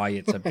that's why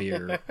it's a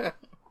beer.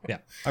 Yeah,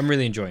 I'm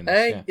really enjoying this.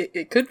 Hey,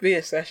 it could be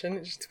a session.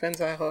 It just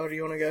depends how hard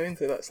you want to go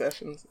into that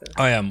session. So.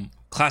 I am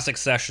classic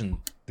session.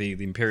 The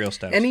Imperial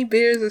Stout. Any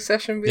beer is a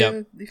session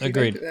beer. Yeah,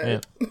 agreed. Yeah.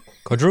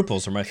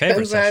 Quadruples are my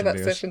favorite session beers.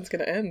 How that session's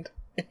going to end.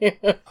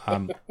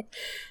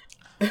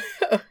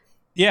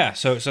 Yeah,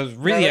 so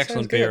really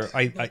excellent beer.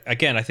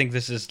 I think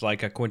this is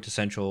like a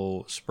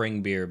quintessential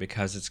spring beer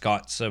because it's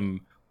got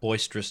some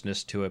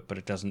boisterousness to it, but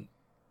it doesn't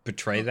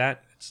betray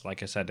that. It's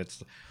like I said,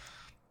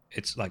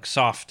 it's like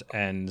soft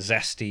and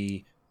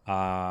zesty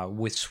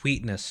with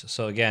sweetness.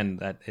 So again,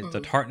 the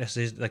tartness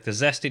is like the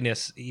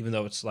zestiness, even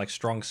though it's like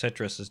strong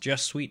citrus, is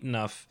just sweet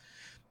enough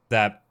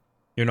that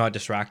you're not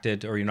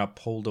distracted or you're not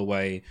pulled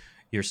away.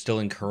 You're still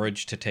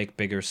encouraged to take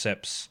bigger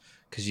sips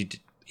because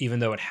even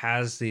though it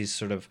has these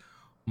sort of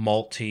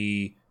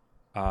malty,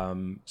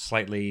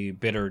 slightly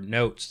bitter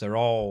notes, they're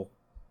all,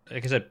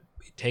 like I said,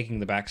 taking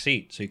the back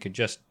seat. So you could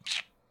just,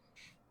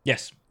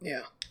 yes,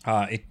 yeah.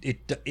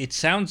 It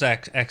sounds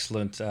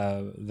excellent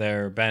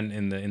there, Ben,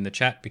 in the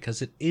chat,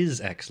 because it is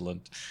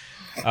excellent.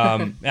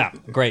 Yeah,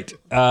 great.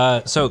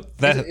 So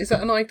that is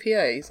that an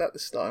IPA? Is that the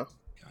style?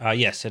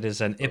 Yes, it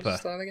is an IPA. What's the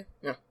style again?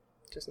 Yeah,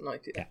 just an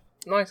IPA. Yeah.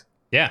 Nice.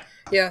 Yeah.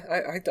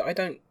 Yeah, I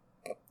don't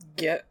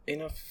get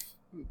enough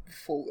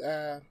full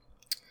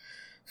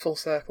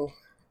circle.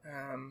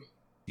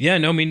 Yeah,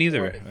 no, me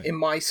neither. In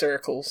my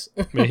circles.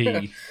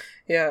 Me.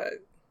 Yeah,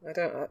 I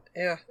don't.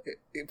 Yeah,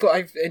 but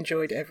I've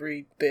enjoyed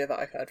every beer that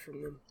I've had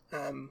from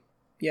them.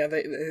 Yeah,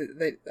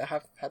 they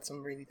have had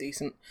some really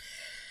decent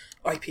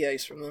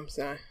IPAs from them.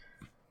 So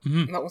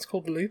and that one's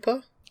called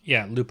Looper.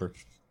 Yeah, Looper.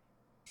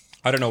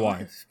 I don't know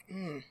why.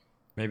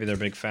 Maybe they're a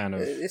big fan of.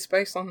 It's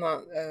based on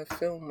that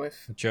film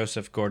with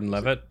Joseph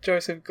Gordon-Levitt.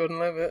 Joseph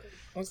Gordon-Levitt.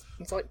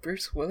 It's like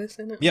Bruce Willis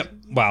in it. Yep.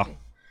 Wow.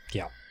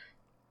 Yeah.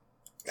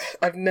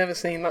 I've never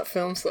seen that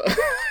film, so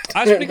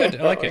that's pretty good.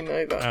 I like it. I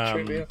know that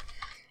trivia.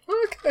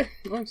 Okay,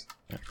 nice.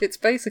 Yeah. It's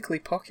basically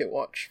Pocket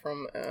Watch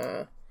from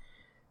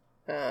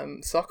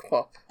Sock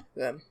Pop.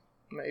 Then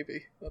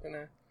maybe I don't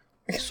know.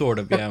 Sort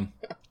of, yeah.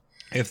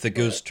 If the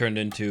goose turned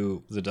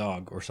into the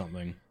dog or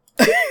something.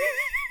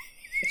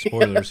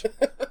 Spoilers.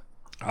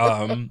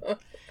 All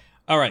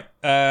right.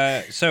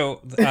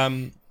 So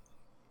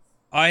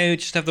I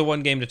just have the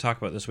one game to talk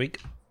about this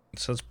week.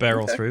 So let's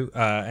barrel through.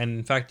 And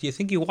in fact, do you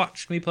think you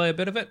watched me play a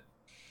bit of it?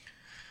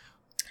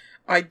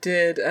 I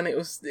did, and it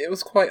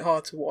was quite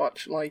hard to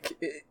watch. Like,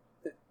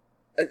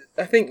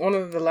 I think one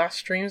of the last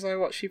streams I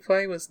watched you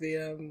play was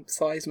the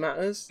Size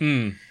Matters,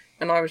 and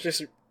I was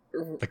just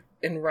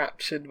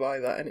enraptured by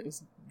that, and it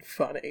was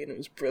funny and it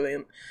was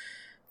brilliant.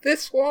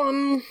 This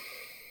one,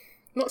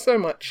 not so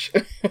much.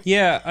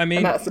 Yeah, I mean,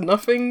 and that's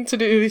nothing to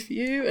do with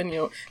you, and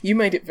you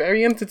made it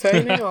very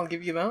entertaining. I'll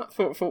give you that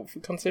for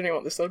considering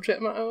what the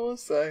subject matter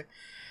was. So,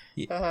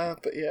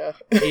 but yeah,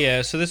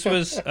 yeah. So this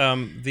was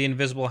The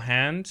Invisible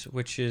Hand,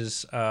 which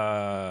is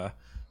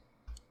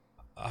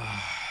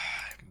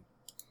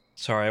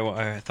sorry,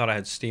 I thought I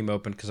had Steam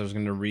open because I was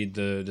going to read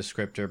the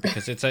descriptor,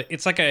 because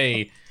it's like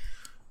a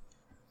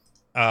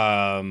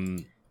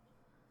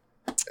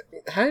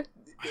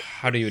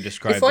how do you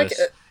describe it's like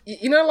this?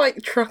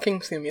 Like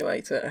Trucking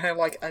Simulator. How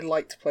I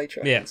like to play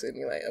Trucking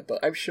Simulator, but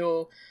I'm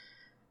sure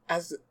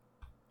as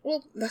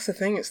Well, that's the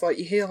thing. It's like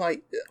you hear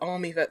like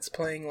army vets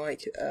playing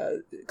like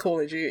Call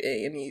of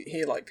Duty, and you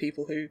hear like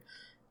people who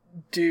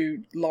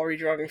do lorry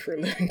driving for a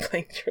living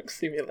playing Truck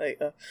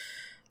Simulator.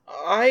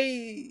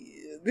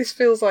 This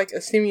feels like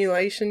a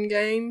simulation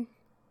game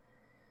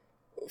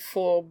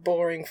for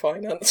boring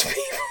finance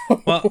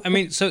people. Well, I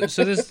mean, so this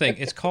is the thing.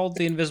 It's called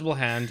The Invisible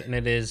Hand, and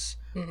it is.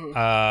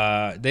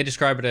 They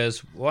describe it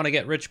as, want to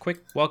get rich quick?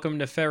 Welcome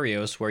to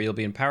Ferios, where you'll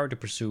be empowered to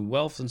pursue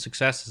wealth and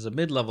success as a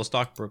mid-level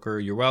stockbroker.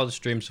 Your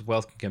wildest dreams of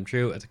wealth can come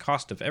true at the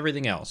cost of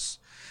everything else.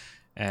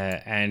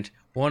 And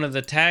one of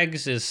the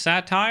tags is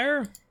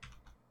satire.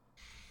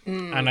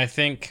 And I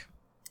think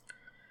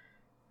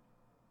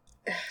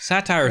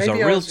satire is a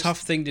real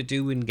tough thing to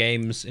do in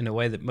games in a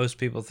way that most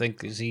people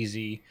think is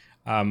easy.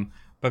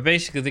 But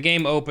basically, the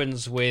game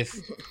opens with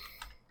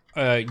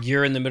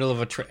you're in the middle of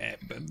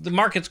the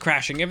market's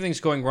crashing,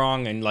 everything's going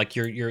wrong, and like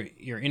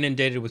you're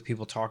inundated with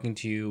people talking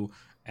to you,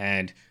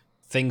 and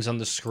things on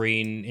the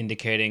screen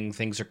indicating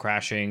things are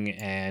crashing,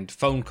 and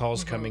phone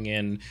calls coming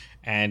in,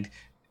 and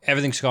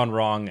everything's gone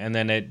wrong, and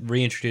then it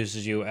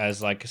reintroduces you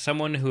as like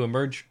someone who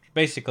emerged.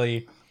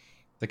 Basically,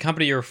 the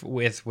company you're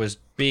with was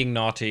being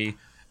naughty,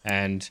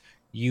 and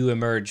you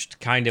emerged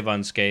kind of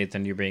unscathed,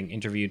 and you're being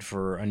interviewed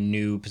for a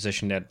new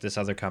position at this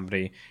other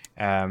company,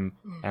 and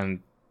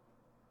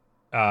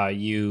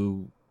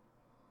you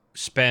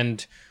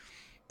spend.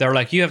 They're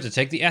like, you have to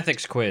take the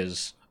ethics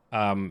quiz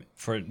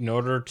in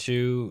order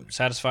to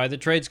satisfy the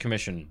Trades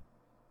Commission,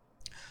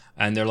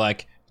 and they're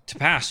like, to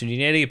pass you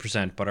need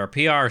 80%, but our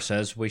PR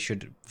says we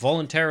should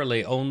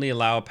voluntarily only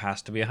allow a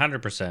pass to be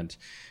 100%,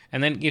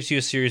 and then it gives you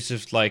a series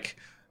of like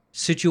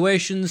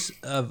situations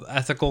of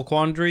ethical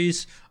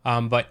quandaries,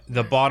 but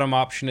the bottom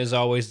option is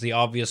always the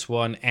obvious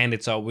one, and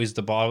it's always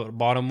the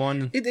bottom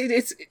one.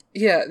 It's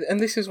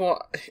and this is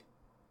what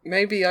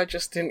maybe I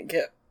just didn't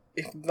get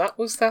if that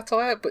was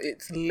satire, but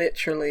it's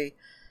literally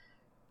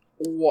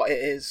what it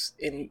is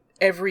in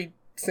every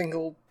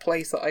single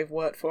place that I've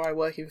worked for. I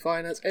work in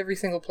finance. Every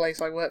single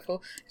place I work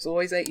for, it's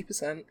always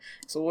 80%.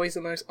 It's always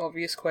the most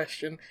obvious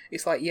question.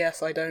 It's like,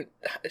 yes, I don't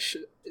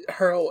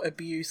hurl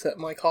abuse at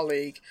my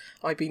colleague.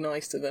 I be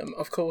nice to them.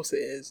 Of course it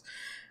is.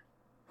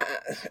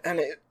 And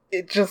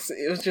it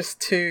was just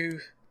too.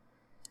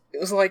 It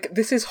was like,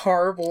 this is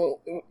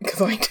horrible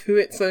because I do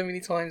it so many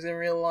times in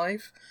real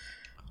life.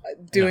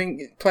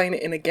 Playing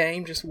it in a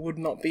game just would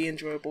not be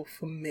enjoyable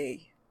for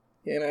me.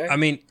 You know. I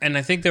mean, and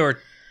I think they were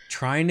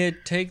trying to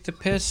take the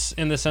piss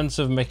in the sense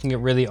of making it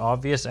really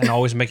obvious and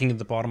always making it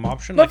the bottom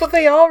option. No, but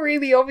they are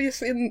really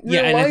obvious in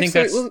real life, I think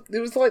so it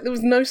was like there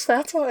was no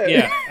satire.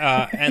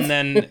 Yeah, and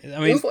then, I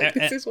mean... it was like,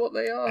 this is what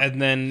they are.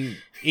 And then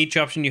each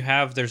option you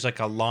have, there's like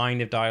a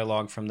line of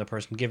dialogue from the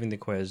person giving the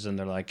quiz, and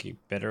they're like, you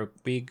better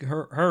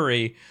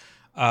hurry.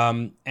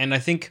 And I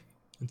think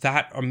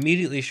that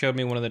immediately showed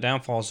me one of the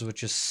downfalls,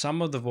 which is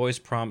some of the voice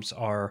prompts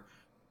are,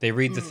 they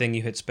read the thing,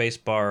 you hit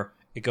spacebar,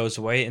 it goes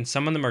away, and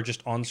some of them are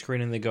just on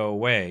screen and they go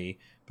away.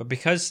 But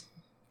because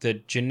the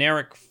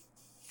generic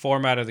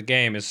format of the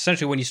game is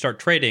essentially when you start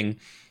trading,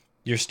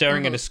 you're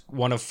staring at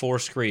one of 4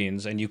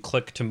 screens, and you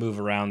click to move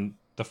around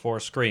the 4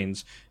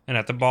 screens, and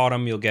at the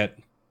bottom you'll get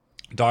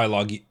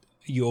dialogue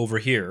you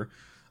overhear.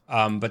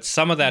 But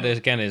some of that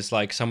is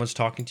like someone's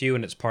talking to you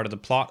and it's part of the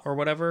plot or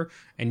whatever,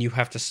 and you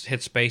have to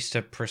hit space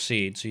to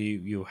proceed, so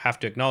you have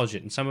to acknowledge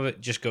it, and some of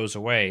it just goes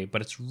away,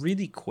 but it's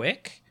really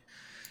quick.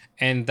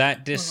 And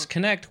that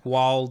disconnect,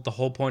 while the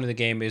whole point of the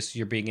game is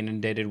you're being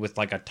inundated with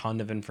like a ton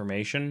of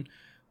information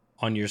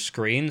on your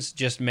screens,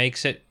 just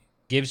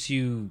gives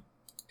you...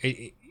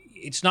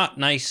 It's not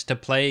nice to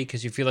play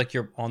because you feel like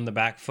you're on the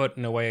back foot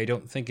in a way I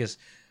don't think is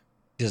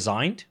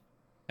designed.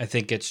 I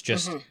think it's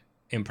just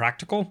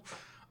impractical.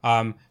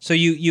 So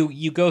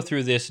you go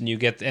through this and you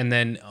get... And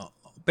then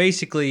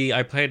basically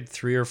I played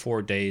 3 or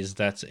 4 days,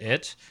 that's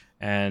it.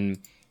 And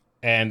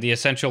the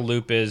essential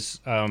loop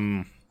is...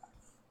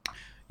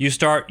 You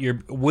start.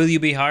 Will you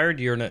be hired?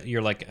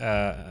 You're like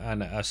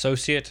an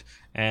associate,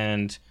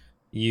 and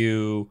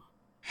you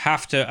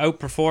have to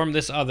outperform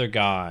this other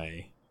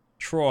guy,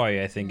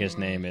 Troy, I think his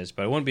name is.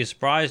 But I wouldn't be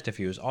surprised if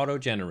he was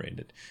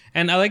auto-generated.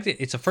 And I like it.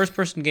 It's a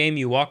first-person game.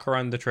 You walk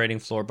around the trading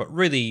floor, but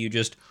really you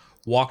just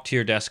walk to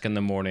your desk in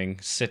the morning,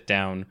 sit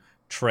down,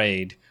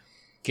 trade,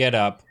 get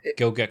up,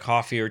 go get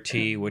coffee or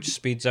tea, which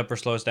speeds up or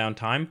slows down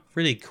time.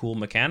 Really cool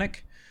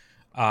mechanic.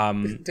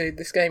 Dude,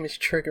 this game is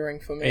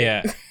triggering for me.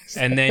 Yeah,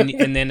 and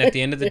then at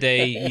the end of the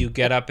day, you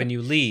get up and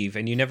you leave,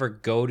 and you never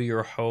go to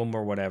your home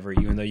or whatever,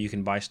 even though you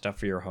can buy stuff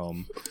for your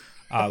home,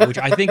 which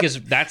I think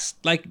that's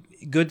like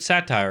good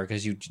satire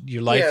because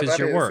your life is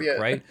your work,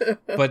 right?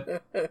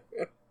 But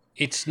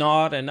it's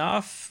not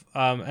enough,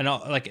 and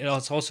like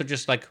it's also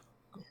just like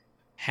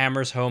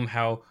hammers home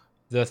how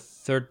the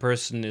third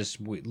person is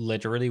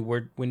literally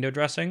window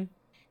dressing,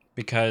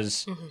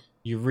 because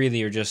you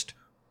really are just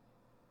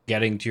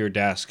getting to your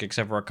desk,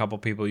 except for a couple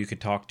people you could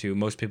talk to.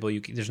 Most people,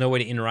 there's no way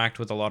to interact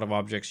with a lot of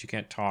objects. You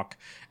can't talk.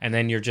 And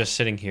then you're just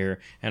sitting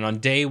here. And on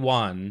day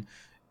 1,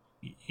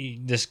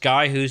 this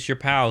guy who's your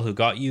pal who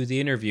got you the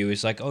interview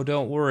is like, oh,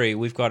 don't worry,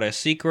 we've got a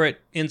secret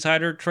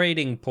insider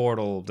trading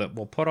portal that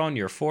we'll put on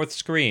your fourth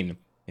screen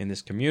in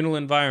this communal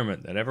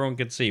environment that everyone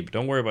can see, but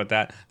don't worry about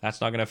that.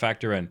 That's not going to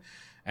factor in.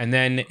 And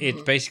then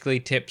it basically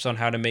tips on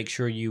how to make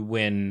sure you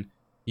win,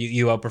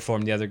 you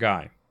outperform the other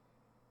guy.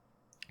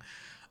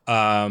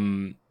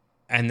 And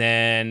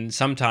then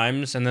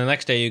sometimes, and the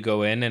next day you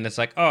go in and it's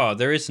like, oh,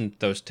 there isn't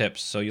those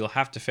tips, so you'll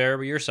have to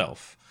fare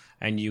yourself.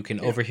 And you can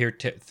overhear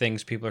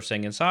things people are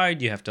saying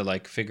inside. You have to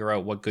like figure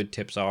out what good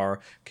tips are,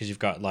 because you've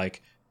got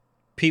like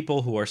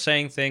people who are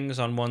saying things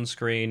on one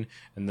screen,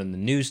 and then the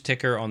news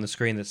ticker on the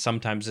screen that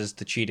sometimes is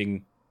the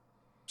cheating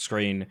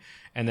screen,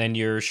 and then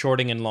you're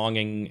shorting and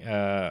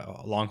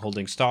long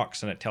holding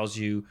stocks, and it tells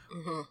you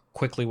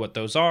quickly what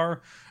those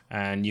are.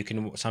 And you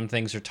can, some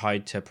things are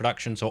tied to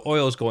production, so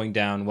oil's going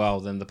down, well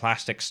then the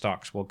plastic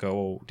stocks will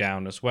go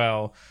down as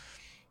well,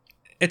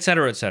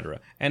 etc., etc.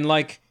 And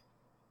like,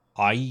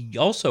 I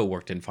also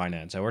worked in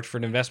finance. I worked for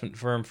an investment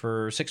firm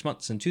for 6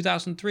 months in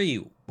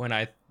 2003 when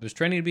I was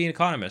training to be an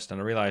economist, and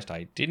I realized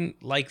I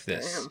didn't like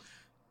this.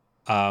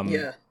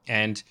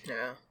 And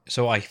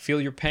so I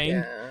feel your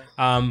pain.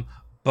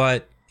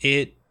 But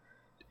the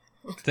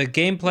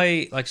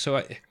gameplay, like,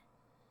 so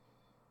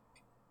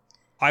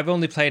I've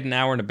only played an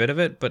hour and a bit of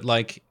it, but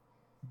like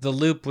the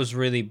loop was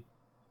really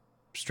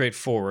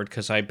straightforward,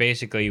 because I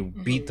basically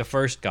beat the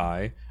first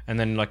guy, and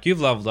then like,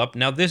 you've leveled up,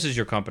 now this is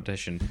your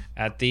competition.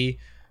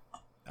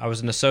 I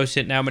was an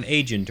associate, now I'm an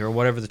agent, or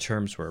whatever the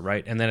terms were,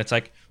 right? And then it's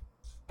like,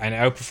 and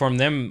I outperformed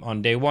them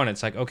on day one.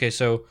 It's like, okay,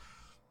 so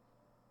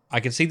I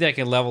can see that I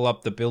can level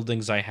up the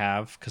buildings I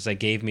have because they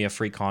gave me a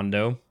free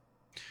condo.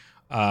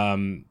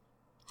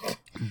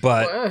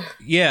 But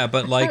yeah,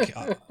 but like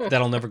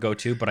that'll never go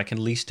to, but I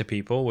can lease to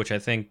people, which I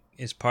think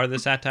is part of the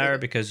satire,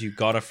 because you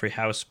got a free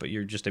house, but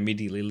you're just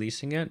immediately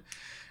leasing it.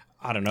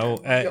 I don't know.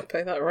 You got to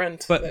pay that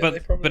rent.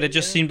 But it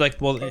just seemed like,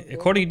 well,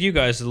 according to you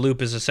guys, the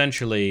loop is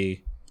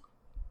essentially,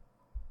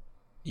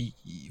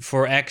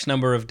 for X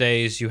number of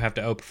days, you have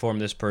to outperform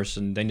this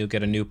person, then you'll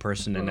get a new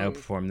person and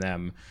outperform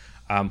them.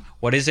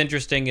 What is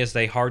interesting is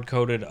they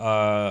hard-coded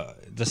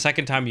the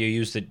second time you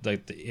use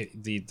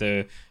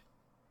the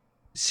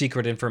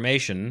secret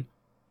information,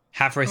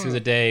 halfway through the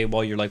day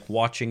while you're like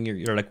watching,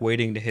 you're like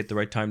waiting to hit the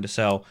right time to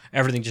sell,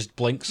 everything just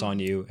blinks on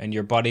you, and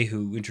your buddy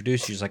who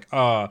introduced you is like,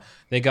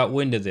 they got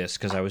wind of this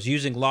because I was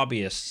using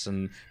lobbyists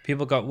and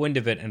people got wind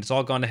of it and it's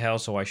all gone to hell,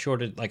 so I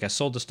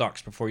sold the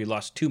stocks before you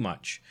lost too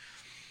much.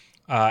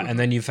 And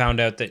then you found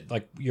out that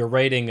like your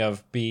rating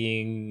of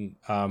being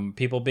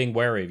people being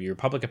wary of your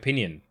public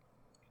opinion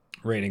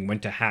rating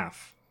went to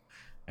half.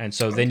 And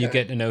so then you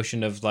get a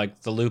notion of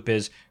like the loop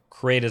is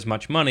create as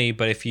much money,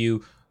 but if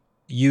you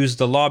use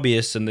the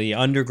lobbyists and the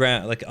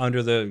underground, like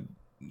under the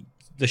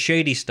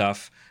shady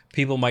stuff,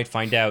 people might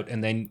find out,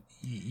 and then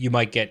you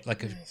might get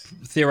like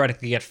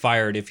theoretically get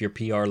fired if your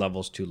PR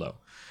level's too low,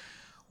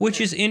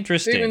 which is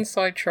interesting. Do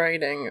inside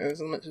trading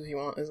as much as you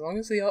want, as long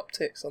as the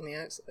optics on the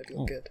outside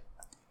look good.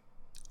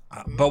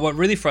 But what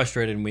really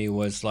frustrated me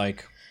was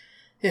like,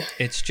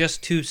 it's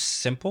just too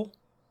simple.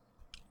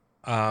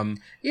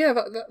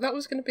 That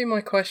was going to be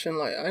my question.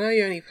 Like, I know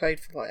you only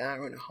played for like an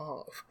hour and a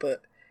half,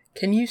 but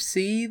can you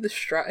see the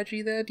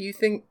strategy there? Do you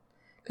think,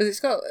 because it's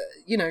got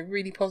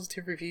really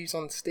positive reviews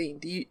on Steam,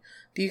 do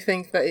you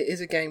think that it is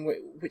a game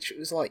which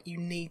was like you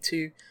need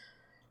to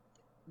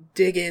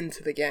dig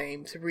into the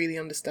game to really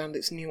understand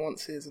its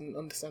nuances and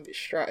understand its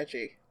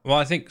strategy? Well,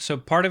 I think so.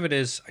 Part of it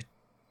is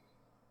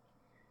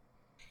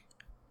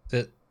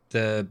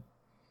the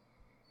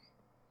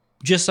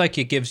just like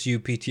it gives you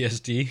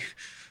PTSD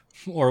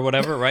or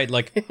whatever, right?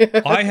 Like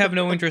I have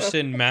no interest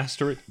in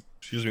mastering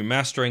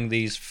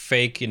these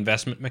fake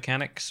investment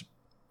mechanics.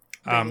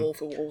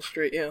 Wolf of Wall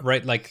Street, yeah.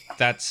 Right, like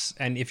that's,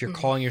 and if you're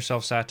calling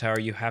yourself satire,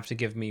 you have to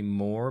give me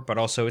more. But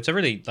also, it's a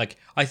really like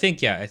I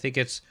think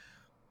it's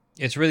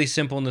really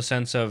simple in the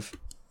sense of,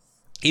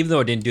 even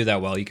though it didn't do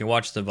that well, you can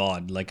watch the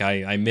VOD. Like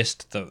I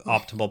missed the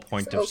optimal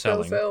point of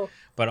selling,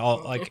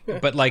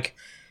 but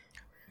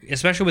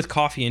especially with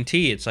coffee and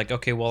tea, it's like,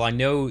 okay, well, I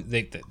know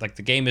like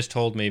the game has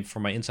told me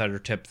from my insider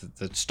tip that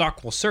the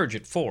stock will surge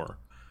at 4.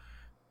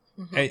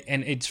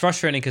 And it's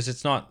frustrating because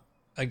it's not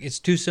like, it's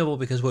too simple,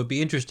 because what would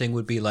be interesting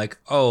would be like,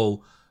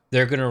 oh,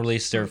 they're going to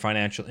release their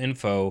financial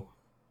info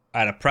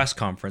at a press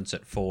conference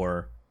at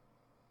 4.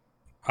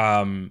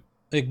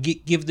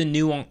 Give the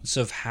nuance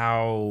of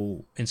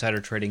how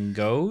insider trading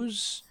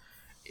goes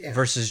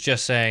versus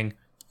just saying,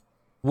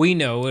 we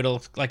know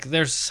it'll, like,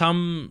 there's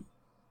some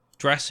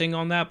dressing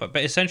on that, but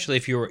essentially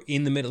if you're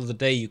in the middle of the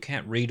day, you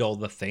can't read all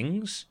the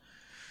things.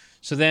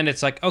 So then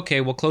it's like,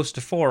 okay, well, close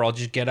to 4, I'll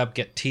just get up,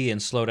 get tea,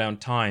 and slow down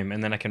time,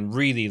 and then I can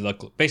really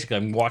look. Basically,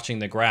 I'm watching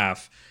the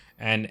graph,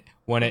 and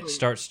when it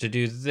starts to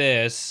do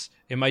this,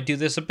 it might do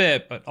this a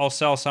bit, but I'll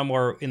sell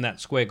somewhere in that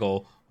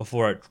squiggle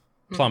before it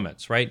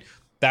plummets, right?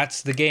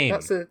 That's the game.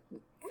 That's a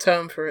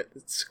term for it,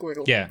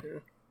 squiggle. Yeah.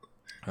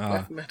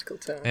 Mathematical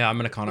term. Yeah, I'm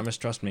an economist,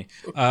 trust me.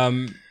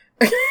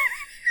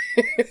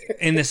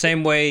 In the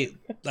same way,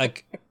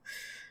 like,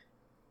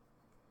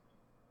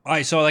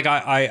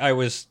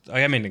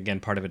 I mean, again,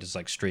 part of it is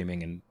like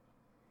streaming and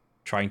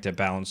trying to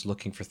balance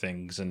looking for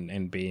things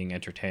and being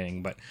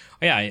entertaining. But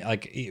yeah,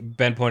 like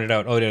Ben pointed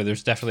out, oh yeah,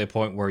 there's definitely a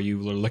point where you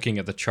were looking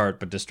at the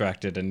chart but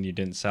distracted and you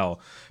didn't sell.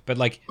 But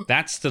like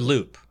that's the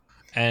loop.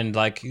 And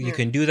like you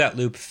can do that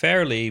loop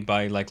fairly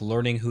by like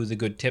learning who the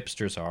good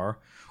tipsters are,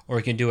 or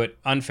you can do it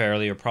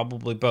unfairly, or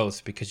probably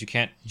both, because you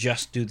can't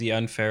just do the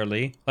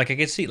unfairly. Like I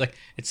can see, like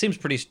it seems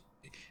pretty.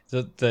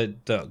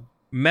 The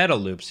meta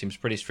loop seems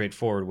pretty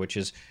straightforward, which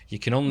is you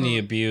can only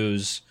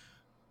abuse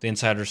the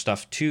insider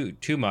stuff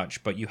too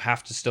much, but you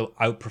have to still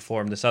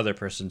outperform this other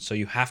person. So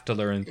you have to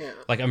learn.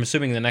 Like I'm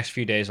assuming in the next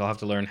few days I'll have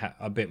to learn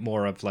a bit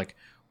more of like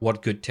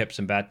what good tips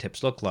and bad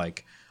tips look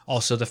like.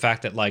 Also the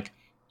fact that like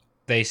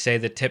they say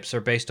the tips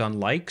are based on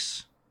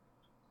likes.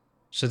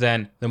 So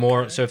then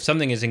so if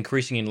something is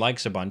increasing in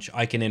likes a bunch,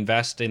 I can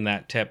invest in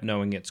that tip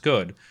knowing it's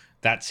good.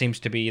 That seems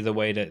to be the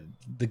way that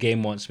the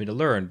game wants me to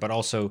learn, but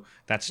also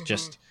that's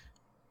just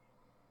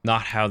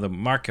not how the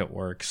market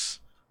works.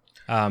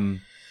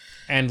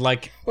 And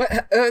like,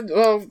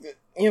 well,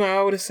 you know,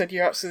 I would have said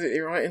you're absolutely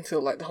right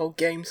until like the whole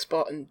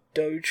GameSpot and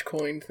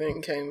Dogecoin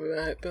thing came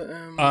about. But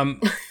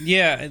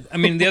yeah, I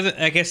mean,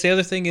 I guess the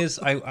other thing is,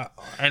 I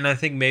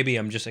think maybe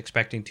I'm just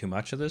expecting too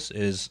much of this.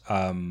 Is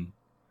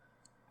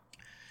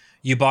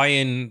you buy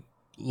in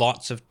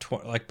lots of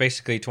like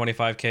basically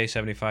 25K,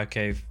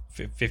 75K,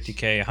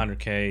 50K,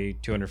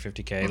 100K,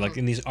 250K, like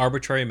in these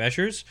arbitrary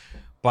measures,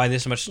 buy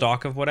this much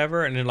stock of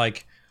whatever, and then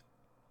like.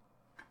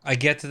 I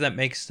get that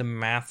makes the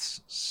maths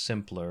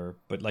simpler,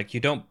 but like you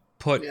don't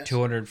put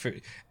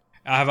 250.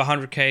 I have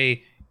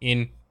 100K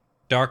in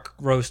dark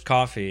roast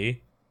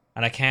coffee,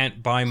 and I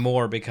can't buy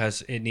more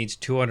because it needs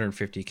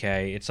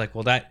 250K. It's like,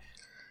 well, that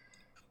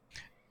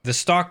the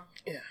stock.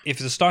 Yeah. If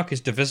the stock is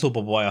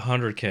divisible by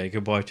 100K, you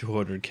could buy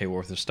 200K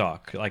worth of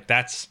stock. Like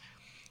that's.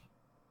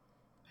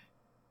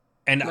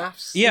 And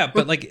maths. Yeah,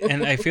 but like,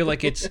 and I feel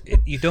like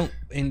you don't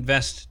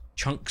invest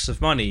chunks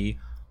of money.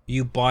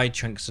 You buy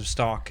chunks of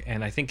stock,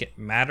 and I think it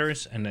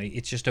matters, and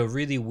it's just a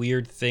really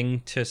weird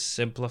thing to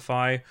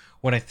simplify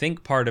when I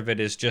think part of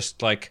it is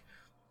just like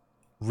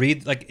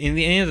read, like in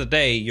the end of the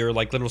day, your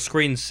like little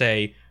screens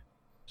say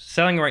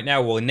selling right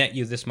now will net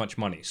you this much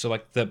money. So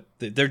like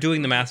they're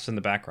doing the maths in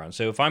the background.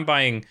 So if I'm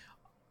buying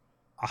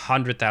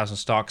 100,000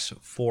 stocks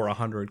for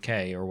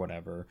 100K or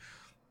whatever,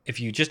 if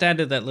you just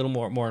added that little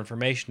more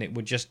information, it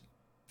would just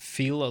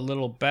feel a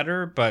little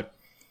better, but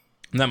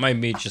that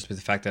might be just with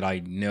the fact that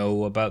I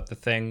know about the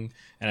thing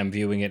and I'm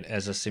viewing it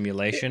as a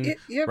simulation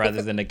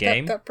rather than a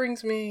game. That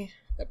brings me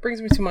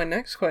to my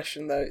next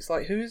question, though. It's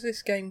like, who's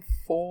this game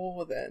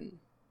for then?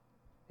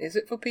 Is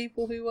it for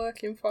people who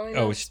work in finance?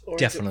 Oh, it's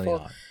definitely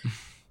not.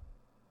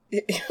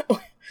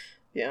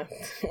 Yeah.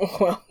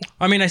 Well,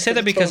 I mean, I say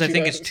that because I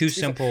think it's too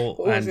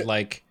simple and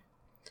like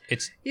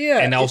it's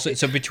and also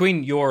so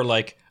between your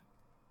like,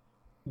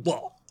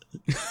 well.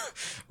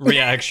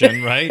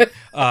 reaction, right?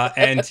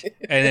 And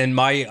then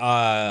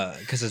my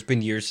because it's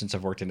been years since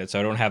I've worked in it, so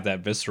I don't have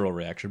that visceral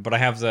reaction, but I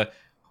have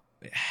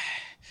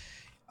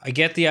I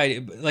get the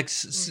idea, like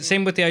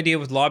same with the idea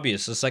with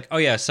lobbyists. It's like, oh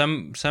yeah,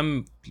 some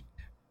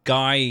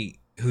guy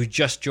who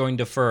just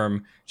joined a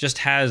firm just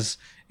has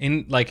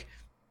in like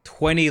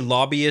 20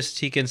 lobbyists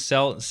he can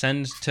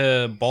send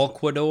to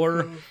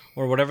Balquador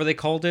or whatever they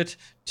called it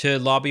to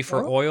lobby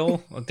for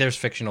oil. There's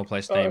fictional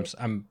place names.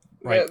 I'm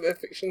right. Yeah, the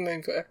fiction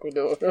name for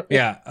Ecuador.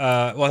 Yeah,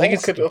 well, I think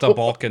it's the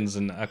Balkans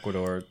and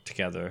Ecuador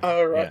together.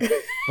 Oh, right. Yeah.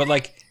 But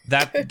like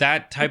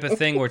that type of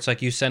thing where it's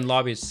like you send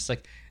lobbyists. It's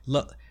like,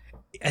 look,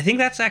 I think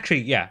that's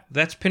actually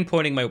that's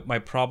pinpointing my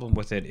problem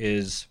with it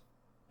is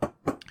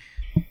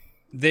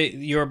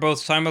you're both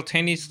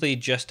simultaneously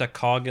just a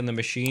cog in the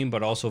machine,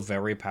 but also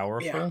very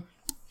powerful. Yeah.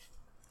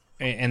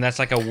 And that's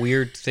like a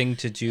weird thing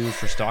to do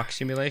for stock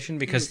simulation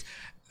because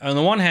on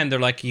the one hand they're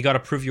like you got to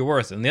prove your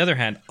worth, on the other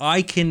hand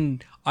I can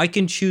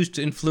choose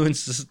to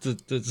influence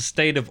the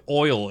state of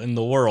oil in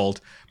the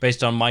world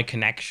based on my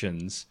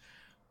connections,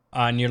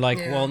 and you're like,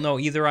 well, no,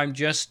 either I'm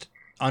just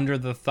under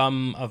the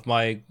thumb of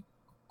my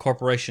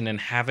corporation and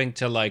having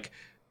to like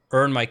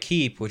earn my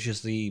keep, which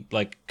is the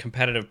like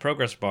competitive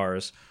progress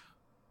bars,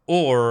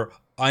 or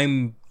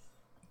I'm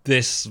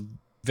this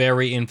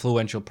very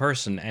influential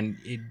person, and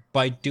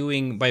by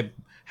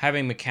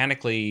having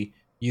mechanically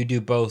you do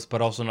both, but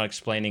also not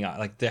explaining,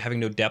 like having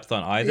no depth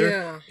on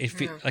either.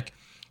 Like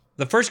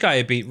the first guy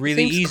I beat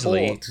really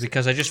easily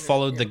because I just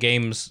followed the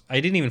game's. I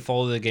didn't even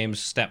follow the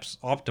game's steps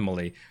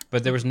optimally,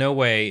 but there was no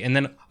way. And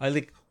then I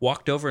like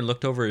walked over and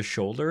looked over his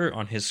shoulder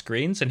on his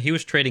screens, and he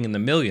was trading in the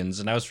millions,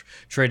 and I was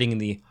trading in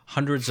the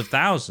hundreds of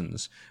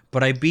thousands.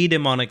 But I beat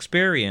him on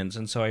experience,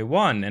 and so I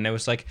won. And I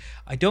was like,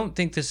 I don't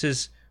think this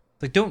is.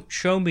 Like, don't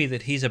show me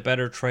that he's a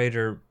better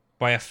trader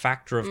by a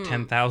factor of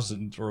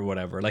 10,000 or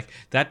whatever. Like,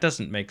 that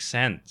doesn't make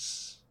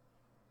sense.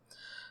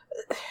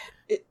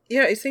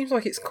 It seems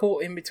like it's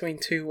caught in between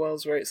two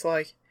worlds where it's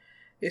like,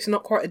 it's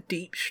not quite a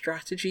deep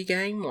strategy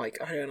game. Like,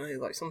 I don't know,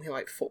 like something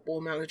like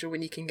Football Manager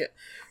when you can get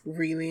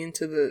really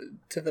into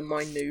the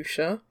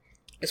minutia.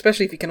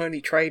 Especially if you can only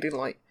trade in,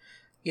 like,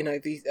 you know,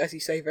 these, as you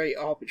say, very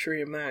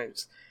arbitrary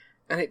amounts.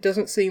 And it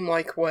doesn't seem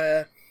like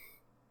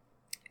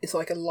it's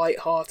like a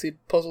light-hearted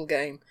puzzle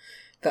game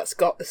that's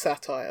got the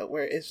satire,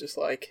 where it is just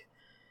like,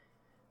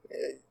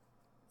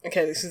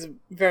 okay, this is a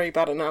very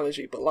bad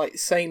analogy, but like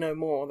Say No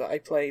More that I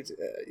played,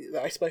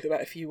 that I spoke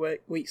about a few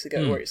weeks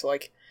ago, where it's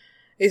like,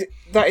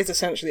 that is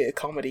essentially a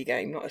comedy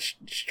game, not a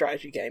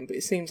strategy game, but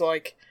it seems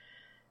like,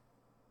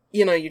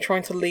 you know, you're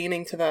trying to lean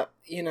into that,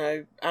 you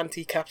know,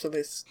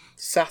 anti-capitalist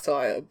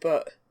satire,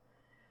 but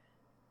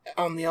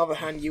on the other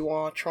hand, you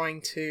are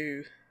trying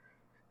to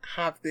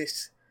have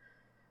this,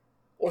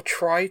 or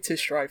try to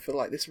strive for,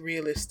 like, this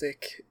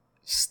realistic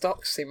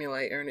stock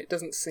simulator, and it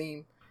doesn't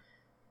seem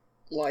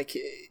like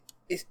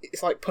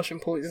it's like push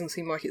and pull. It doesn't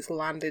seem like it's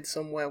landed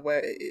somewhere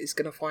where it's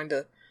going to find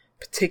a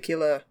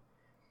particular.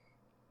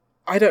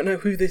 I don't know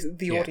who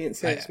the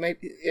audience is.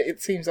 Maybe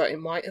it seems like it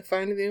might have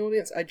found the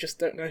audience. I just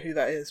don't know who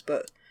that is.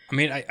 But I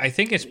mean, I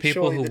think it's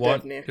people who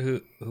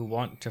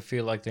want to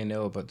feel like they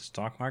know about the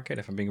stock market.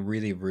 If I'm being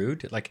really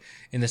rude, like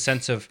in the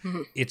sense of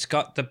it's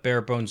got the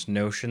bare bones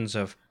notions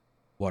of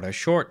what a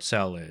short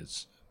sell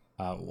is,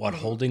 what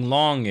holding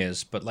long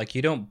is, but like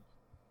you don't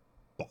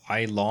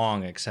buy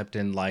long except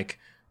in like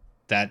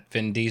that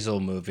Vin Diesel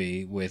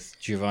movie with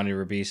Giovanni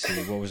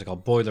Ribisi, what was it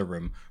called? Boiler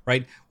Room,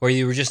 right? Where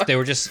they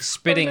were just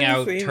spitting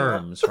out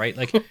terms, right?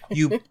 Like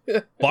you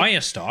buy a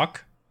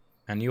stock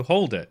and you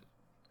hold it.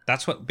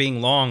 That's what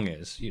being long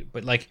is.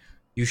 But like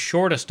you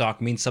short a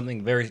stock means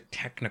something very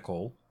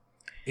technical.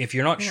 If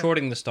you're not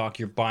shorting the stock,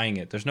 you're buying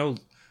it. There's no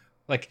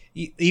like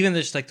even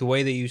just like the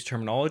way they use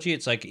terminology,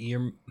 it's like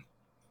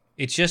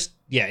it's just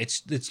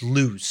it's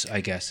loose,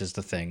 I guess, is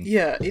the thing.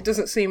 Yeah, it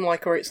doesn't seem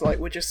like, or it's like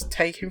we're just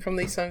taking from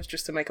these terms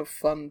just to make a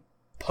fun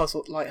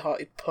puzzle,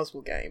 light-hearted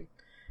puzzle game.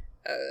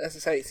 As I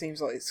say, it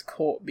seems like it's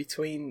caught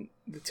between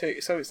the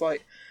two. So it's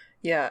like,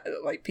 yeah,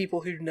 like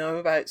people who know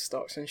about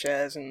stocks and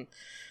shares, and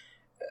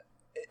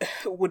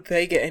would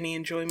they get any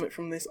enjoyment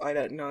from this? I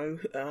don't know.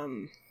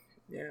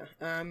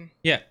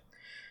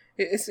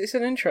 It's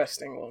an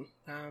interesting one.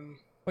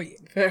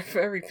 Very,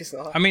 very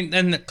bizarre. I mean,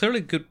 and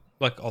clearly good.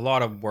 Like a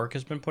lot of work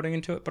has been putting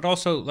into it, but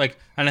also like,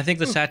 and I think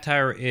the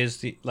satire is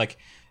the like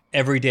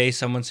every day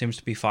someone seems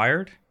to be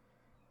fired,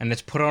 and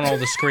it's put on all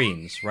the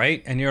screens,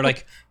 right? And you're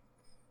like,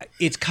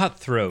 it's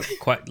cutthroat,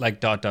 quite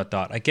like ...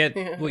 I get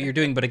what you're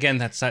doing, but again,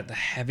 that's that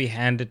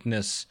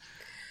heavy-handedness,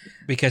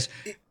 because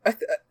I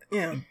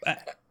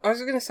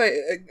was going to say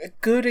a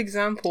good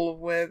example of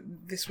where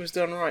this was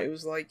done right. It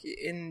was like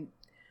in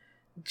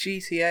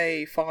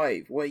GTA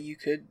 5, where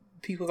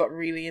people got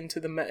really into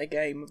the meta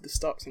game of the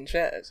stocks and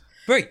shares.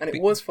 Right. And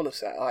it was full of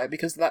satire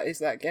because that is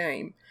that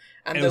game.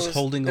 And it was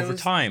holding over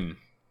time,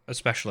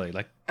 especially.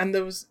 And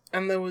there was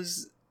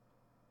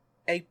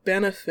a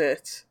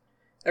benefit,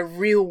 a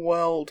real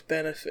world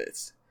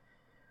benefit.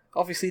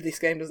 Obviously this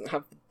game doesn't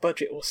have the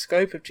budget or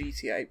scope of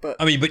GTA, but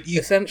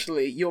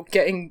essentially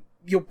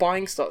you're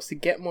buying stocks to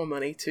get more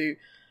money to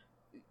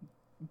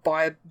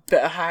buy a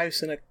better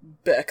house and a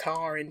better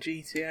car in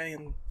GTA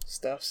and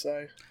stuff,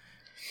 so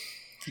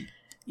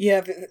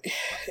so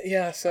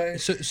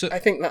I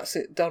think that's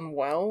it done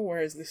well,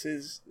 whereas this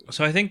is...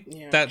 So I think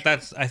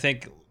I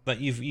think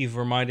that you've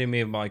reminded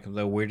me of like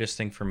the weirdest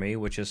thing for me,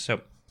 which is,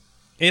 so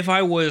if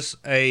I was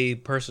a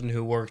person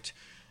who worked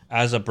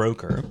as a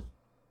broker,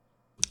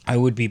 I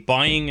would be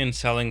buying and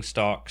selling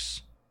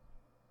stocks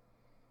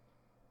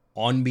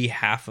on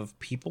behalf of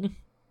people,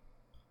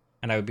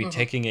 and I would be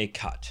taking a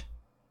cut.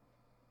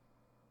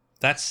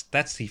 That's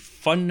the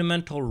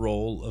fundamental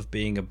role of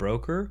being a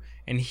broker,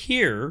 and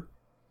here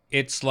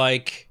it's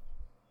like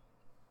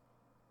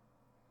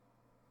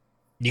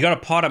you got a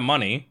pot of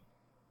money,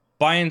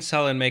 buy and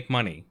sell and make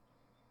money.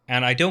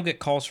 And I don't get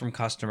calls from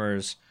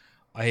customers.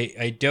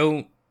 I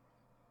don't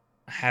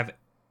have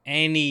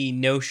any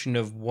notion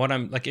of what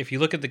I'm like. If you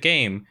look at the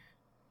game,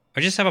 I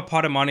just have a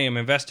pot of money I'm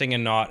investing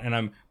in, and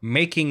I'm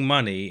making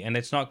money, and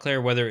it's not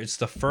clear whether it's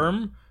the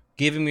firm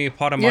giving me a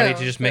pot of money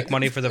to just make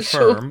money for the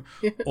firm,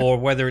 or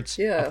whether it's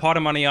a pot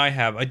of money I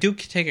have. I do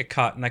take a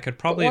cut, and I could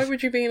probably... But why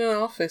would you be in an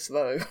office,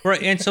 though?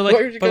 Right, and so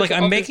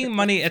I'm making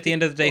money at the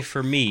end of the day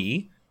for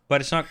me,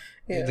 but it's not...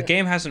 Yeah. The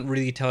game hasn't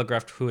really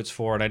telegraphed who it's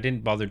for, and I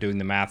didn't bother doing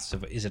the maths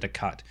of is it a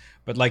cut.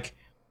 But like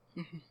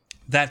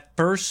that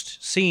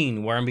first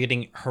scene where I'm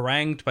getting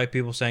harangued by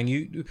people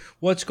saying,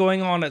 what's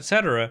going on,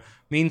 etc.,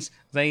 means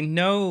they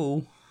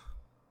know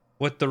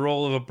what the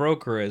role of a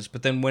broker is.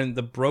 But then when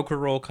the broker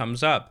role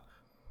comes up,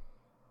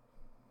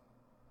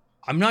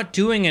 I'm not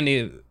doing any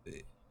of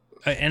the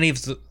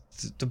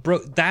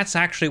that's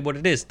actually what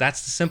it is.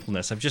 That's the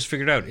simpleness. I've just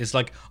figured out. It's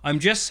like I'm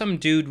just some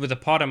dude with a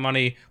pot of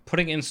money,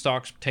 putting it in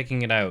stocks,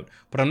 taking it out.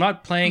 But I'm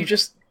not playing. You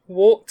just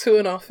walk to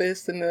an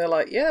office and they're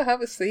like, "Yeah,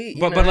 have a seat."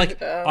 But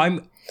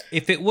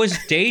if it was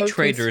Day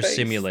Trader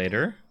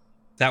Simulator,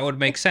 that would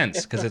make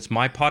sense because it's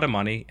my pot of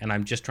money and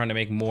I'm just trying to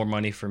make more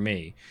money for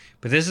me.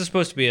 But this is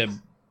supposed to be a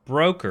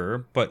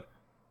broker, but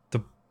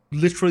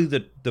literally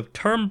the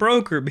term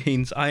broker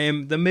means I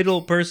am the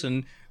middle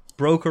person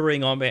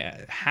brokering on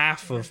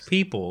behalf of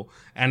people,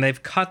 and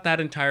they've cut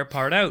that entire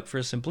part out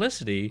for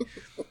simplicity.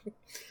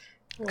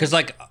 Because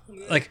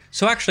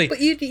so actually, But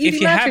you'd if you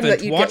imagine that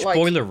haven't, you'd watch get, like-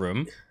 Boiler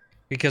Room,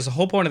 because the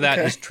whole point of that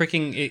Okay. is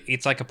tricking.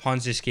 It's like a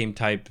Ponzi scheme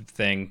type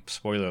thing.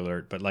 Spoiler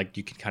alert! But like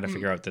you can kind of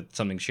figure out that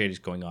something shady is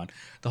going on.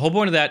 The whole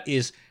point of that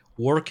is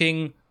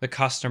working the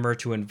customer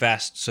to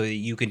invest so that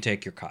you can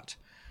take your cut.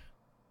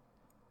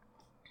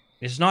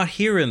 It's not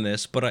here in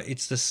this, but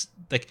it's this.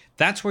 Like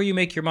that's where you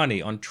make your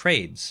money on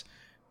trades.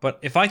 But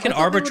if I can I thought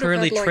they would've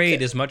arbitrarily had, like,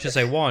 trade as much as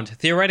I want,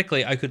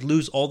 theoretically, I could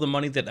lose all the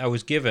money that I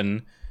was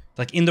given.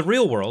 Like in the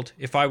real world,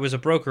 if I was a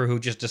broker who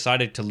just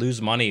decided to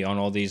lose money on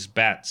all these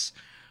bets,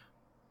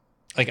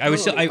 like I would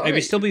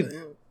still be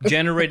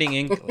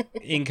generating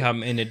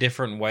income in a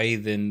different way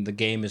than the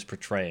game is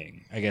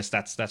portraying. I guess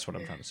that's what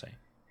I'm trying to say.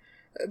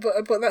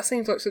 But that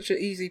seems like such an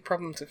easy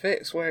problem to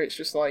fix, where it's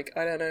just like,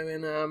 I don't know,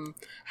 in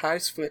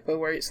House Flipper,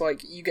 where it's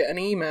like you get an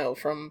email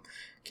from,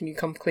 can you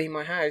come clean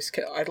my house?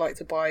 I'd like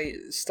to buy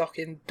stock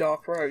in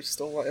Dark Roast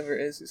or whatever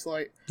it is. It's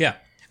like, Yeah.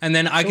 And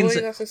then I can Surely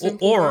say, that's a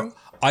simple or thing.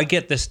 I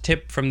get this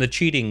tip from the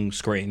cheating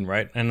screen,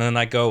 right? And then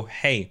I go,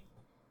 hey,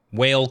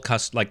 whale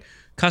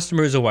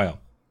customer is a whale.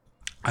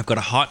 I've got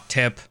a hot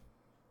tip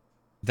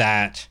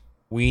that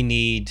we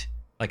need,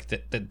 like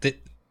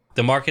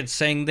the market's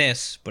saying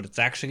this, but it's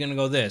actually going to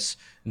go this.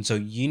 And so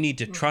you need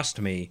to trust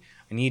me.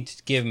 I need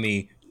to give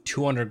me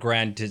 200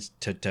 grand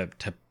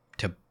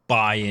to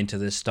buy into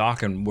this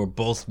stock, and we'll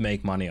both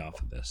make money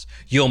off of this.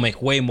 You'll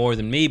make way more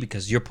than me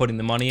because you're putting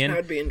the money in. that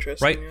would be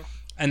interesting. Right? Yeah.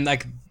 And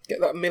like, Get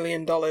that $1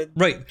 million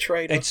right,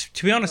 trader. it's,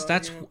 to be honest,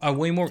 that's a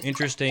way more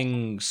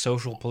interesting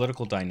social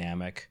political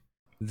dynamic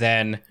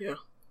than, Yeah.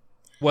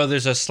 well,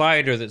 there's a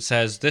slider that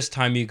says this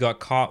time you got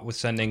caught with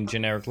sending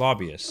generic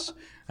lobbyists.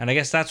 And I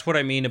guess that's what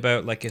I mean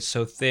about like it's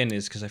so thin,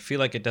 is because I feel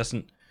like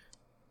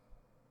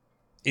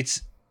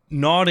it's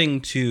nodding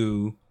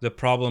to the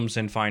problems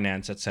in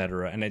finance,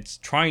 etc., and it's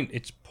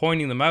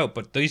pointing them out,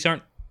 but these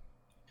aren't,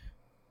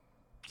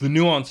 the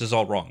nuance is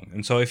all wrong.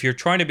 And so if you're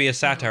trying to be a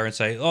satire and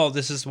say, oh,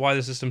 this is why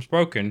the system's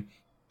broken,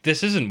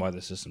 this isn't why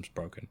the system's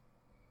broken.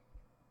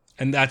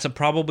 And that's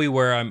probably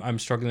where I'm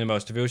struggling the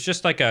most. If it was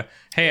just like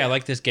hey, I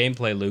like this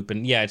gameplay loop,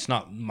 and yeah, it's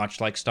not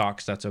much like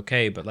stocks, that's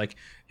okay, but like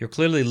you're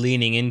clearly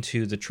leaning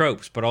into the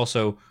tropes, but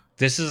also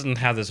this isn't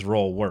how this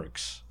role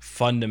works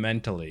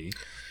fundamentally.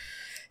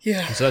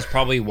 Yeah. And so that's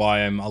probably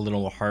why I'm a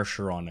little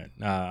harsher on it.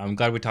 I'm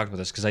glad we talked about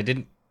this because I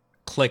didn't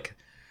click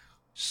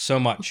so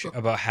much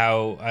about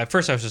how, at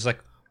first I was just like,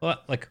 well,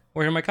 like,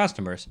 where are my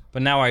customers?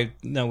 But now I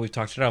know we've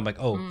talked it out. I'm like,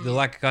 oh, the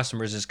lack of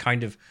customers is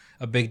kind of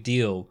a big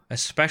deal,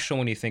 especially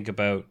when you think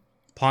about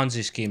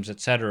Ponzi schemes,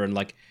 etc., and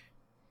like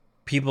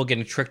people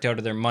getting tricked out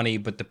of their money,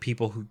 but the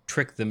people who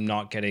trick them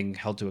not getting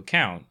held to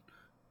account,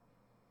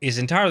 is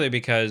entirely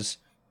because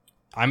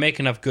I make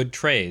enough good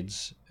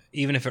trades.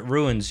 Even if it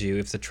ruins you,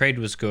 if the trade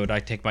was good, I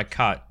take my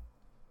cut.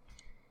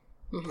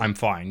 I'm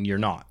fine. You're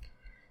not.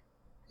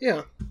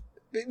 Yeah.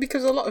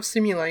 Because a lot of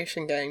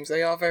simulation games,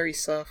 they are very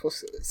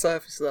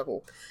surface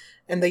level,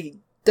 and they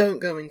don't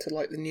go into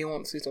like the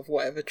nuances of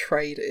whatever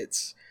trade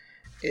it's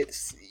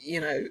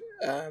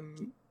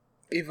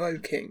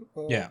evoking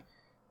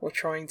or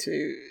trying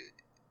to.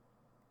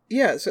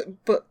 Yeah. So,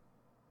 but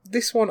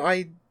this one,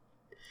 I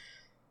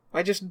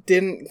just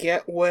didn't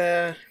get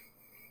where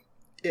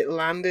it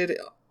landed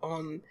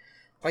on.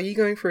 Are you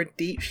going for a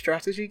deep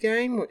strategy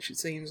game, which it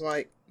seems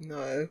like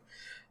no?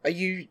 Are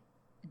you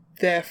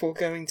therefore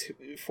going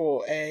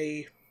for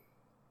a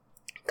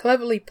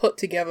cleverly put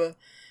together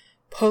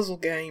puzzle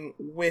game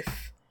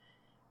with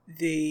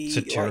the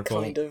like,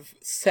 kind of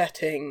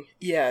setting,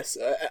 yes,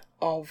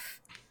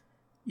 of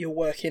you're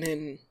working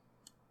in,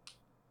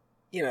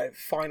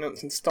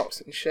 finance and stocks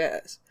and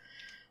shares,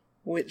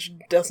 which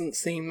doesn't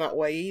seem that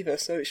way either.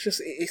 So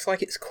it's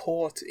like it's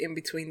caught in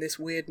between this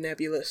weird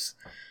nebulous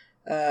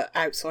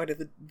outside of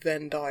the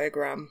Venn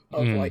diagram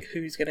of like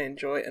who's going to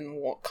enjoy it and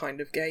what kind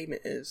of game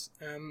it is.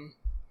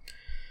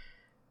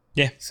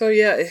 Yeah. So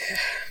I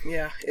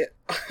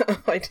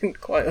didn't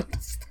quite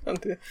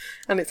understand it,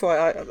 and it's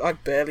like I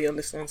barely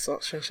understand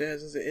stocks and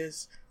shares as it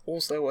is.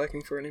 Also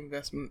working for an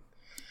investment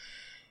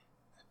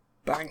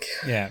bank.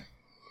 Yeah.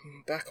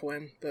 Back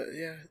when, but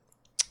yeah.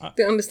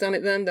 Didn't understand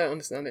it then, don't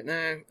understand it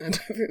now. I don't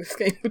think this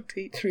game would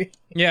teach me.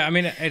 Yeah, I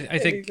mean, I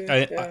think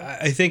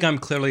I think I'm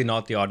clearly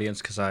not the audience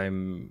because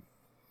I'm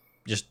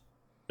just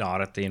not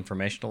at the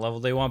informational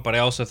level they want. But I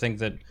also think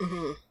that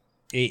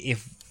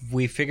if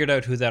we figured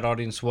out who that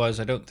audience was,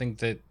 I don't think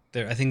that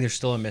I think there's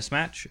still a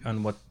mismatch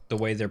on what the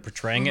way they're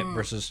portraying it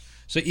versus.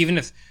 So even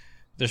if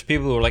there's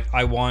people who are like,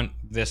 I want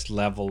this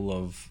level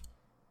of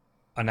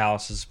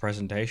analysis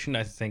presentation,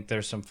 I think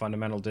there's some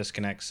fundamental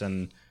disconnects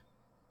in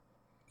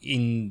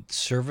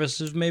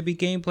services, maybe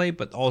gameplay,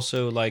 but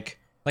also like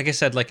I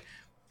said, like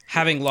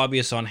having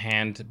lobbyists on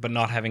hand but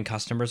not having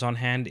customers on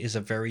hand is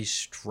a very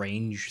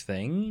strange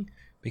thing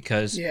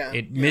because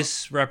it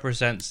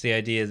misrepresents the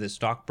idea that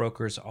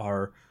stockbrokers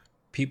are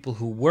people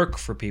who work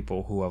for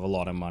people who have a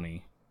lot of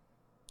money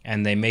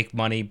and they make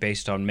money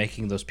based on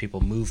making those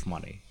people move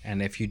money.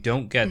 And if you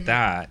don't get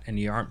that and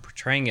you aren't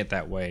portraying it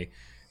that way,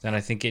 then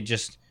I think it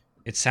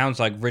sounds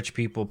like rich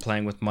people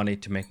playing with money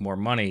to make more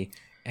money.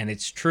 and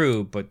it's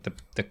true, but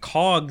the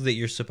cog that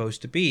you're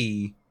supposed to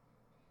be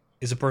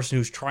is a person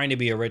who's trying to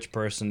be a rich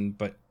person,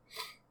 but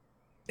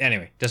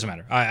anyway, doesn't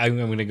matter. I'm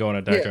going to go on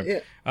a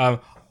diatribe.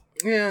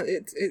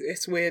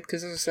 It's weird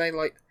because, as I say,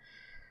 like,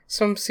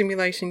 some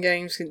simulation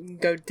games can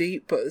go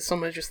deep, but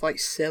some are just like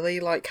silly,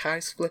 like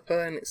House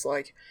Flipper, and it's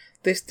like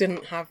this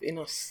didn't have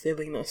enough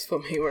silliness for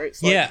me. Where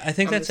it's like, yeah, I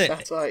think that's it.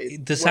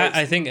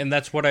 I think, and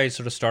that's what I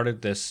sort of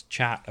started this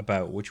chat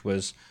about, which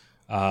was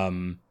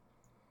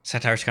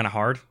satire's kind of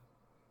hard,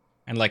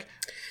 and like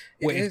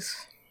it is.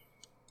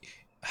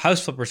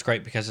 House Flipper's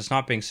great because it's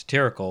not being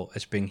satirical;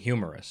 it's being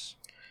humorous,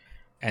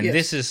 and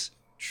this is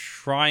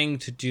trying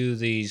to do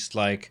these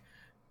like.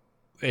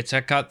 It's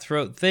a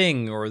cutthroat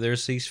thing, or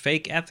there's these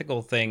fake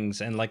ethical things,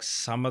 and like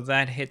some of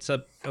that hits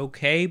up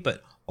okay,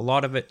 but a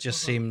lot of it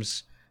just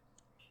seems.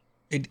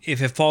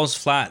 If it falls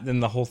flat, then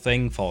the whole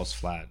thing falls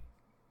flat.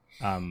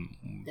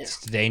 It's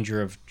the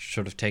danger of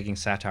sort of taking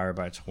satire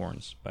by its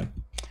horns. But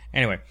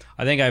anyway,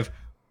 I think I've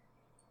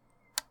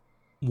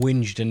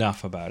whinged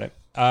enough about it.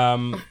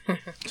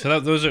 So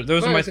those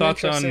are my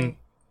thoughts on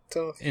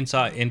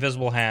Inside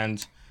Invisible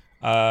Hand.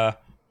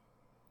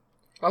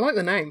 I like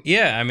the name.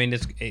 Yeah, I mean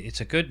it's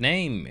a good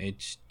name.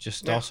 It's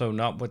just also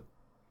not what.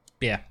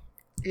 Yeah.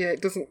 Yeah,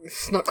 it doesn't.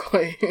 It's not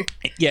quite.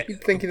 Yeah.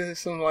 You'd think it is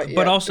some like.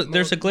 But also,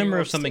 there's a glimmer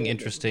of something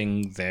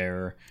interesting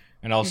there,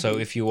 and also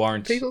if you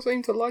aren't. People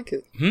seem to like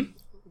it.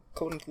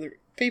 According to the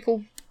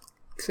people.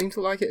 Seem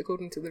to like it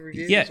according to the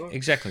reviews. Yeah, as well.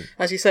 Exactly.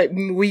 As you say,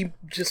 we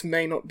just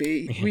may not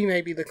be. We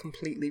may be the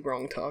completely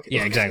wrong target.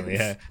 Yeah, exactly.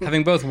 Yeah,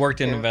 having both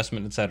worked in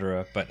investment,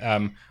 etc. But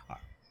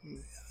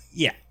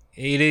yeah,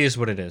 it is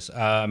what it is.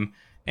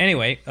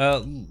 Anyway,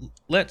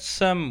 let's.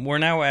 We're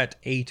now at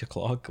 8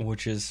 o'clock,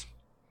 which is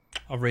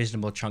a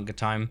reasonable chunk of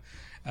time.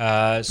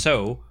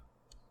 So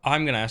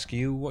I'm gonna ask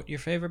you what your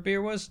favorite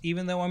beer was,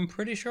 even though I'm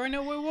pretty sure I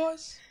know what it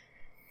was.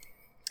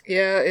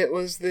 Yeah, it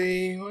was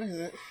the what is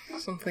it?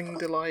 Something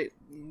Delight.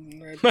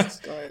 Red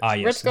Sky.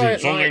 Yes, Red Sky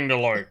at Something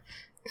Delight.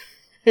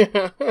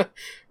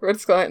 Red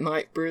Sky at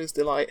Night, Brewers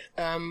Delight.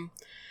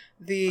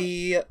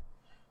 The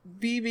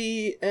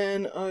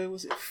BBNO,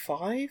 was it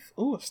 5?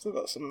 Oh, I've still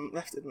got some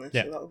left in there,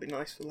 so that would be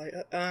nice for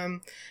later.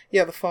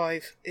 Yeah, the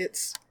 5.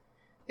 It's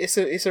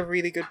a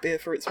really good beer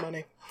for its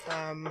money.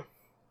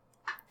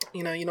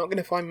 You're not going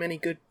to find many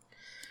good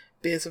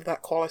beers of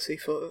that quality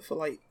for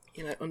like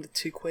under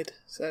 £2.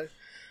 So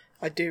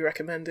I do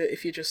recommend it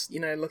if you're just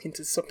looking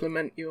to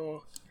supplement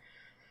your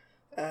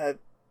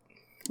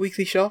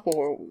weekly shop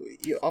or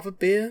your other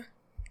beer.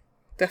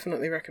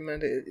 Definitely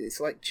recommend it. It's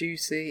like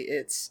juicy.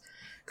 It's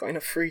got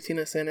enough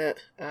fruitiness in it.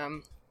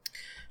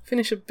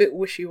 Finish a bit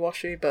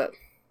wishy-washy, but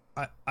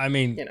I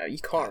mean, you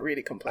can't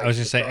really complain. I was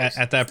just say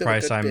at that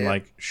price, I'm beer.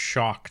 like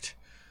shocked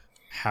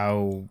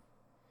how.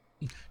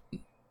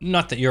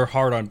 Not that you're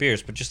hard on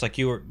beers, but just like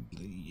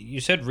you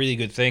said really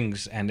good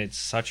things, and it's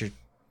such an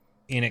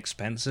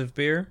inexpensive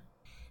beer.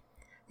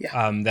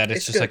 Yeah, that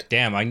it's just good. like,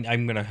 damn,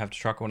 I'm gonna have to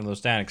truck one of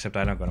those down. Except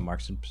I don't go to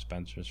Marks and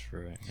Spencers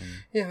for it.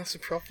 Yeah, that's a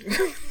problem.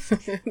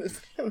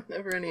 There's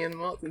never any in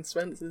Marks and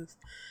Spencers.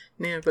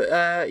 Yeah,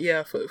 but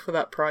yeah, for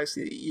that price,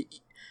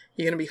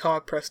 you're gonna be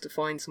hard pressed to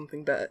find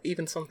something better.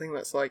 Even something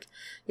that's like,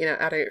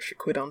 add an extra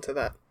quid onto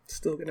that.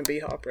 Still gonna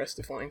be hard pressed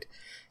to find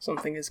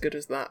something as good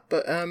as that.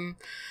 But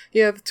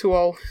yeah, the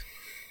 2-0,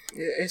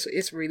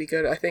 it's really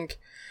good. I think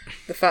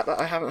the fact that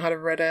I haven't had a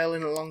red ale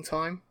in a long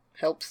time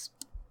helps.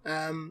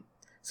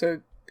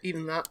 So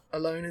even that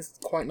alone is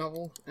quite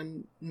novel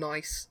and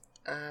nice.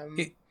 I'm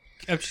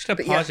just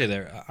gonna pause you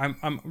there.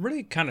 I'm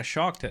really kind of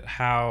shocked at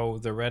how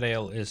the red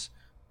ale is.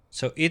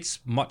 So it's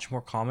much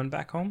more common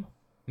back home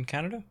in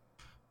Canada.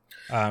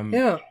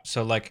 Yeah.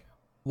 So like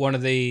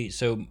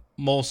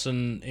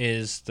Molson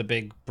is the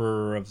big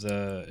brewer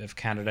of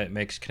Canada. It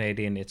makes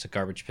Canadian. It's a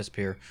garbage piss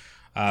beer.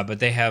 But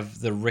they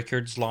have the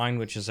Rickards line,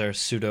 which is their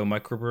pseudo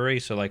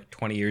microbrewery. So like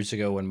 20 years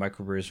ago when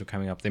microbreweries were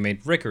coming up, they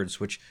made Rickards,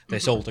 which they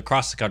sold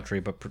across the country,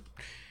 but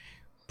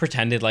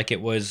pretended like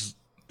it was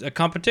a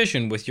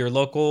competition with your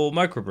local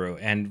microbrew.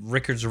 And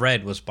Rickards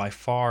Red was by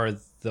far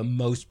the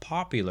most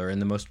popular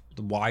and the most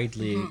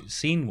widely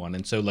seen one.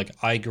 And so like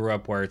I grew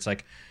up where it's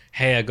like,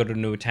 hey, I go to a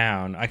new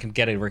town, I can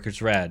get a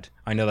Rickards Red.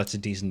 I know that's a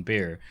decent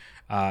beer.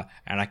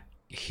 And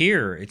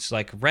here it's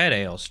like red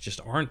ales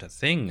just aren't a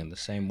thing in the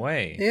same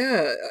way.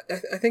 Yeah,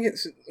 I think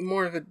it's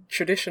more of a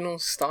traditional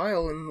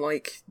style and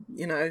like,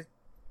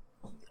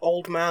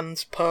 old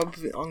man's pub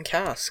on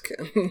cask.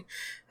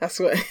 That's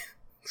what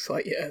it's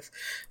like, yes.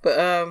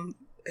 But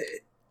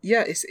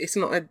yeah, it's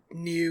not a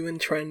new and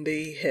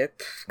trendy,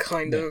 hip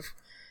kind of.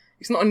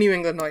 It's not a New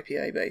England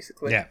IPA,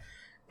 basically. Yeah.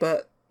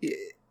 But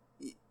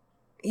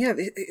yeah,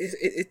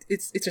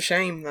 it's a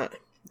shame that I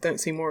don't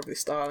see more of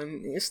this style,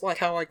 and it's like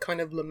how I kind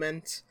of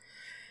lament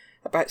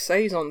about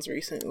saisons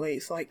recently.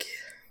 It's like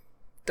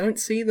don't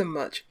see them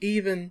much.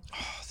 Even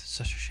that's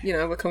such a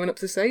shame. We're coming up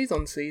to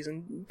saison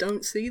season.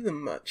 Don't see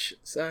them much.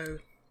 So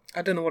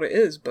I don't know what it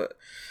is, but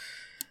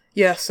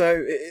yeah.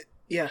 So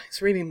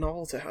it's really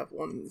novel to have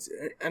one,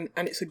 and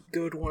it's a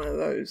good one of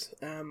those.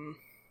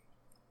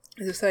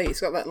 As I say,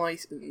 it's got that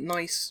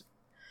nice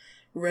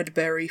red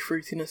berry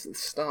fruitiness at the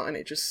start, and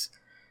it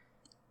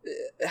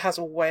has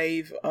a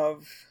wave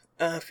of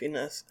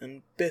earthiness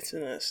and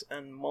bitterness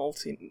and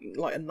malty,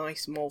 like a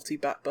nice malty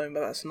backbone,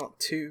 but that's not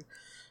too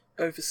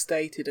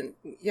overstated, and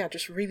yeah,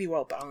 just really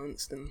well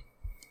balanced. And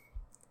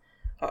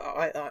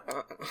I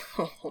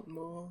want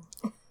more.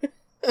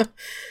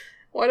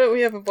 Why don't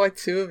we ever buy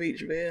 2 of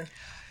each beer?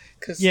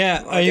 Cause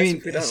yeah, I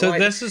mean, so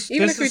this is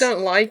even if we don't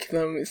like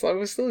them, it's like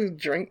we'll still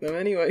drink them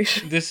anyway.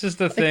 This is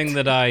the thing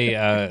that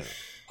I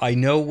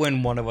know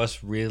when one of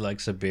us really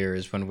likes a beer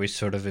is when we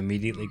sort of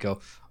immediately go,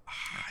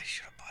 I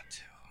should have bought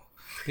 2,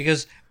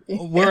 because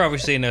we're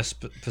obviously in a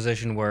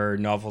position where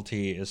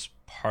novelty is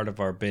part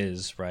of our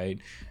biz, right?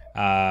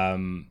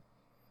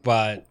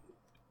 But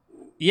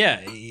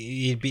yeah,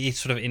 it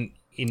sort of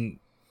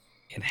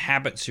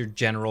inhabits your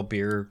general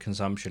beer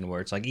consumption,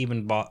 where it's like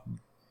even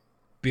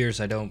beers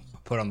I don't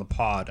put on the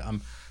pod,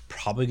 I'm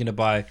probably going to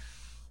buy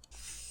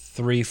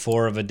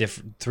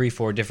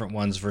 3-4 different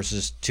ones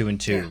versus 2 and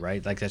 2,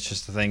 right? Like that's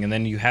just the thing. And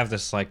then you have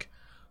this like,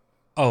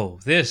 oh,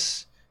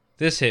 this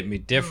hit me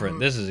different.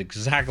 This is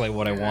exactly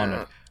what I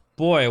wanted.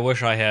 Boy, I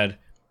wish I had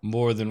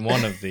more than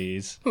one of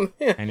these.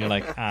 And you're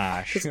like,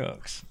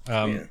 shucks.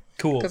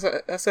 Cool. Because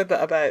I said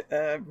that about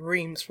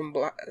Reams from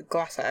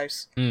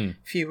Glasshouse a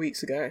few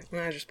weeks ago, and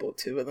I just bought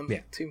 2 of them. Yeah,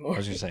 2 more. I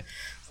was going to say.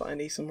 So I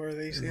need some more of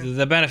these. Yeah.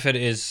 The benefit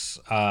is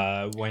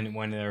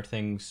when there are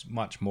things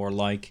much more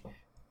like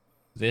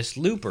this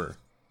Looper,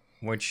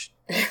 which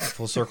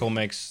Full Circle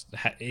makes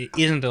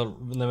isn't a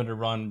limited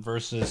run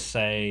versus,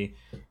 say,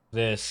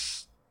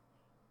 this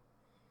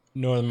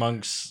Northern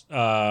Monks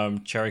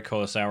Cherry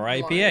Cola Sour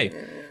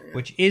IPA,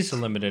 which is a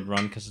limited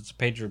run because it's a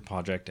Patrons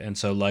project, and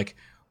so like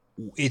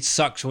it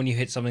sucks when you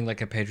hit something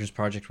like a Patrons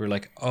project where you're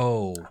like,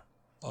 oh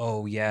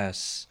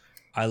yes,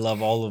 I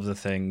love all of the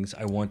things,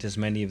 I want as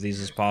many of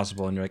these as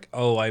possible, and you're like,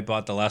 oh, I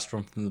bought the last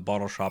one from the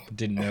bottle shop,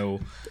 didn't know,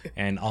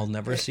 and I'll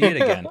never see it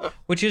again,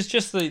 which is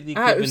just the give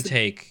and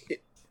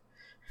take.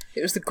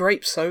 It was the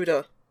grape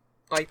soda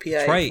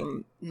IPA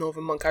from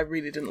Northern Monk I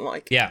really didn't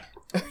like. Yeah.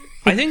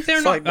 I think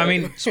they're not. I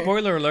mean,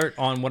 spoiler alert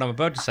on what I'm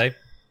about to say.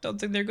 Don't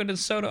think they're good at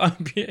soda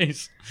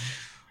IPAs.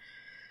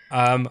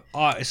 I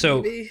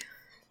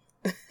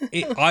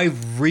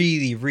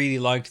really, really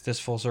liked this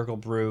Full Circle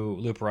Brew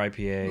Looper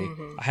IPA.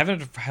 Mm-hmm. I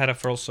haven't had a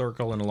Full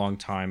Circle in a long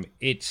time.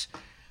 It's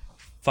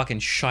fucking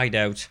shite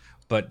out,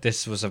 but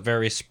this was a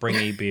very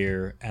springy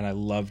beer, and I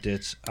loved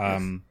it.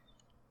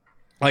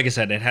 Like I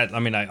said, it had. I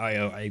mean,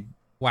 I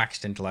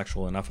waxed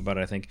intellectual enough about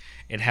it. I think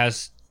it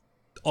has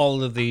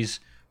all of these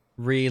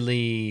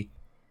really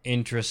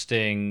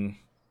interesting,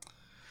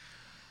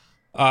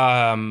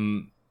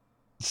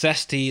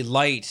 zesty,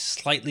 light,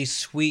 slightly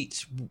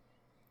sweet,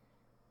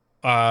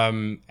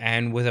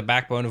 and with a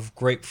backbone of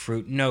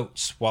grapefruit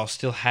notes, while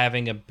still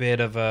having a bit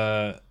of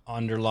a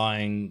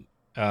underlying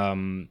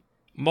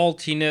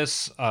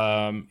maltiness.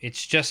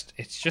 It's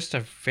just a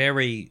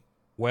very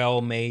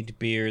well made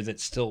beer that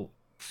still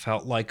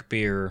felt like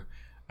beer,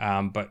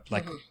 but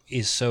like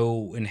is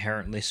so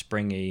inherently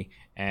springy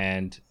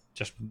and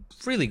just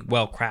really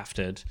well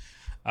crafted.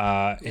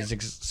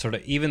 Sort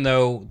of, even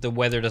though the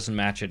weather doesn't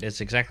match it,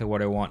 it's exactly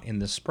what I want in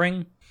the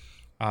spring.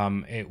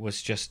 It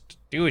was just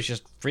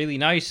really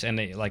nice, and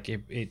it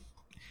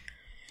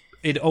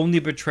only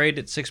betrayed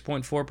at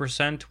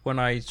 6.4% when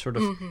I sort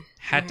of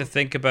had to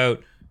think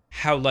about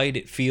how light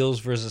it feels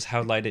versus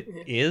how light it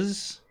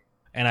is,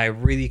 and I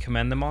really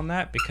commend them on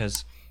that,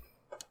 because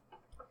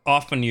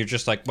often you're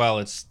just like, well,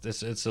 it's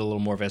a little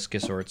more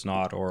viscous, or it's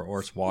not, or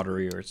it's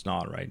watery, or it's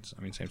not, right?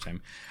 I mean,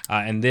 same.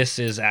 And this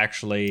is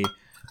actually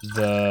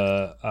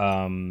the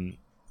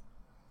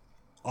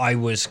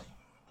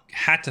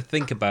had to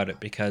think about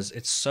it because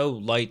it's so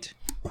light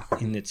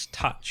in its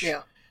touch,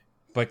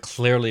 but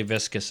clearly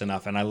viscous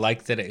enough. And I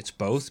like that it's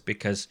both,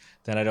 because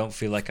then I don't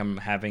feel like I'm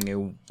having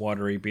a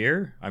watery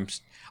beer.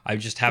 I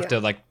just have to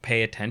like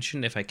pay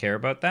attention if I care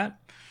about that.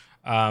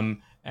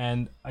 And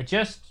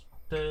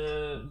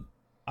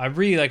I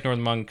really like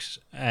Northern Monks,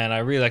 and I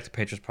really like the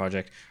Patrons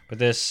Project, but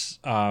this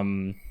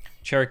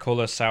Cherry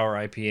Cola Sour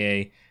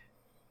IPA,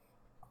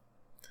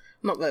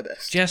 not their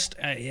best. Just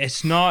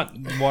it's not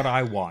what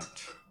I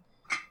want.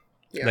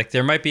 Yeah. Like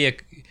there might be a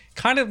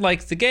kind of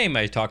like the game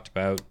I talked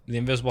about, The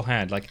Invisible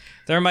Hand. Like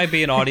there might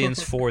be an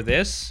audience for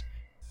this,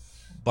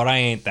 but I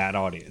ain't that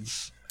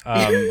audience.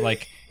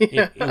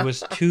 It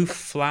was too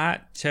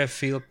flat to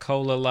feel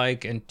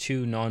cola-like and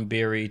too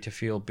non-beery to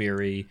feel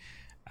beery,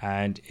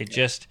 and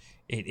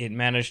it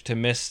managed to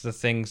miss the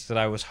things that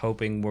I was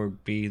hoping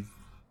would be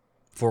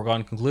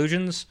foregone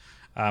conclusions.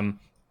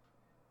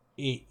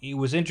 It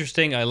was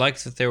interesting. I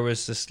liked that there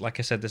was this, like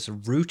I said, this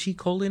rooty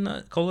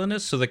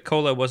cola-ness. So the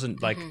cola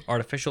wasn't like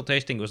artificial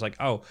tasting. It was like,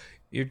 oh,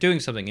 you're doing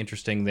something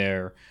interesting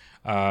there.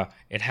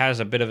 It has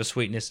a bit of a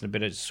sweetness and a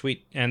bit of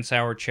sweet and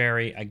sour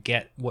cherry. I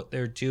get what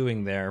they're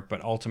doing there,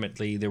 but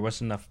ultimately there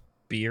wasn't enough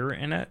beer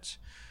in it.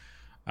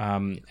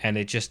 And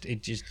it just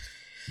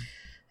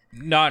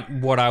not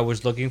what I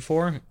was looking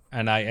for.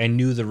 And I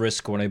knew the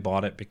risk when I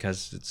bought it,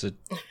 because it's a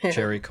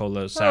cherry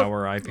cola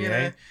sour IPA.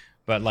 Yeah.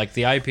 But like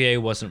the IPA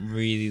wasn't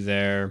really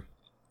there.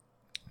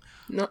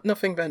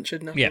 Nothing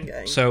ventured, nothing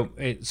gained. So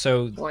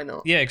why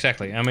not? Yeah,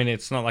 exactly. I mean,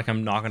 it's not like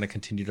I'm not going to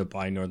continue to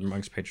buy Northern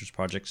Monks Patriots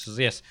projects.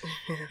 Yes,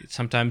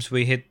 sometimes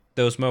we hit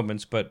those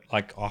moments, but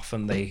like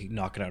often they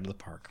knock it out of the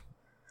park.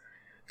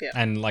 Yeah,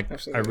 and like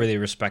absolutely. I really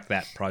respect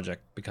that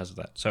project because of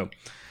that. So,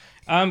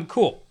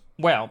 cool.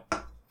 Well,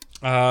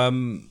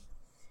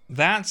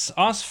 that's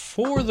us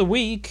for the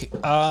week.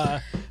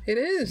 It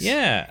is.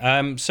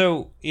 Yeah.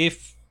 So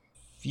if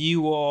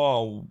you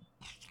all.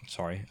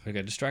 Sorry, I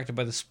got distracted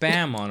by the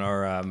spam on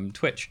our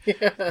Twitch.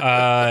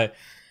 I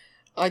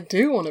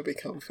do want to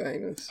become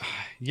famous.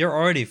 You're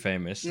already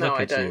famous. No, Look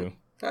I at don't. you.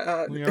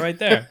 You're right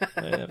there.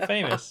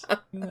 Famous.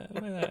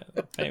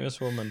 Famous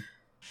woman.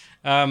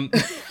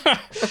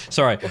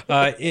 Sorry.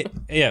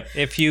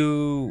 If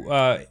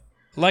you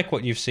like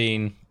what you've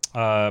seen,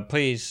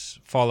 please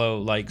follow,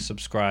 like,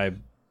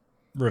 subscribe,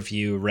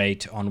 review,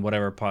 rate on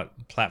whatever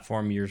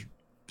platform you're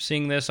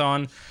seeing this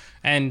on,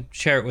 and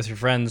share it with your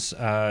friends.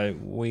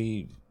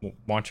 We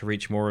want to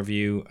reach more of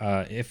you.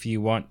 If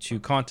you want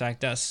to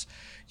contact us,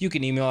 you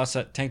can email us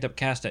at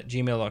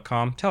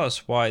tankedupcast@gmail.com. Tell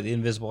us why the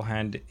Invisible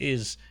Hand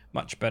is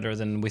much better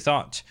than we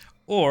thought,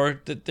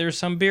 or that there's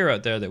some beer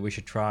out there that we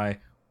should try,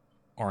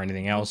 or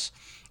anything else.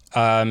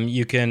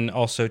 You can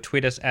also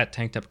tweet us at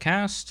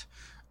tankedupcast.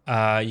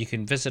 You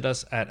can visit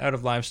us at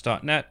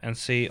outoflives.net and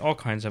see all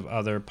kinds of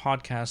other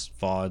podcasts,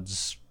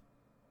 VODs,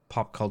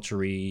 pop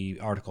culture-y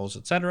articles,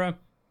 etc.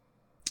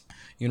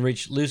 You can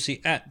reach Lucy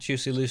at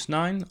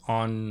JuicyLuce9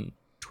 on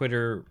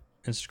Twitter,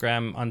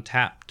 Instagram,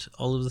 Untapped,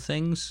 all of the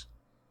things.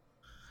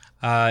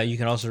 You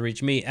can also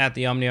reach me at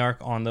the Omniarch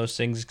on those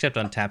things, except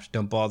Untapped.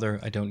 Don't bother,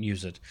 I don't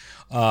use it.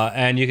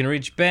 And you can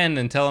reach Ben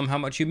and tell him how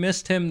much you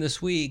missed him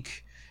this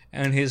week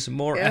and his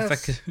more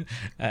effective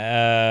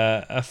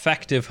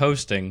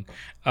hosting.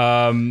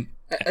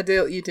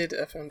 Adil, you did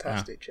a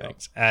fantastic job.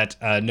 Thanks. At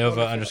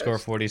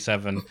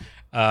Nova_47.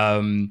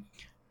 Ben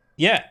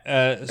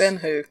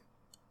who?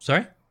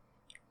 Sorry?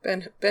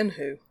 Ben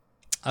who?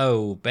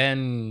 Oh,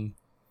 Ben...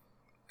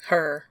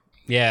 Her.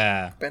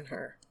 Yeah. Ben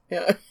Her.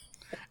 Yeah.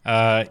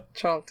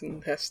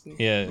 Charlton Heston.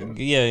 Yeah,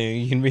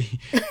 you can read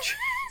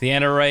the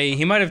NRA.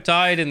 He might have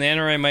died, and the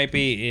NRA might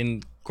be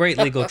in great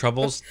legal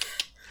troubles.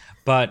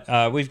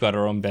 But we've got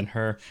our own Ben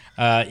Hur.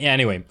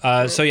 Anyway,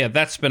 so yeah,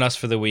 that's been us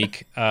for the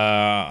week.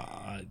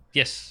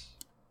 Yes,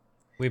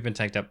 we've been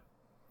tanked up.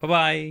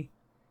 Bye-bye.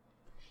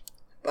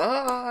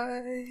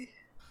 Bye.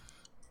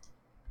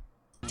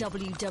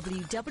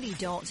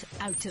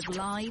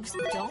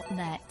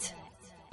 www.outoflives.net